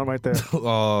voices going on right there.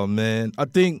 Oh, man. I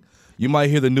think you might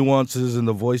hear the nuances in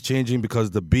the voice changing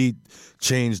because the beat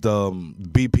changed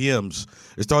BPMs.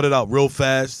 It started out real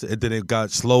fast, and then it got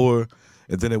slower,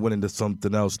 and then it went into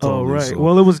something else. Oh, Totally. right. So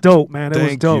Well, it was dope, man. It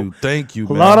was dope. Thank you, A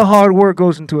man. lot of hard work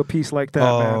goes into a piece like that,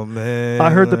 Oh, man. man.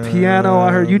 I heard the piano.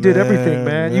 I heard you did everything,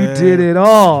 man. You did it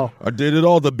all. I did it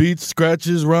all. The beats,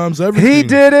 scratches, rhymes, everything. He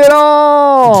did it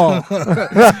all.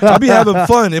 I be having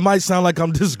fun. It might sound like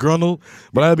I'm disgruntled,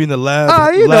 but I be in the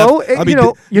lab. You know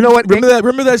what?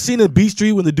 Remember that scene in B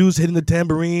Street when the dude's hitting the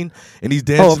tambourine and he's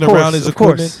dancing around his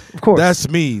equipment? Of course. That's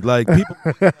me. Like people,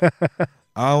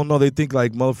 I don't know. They think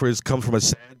like motherfuckers come from a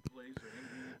sad place.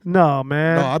 No,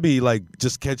 man. No, I be like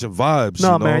just catching vibes.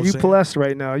 No, you know man, what I'm you saying? blessed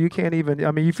right now. You can't even.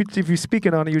 I mean, if you're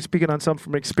speaking on it, you're speaking on something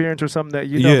from experience or something that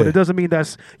you know. Yeah. But it doesn't mean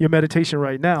that's your meditation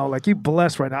right now. Like you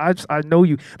blessed right now. I know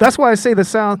you. That's why I say the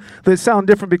sound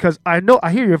different because I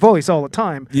hear your voice all the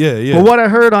time. Yeah, yeah. But what I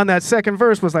heard on that second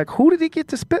verse was like, who did he get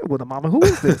to spit with him, mama? Who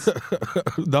is this?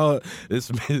 No,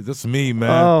 it's me,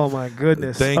 man. Oh my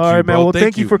goodness. Thank all you, right, man. bro. Well,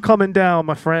 thank you you for coming down,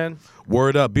 my friend.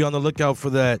 Word up. Be on the lookout for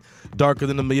that Darker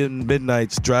Than the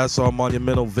Midnights Drassaw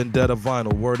Monumental Vendetta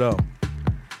vinyl. Word up.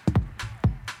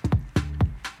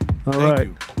 All right.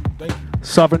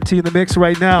 Sovereignty in the mix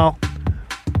right now.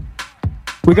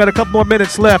 We got a couple more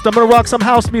minutes left. I'm going to rock some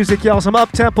house music, y'all. Some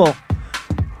up-tempo.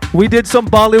 We did some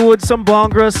Bollywood, some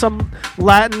Bhangra, some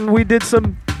Latin. We did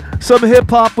some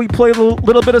hip-hop. We played a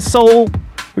little bit of soul.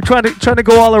 We're trying to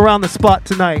go all around the spot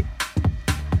tonight.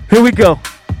 Here we go.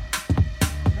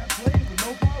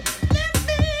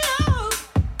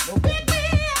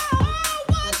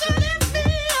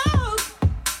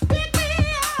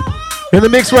 In the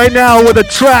mix right now with a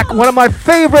track, one of my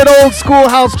favorite old school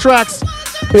house tracks.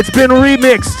 It's been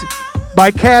remixed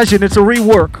by Cashin. It's a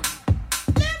rework.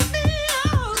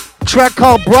 Track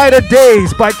called Brighter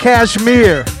Days by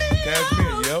Kashmir.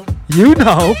 Kashmir, yo. You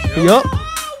know. Yup.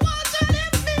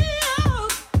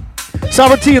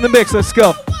 Sovereignty in the mix. Let's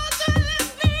go.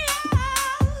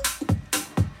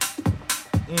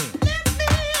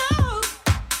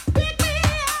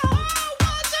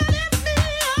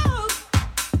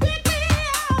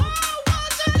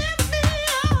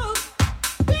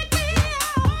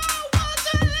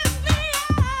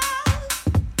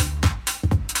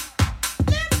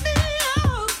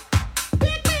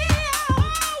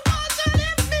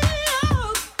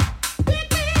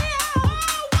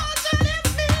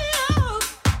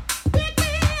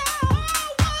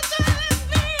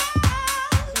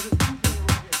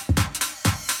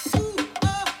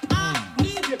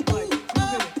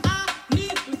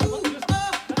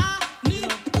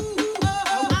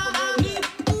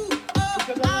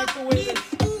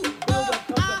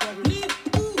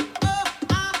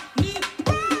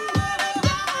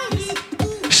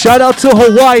 Shout out to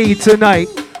Hawaii tonight.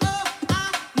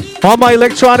 All my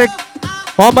electronic,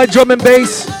 all my drum and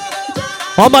bass,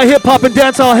 all my hip hop and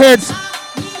dancehall heads.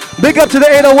 Big up to the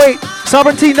 808.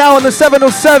 Sovereignty now in the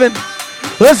 707.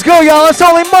 Let's go, y'all. It's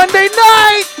only Monday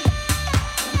night.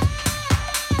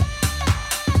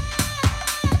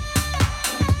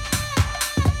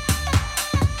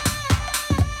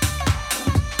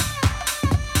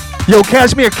 Yo,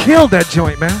 Cashmere killed that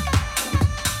joint, man.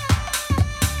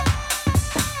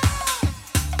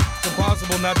 It's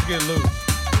impossible not to get loose.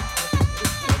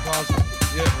 It's impossible.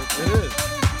 Yeah, it is.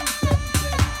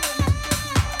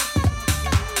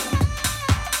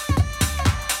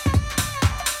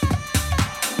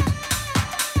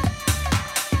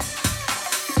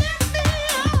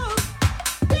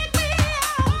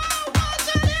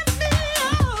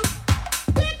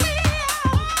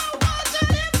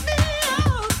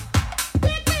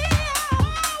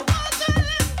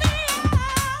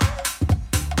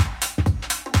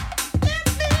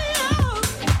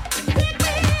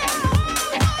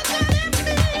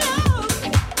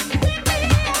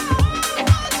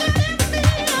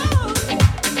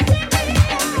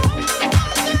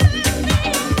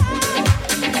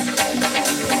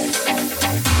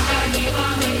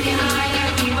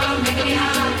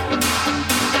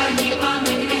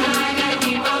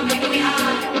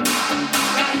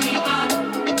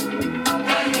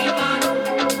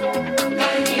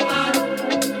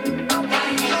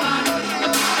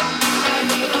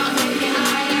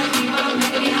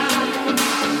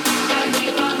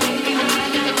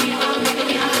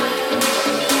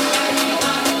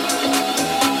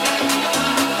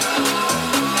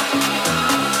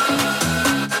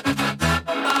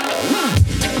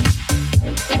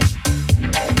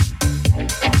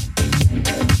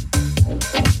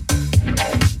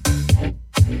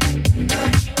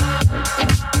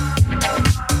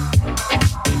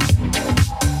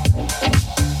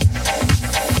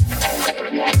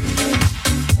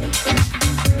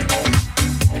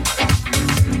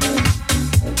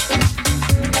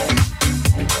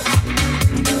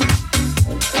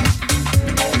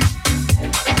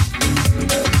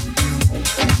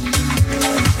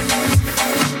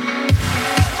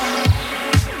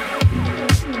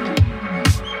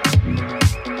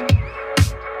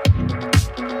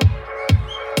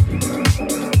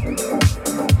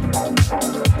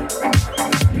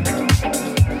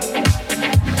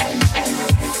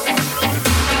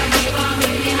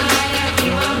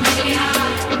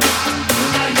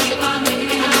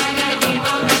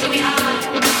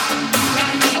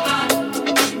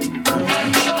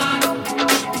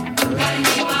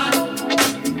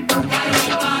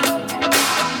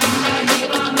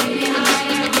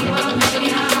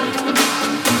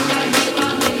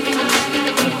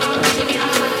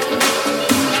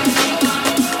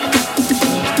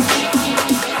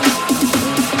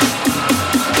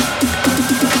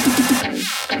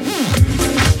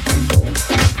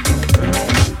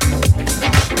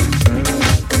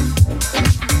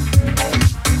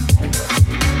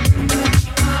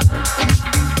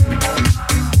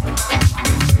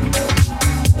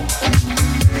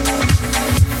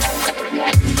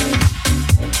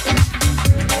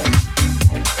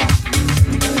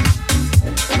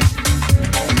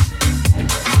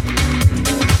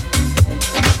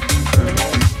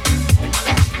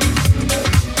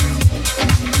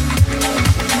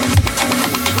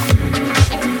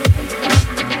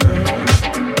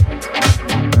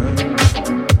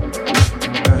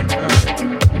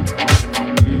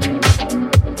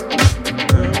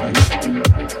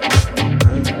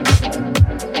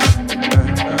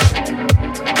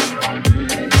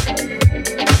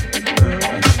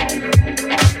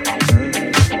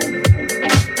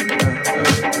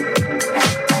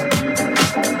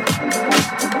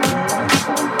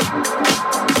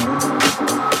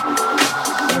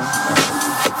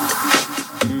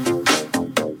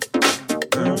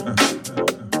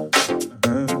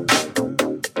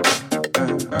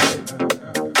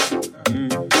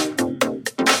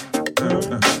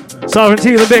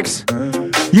 Sovereignty of the mix.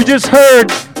 You just heard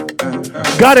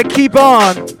Gotta Keep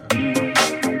On.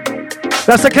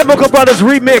 That's the Chemical Brothers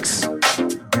remix.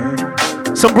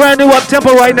 Some brand new up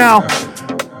tempo right now.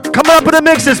 Coming up in the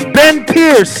mix is Ben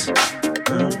Pierce.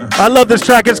 I love this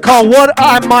track. It's called What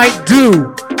I Might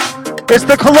Do. It's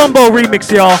the Colombo remix,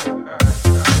 y'all.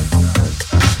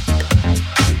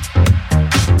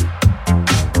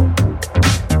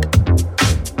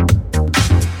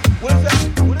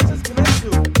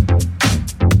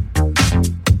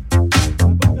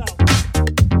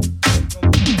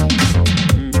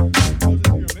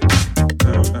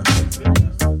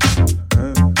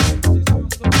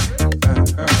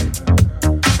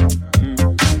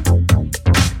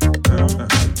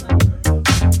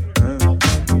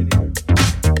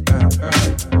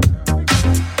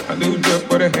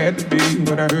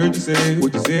 Say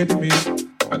what you said to me.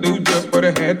 I knew just what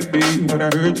it had to be when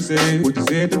I heard you say what you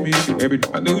said to me.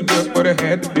 I knew just what it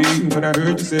had to be when I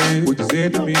heard you say what you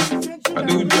said to me. I I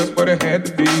knew just what it had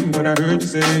to be when I heard you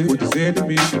say what you said to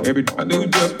me. I knew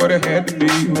just what it had to be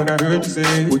when I heard you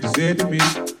say what you said to me.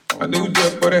 I knew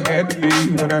just what it had to be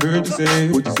when I heard you say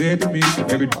what you said to me.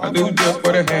 I knew just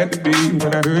what it had to be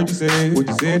when I heard you say what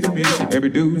you said to me. Every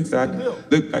dude inside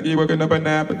look like you're working up an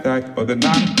appetite for the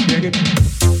night. Nigga.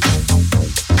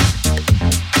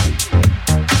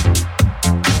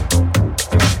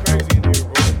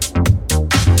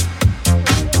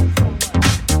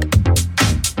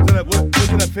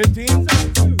 Is that 15?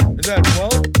 Is that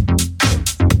 12?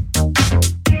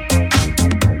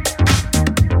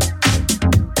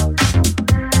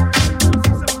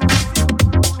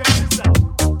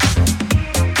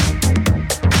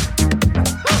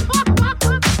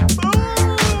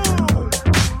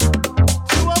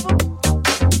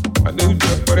 I knew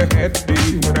just what it had to be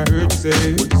when I heard you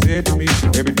say what you said to me.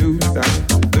 Every dude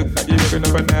inside look like you're working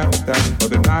up an appetite for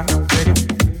the night. Nigga.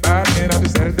 By then I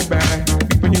just sat at the back,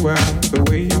 keeping you out the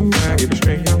way you act, even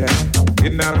string you down.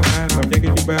 Getting out of line, I'm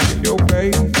taking you back in your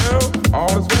place.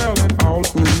 All is well and all is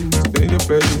cool. Stay in your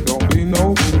place, don't be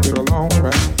no fool. Get along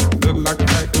right. Look like a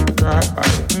fact that you try to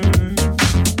fight.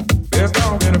 Best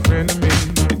off been a friend to me.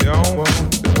 You don't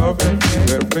want to love and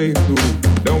better play it cool.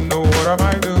 Don't know what I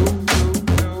might do.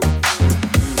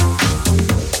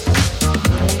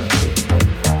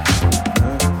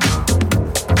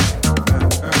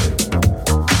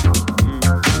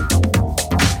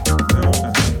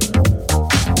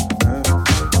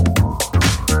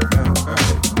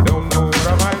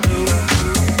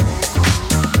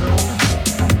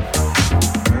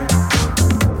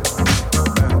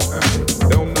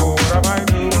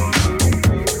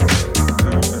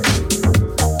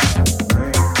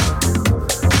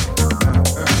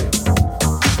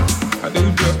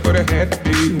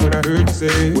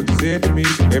 Say what you said to me,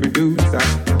 every dude inside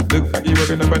look like you're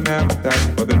working up an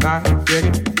appetite for the night. Check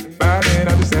it. By then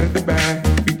I just sat at the back,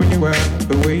 keeping you out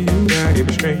the way you act,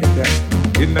 every string you attack.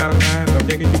 Getting out of line, I'm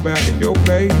taking you back in your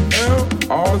place.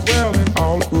 All is well and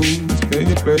all is cool. Stay in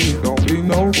your place, don't be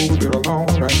no fool. Get along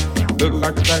right. Look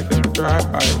like the fact that you try to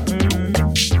fight.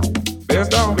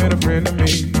 Best off been a friend to me.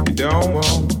 You don't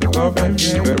want to love and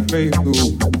better play it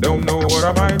cool. Don't know what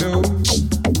I might do.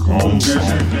 Come get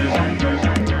it.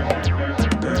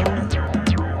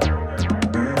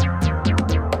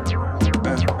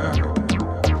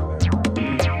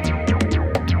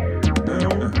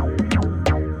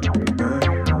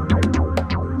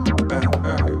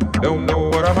 Don't know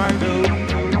what I might do.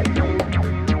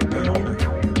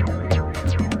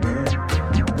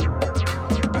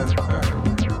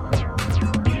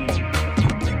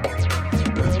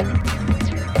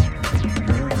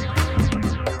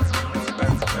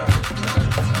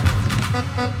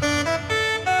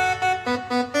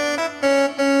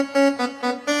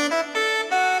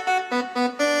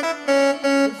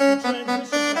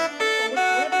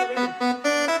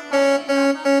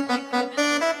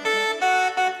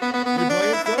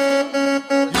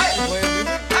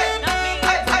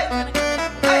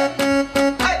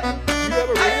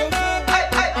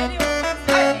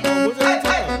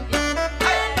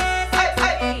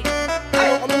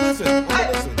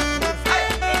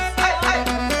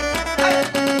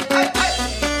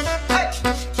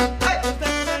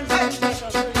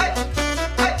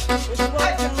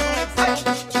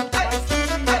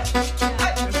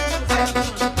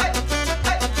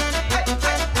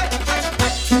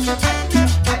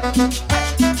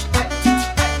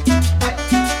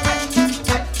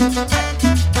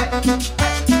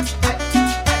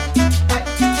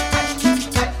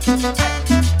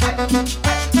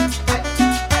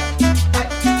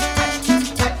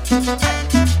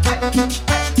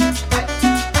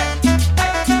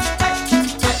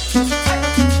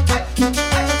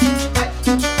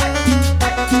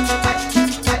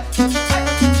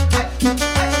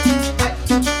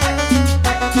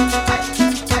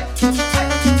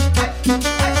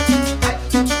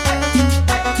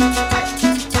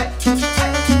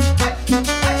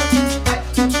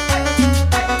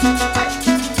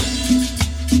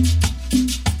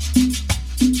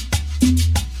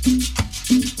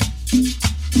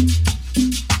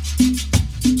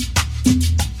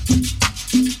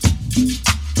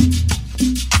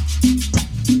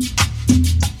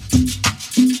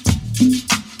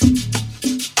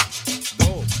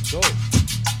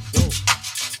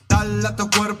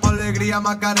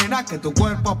 Macarena, que tu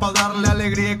cuerpo es para darle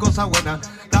alegría y cosa buena.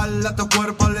 Dale a tu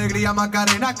cuerpo alegría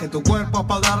Macarena, que tu cuerpo es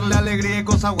para darle alegría y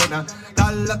cosa buena.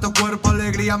 Dale a tu cuerpo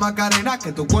alegría Macarena,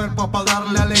 que tu cuerpo es para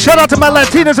darle alegría. Shout out to my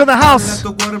Latinas in the house. Dale a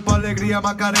tu cuerpo alegría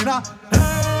Macarena.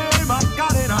 Hey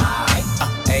Macarena.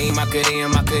 Ayy,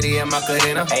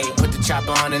 Macarena. Ayy, put the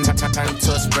chopper on and turn him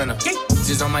to a sprinter.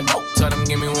 Just on my dope, tell them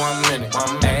give me 1 minute.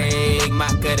 Ayy,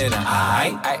 Macarena.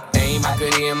 Ayy,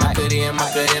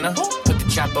 Macarena. Put the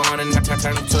chopper on and turn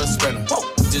him to a sprinter.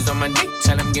 Just on my dick,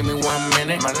 tell him give me 1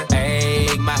 minute.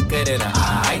 Ayy, Macarena.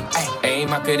 Ayy,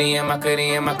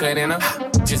 Macarena.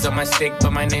 Just on my stick,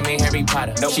 but my name ain't Harry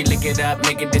Potter. Nope. She lick it up,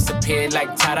 make it disappear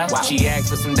like Tata. Wow. She asked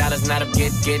for some dollars, not a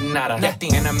getting out of.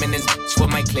 Nothing. And I'm in this bitch with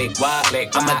my click.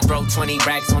 I'ma throw 20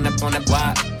 racks on the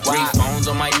wad. 3 phones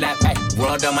on my lap,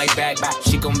 world on my back.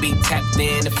 She gon' be tapped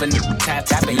in if a nigga tap.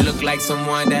 You look like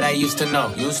someone that I used to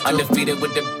know. Undefeated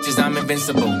with the bitches, I'm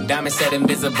invincible. Diamond said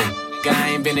invisible. Guy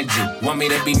invented you. Want me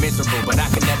to be miserable, but I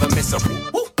can never miss her.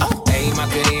 Ayy,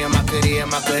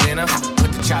 Macarena.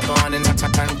 Put the chopper on and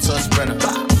turn him to a sprinter.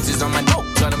 Just on my dope,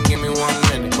 tell them give me 1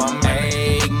 minute.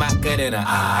 Ayy, Macarena.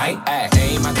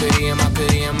 Ayy,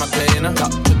 Macarena.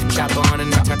 Put the chopper on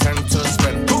and turn him to a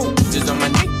sprinter. Just on my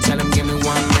dick, tell him give me 1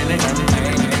 minute.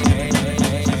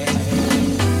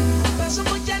 Paso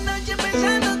muchas noches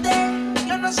pensándote.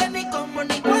 Yo no sé ni cómo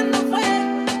ni cuándo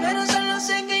fue, pero solo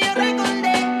sé que yo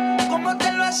recordé cómo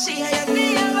te lo hacía y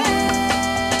aquella vez.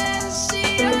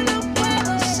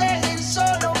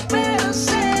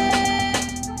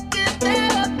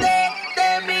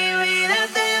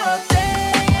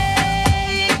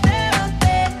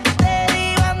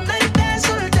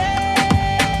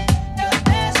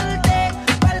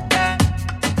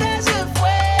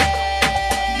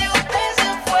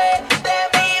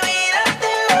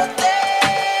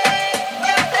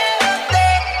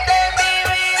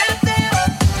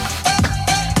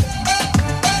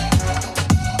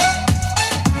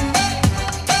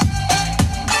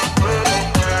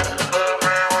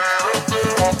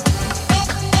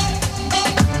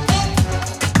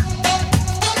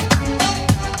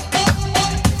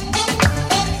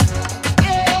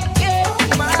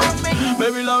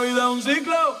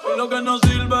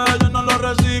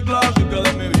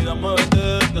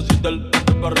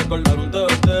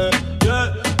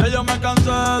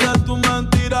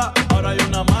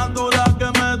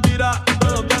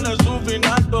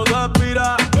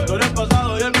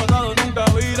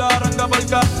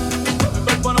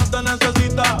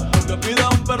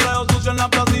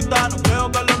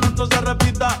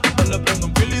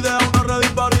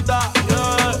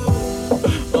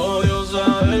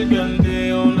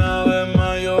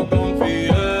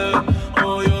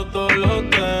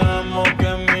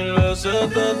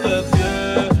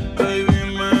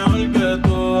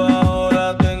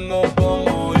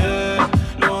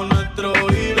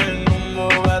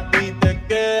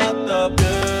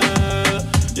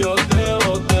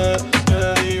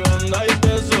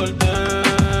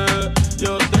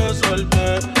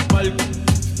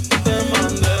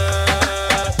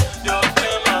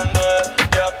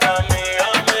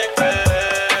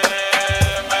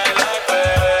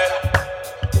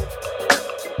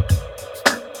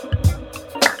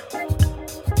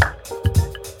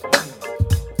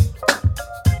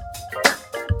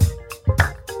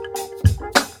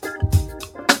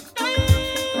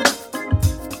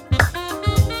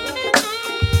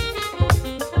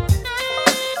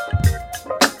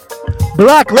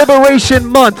 Black Liberation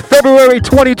Month, February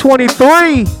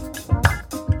 2023.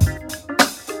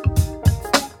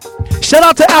 Shout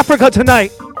out to Africa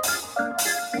tonight.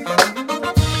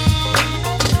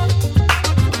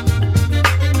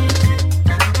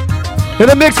 In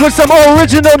the mix with some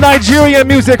original Nigerian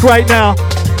music right now.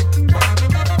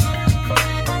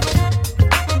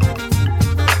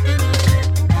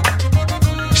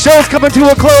 Show's coming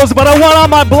to a close, but I want all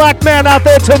my black man out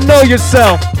there to know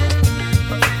yourself.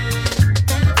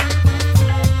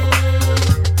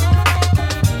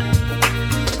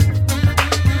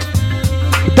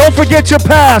 Don't forget your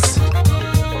past.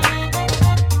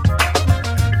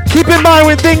 Keep in mind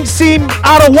when things seem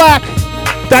out of whack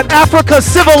that Africa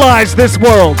civilized this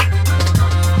world. I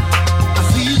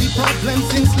see the problem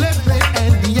since slavery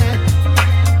and the end.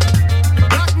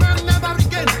 Black man never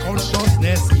regain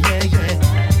consciousness, yeah.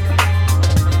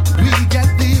 We get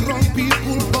the wrong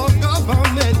people for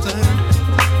government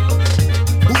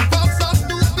who force us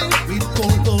to think with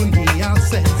colonial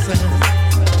sense.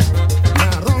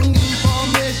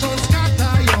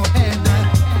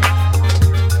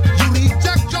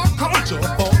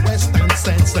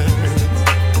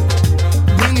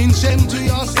 Bringing shame to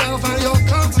yourself and your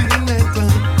continent.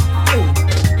 Oh.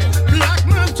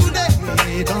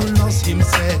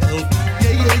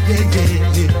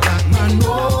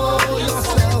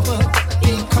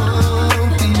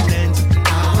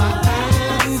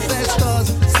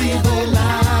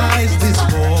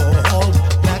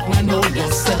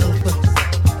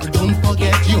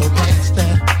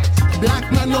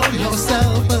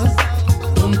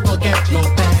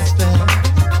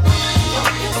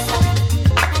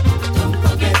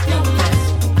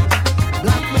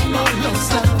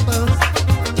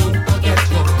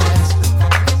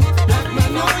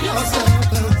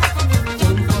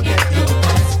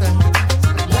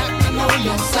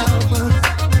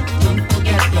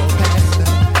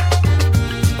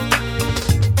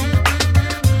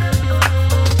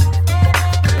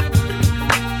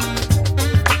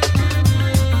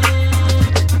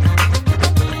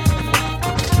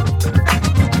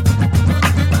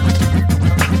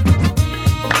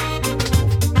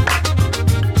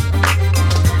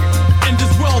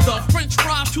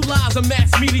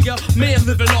 media, man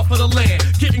living off of the land,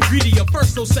 getting greedier.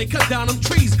 First they'll say cut down them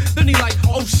trees, then he like,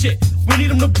 oh shit, we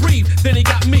need him to breathe. Then he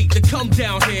got me to come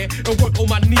down here and work on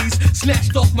my knees.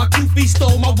 Snatched off my goofy,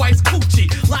 stole my wife's coochie.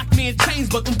 Locked me in chains,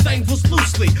 but them things was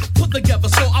loosely put together,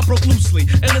 so I broke loosely.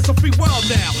 And it's a free world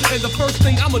now, and the first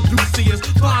thing I'ma do see is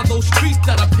find those streets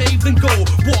that are paved in gold.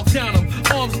 Walk down them,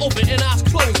 arms open and eyes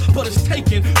closed, but it's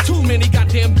taking too many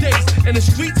goddamn days. And the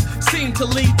streets seem to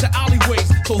lead to alleyways,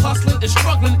 so hustling and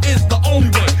struggling is the only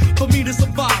way for me to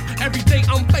survive. Every day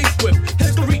I'm faced with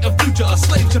history and future, a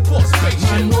slave to force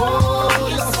spaceship.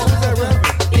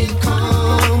 Be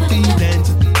confident,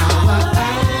 our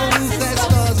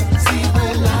ancestors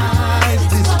civilized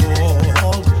this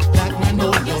world. Black man,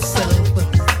 know yourself,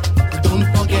 don't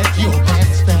forget your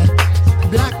past.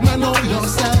 Black man, know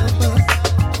yourself,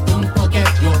 don't forget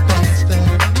your past.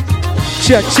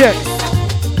 Check, check.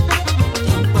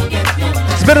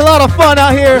 It's been a lot of fun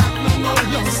out here.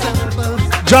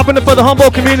 Dropping it for the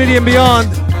Humboldt community and beyond.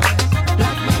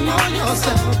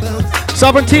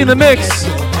 Sovereignty in the mix.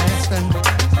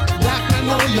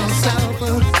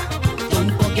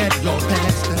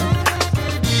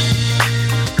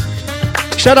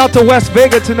 Shout out to West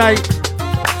Vega tonight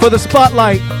for the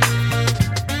spotlight.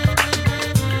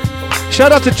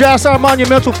 Shout out to Jazzar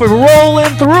Monumental for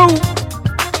rolling through.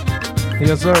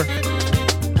 Yes, sir.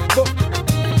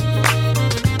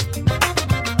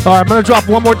 All right, I'm gonna drop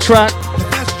one more track.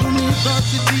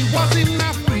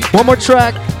 One more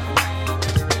track.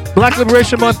 Black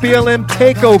Liberation Month BLM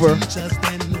takeover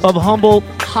of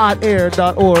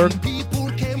HumboldtHotAir.org.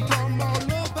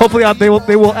 Hopefully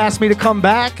they will ask me to come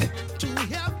back.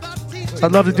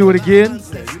 I'd love to do it again.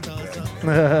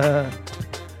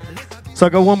 So I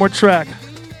got one more track.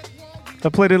 I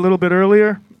played it a little bit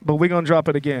earlier, but we're gonna drop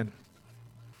it again.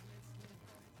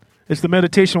 It's the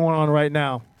meditation one on right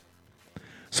now.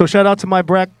 So shout out to my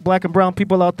black and brown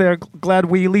people out there. Glad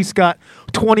we at least got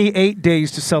 28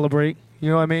 days to celebrate. You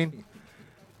know what I mean?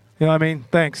 You know what I mean?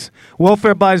 Thanks.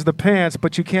 Welfare buys the pants,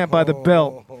 but you can't buy the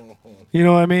belt. You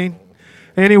know what I mean?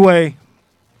 Anyway,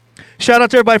 shout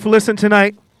out to everybody for listening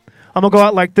tonight. I'm going to go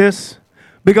out like this.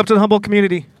 Big up to the Humboldt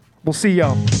community. We'll see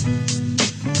y'all.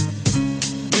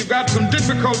 We've got some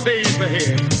difficult days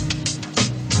ahead.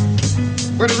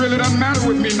 But it really doesn't matter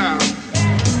with me now,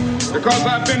 because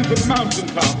I've been to the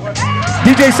mountaintop.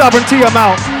 DJ Sovereignty, I'm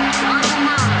out.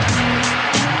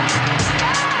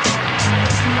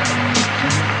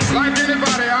 Like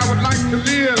anybody, I would like to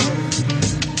live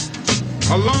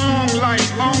a long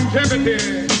life.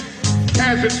 Longevity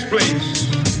has its place.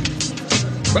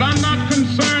 But I'm not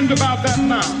concerned about that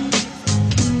now.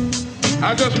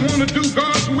 I just want to do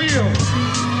God's will.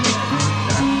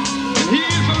 And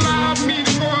He's allowed me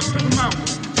to go up to the mountain.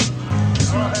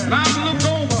 And I've looked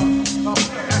over,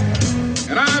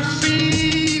 and I've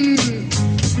seen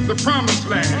the promised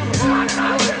land.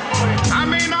 I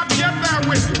may not get there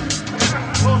with you,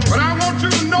 but I want you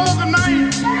to know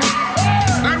tonight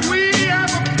that we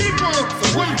as a people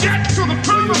will get to the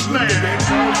promised land.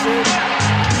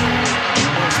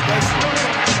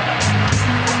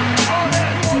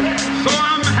 So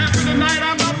I'm happy tonight.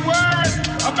 I'm not worried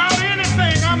about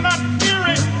anything. I'm not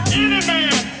fearing any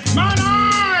man. Mine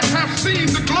eyes have seen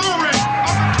the glory of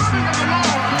the coming of the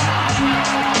Lord.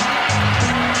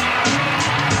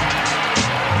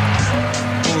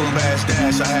 Boom, bash,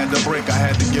 dash, I had to break, I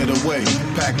had to get away.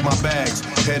 Packed my bags,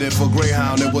 headed for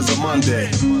Greyhound, it was a Monday.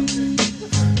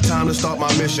 Time to start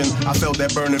my mission. I felt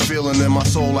that burning feeling in my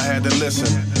soul, I had to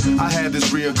listen. I had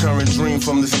this reoccurring dream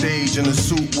from the stage in a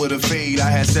suit with a fade. I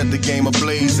had set the game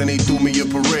ablaze and they threw me a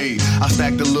parade. I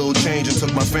stacked a little change and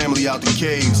took my family out the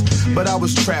caves. But I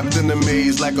was trapped in the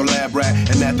maze like a lab rat,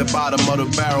 and at the bottom of the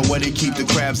barrel where they keep the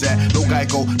crabs at. No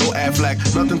Geico, no Aflac,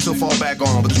 nothing to fall back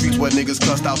on. But the streets where niggas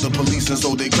cussed out the police and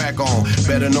so they crack on.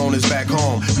 Better known as back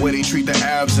home, where they treat the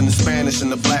Arabs and the Spanish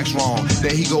and the blacks wrong.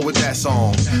 There he go with that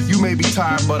song. You may be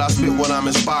tired, but I spit what I'm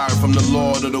inspired from the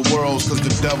Lord of the worlds, cause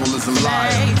the devil is a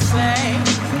liar. Say,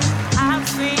 I've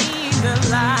seen the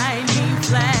lightning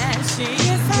flashing.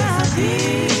 Yes, I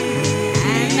did.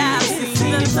 And I've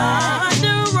seen the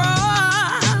thunder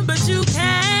roar, but you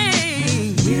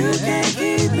can't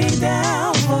keep me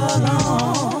down for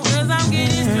long. Cause I'm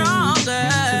getting stronger.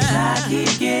 Cause I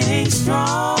keep getting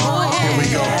stronger. Here we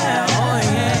go. Oh,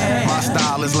 yeah. My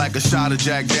style is like a shot of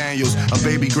Jack Daniels, a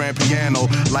baby grand piano,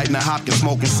 lighting a Hopkins,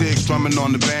 smoking cigs, drumming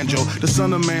on the banjo. The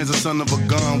son of man's a son of a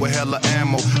gun with hella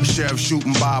ammo. A sheriff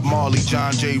shooting Bob Marley,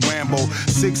 John J. Rambo.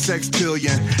 6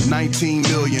 sextillion, 19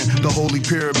 million. The Holy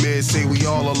Pyramid say we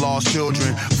all are lost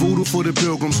children. Voodoo for the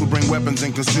pilgrims who bring weapons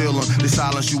and conceal them. They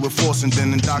silence you with force and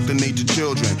then indoctrinate your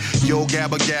children. Yo,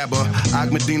 Gabba Gabba,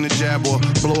 Agmedina Jabba,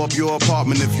 blow up your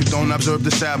apartment if you don't observe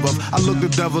the Sabbath. I look the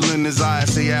devil in his eye,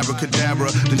 say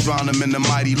abracadabra, then drown him in the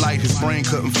mighty light his brain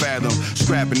couldn't fathom.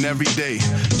 Scrapping every day,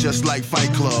 just like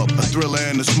Fight Club, a thriller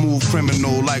and a smooth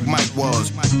criminal like Mike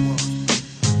was.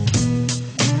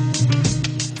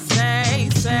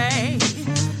 Say,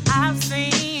 I've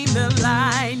seen the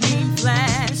lightning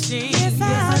flashing. Yes,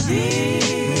 I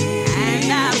did.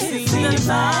 And I've seen the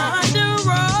thunder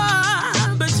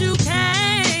roar, but you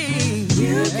can't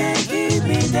keep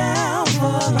me down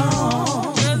for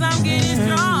long. 'Cause I'm getting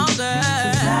stronger.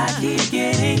 'Cause I keep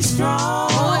getting stronger.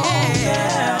 Oh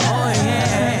yeah, oh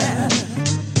yeah.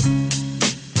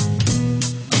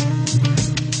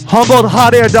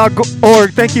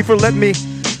 HumboldtHotAir.org. Thank you for letting me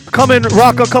come and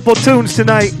rock a couple tunes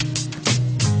tonight.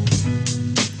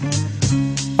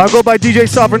 I'll go by DJ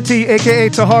Sovereignty, aka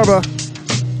Taharba.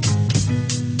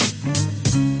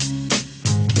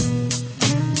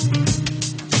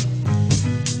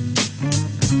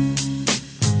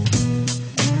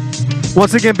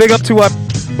 Once again, big up to our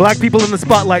black people in the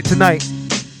spotlight tonight.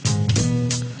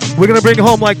 We're gonna bring it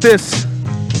home like this.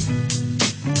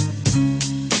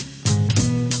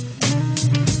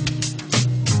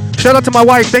 Shout out to my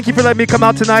wife. Thank you for letting me come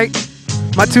out tonight.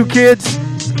 My 2 kids,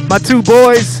 my 2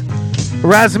 boys,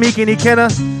 Razmik and Ikenna.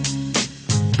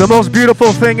 The most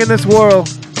beautiful thing in this world.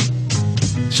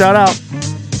 Shout out.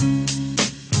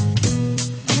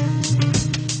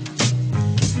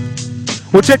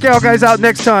 We'll check y'all guys out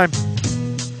next time.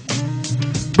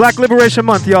 Black Liberation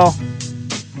Month, y'all.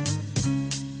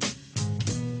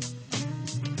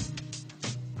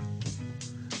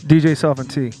 DJ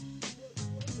Sovereignty.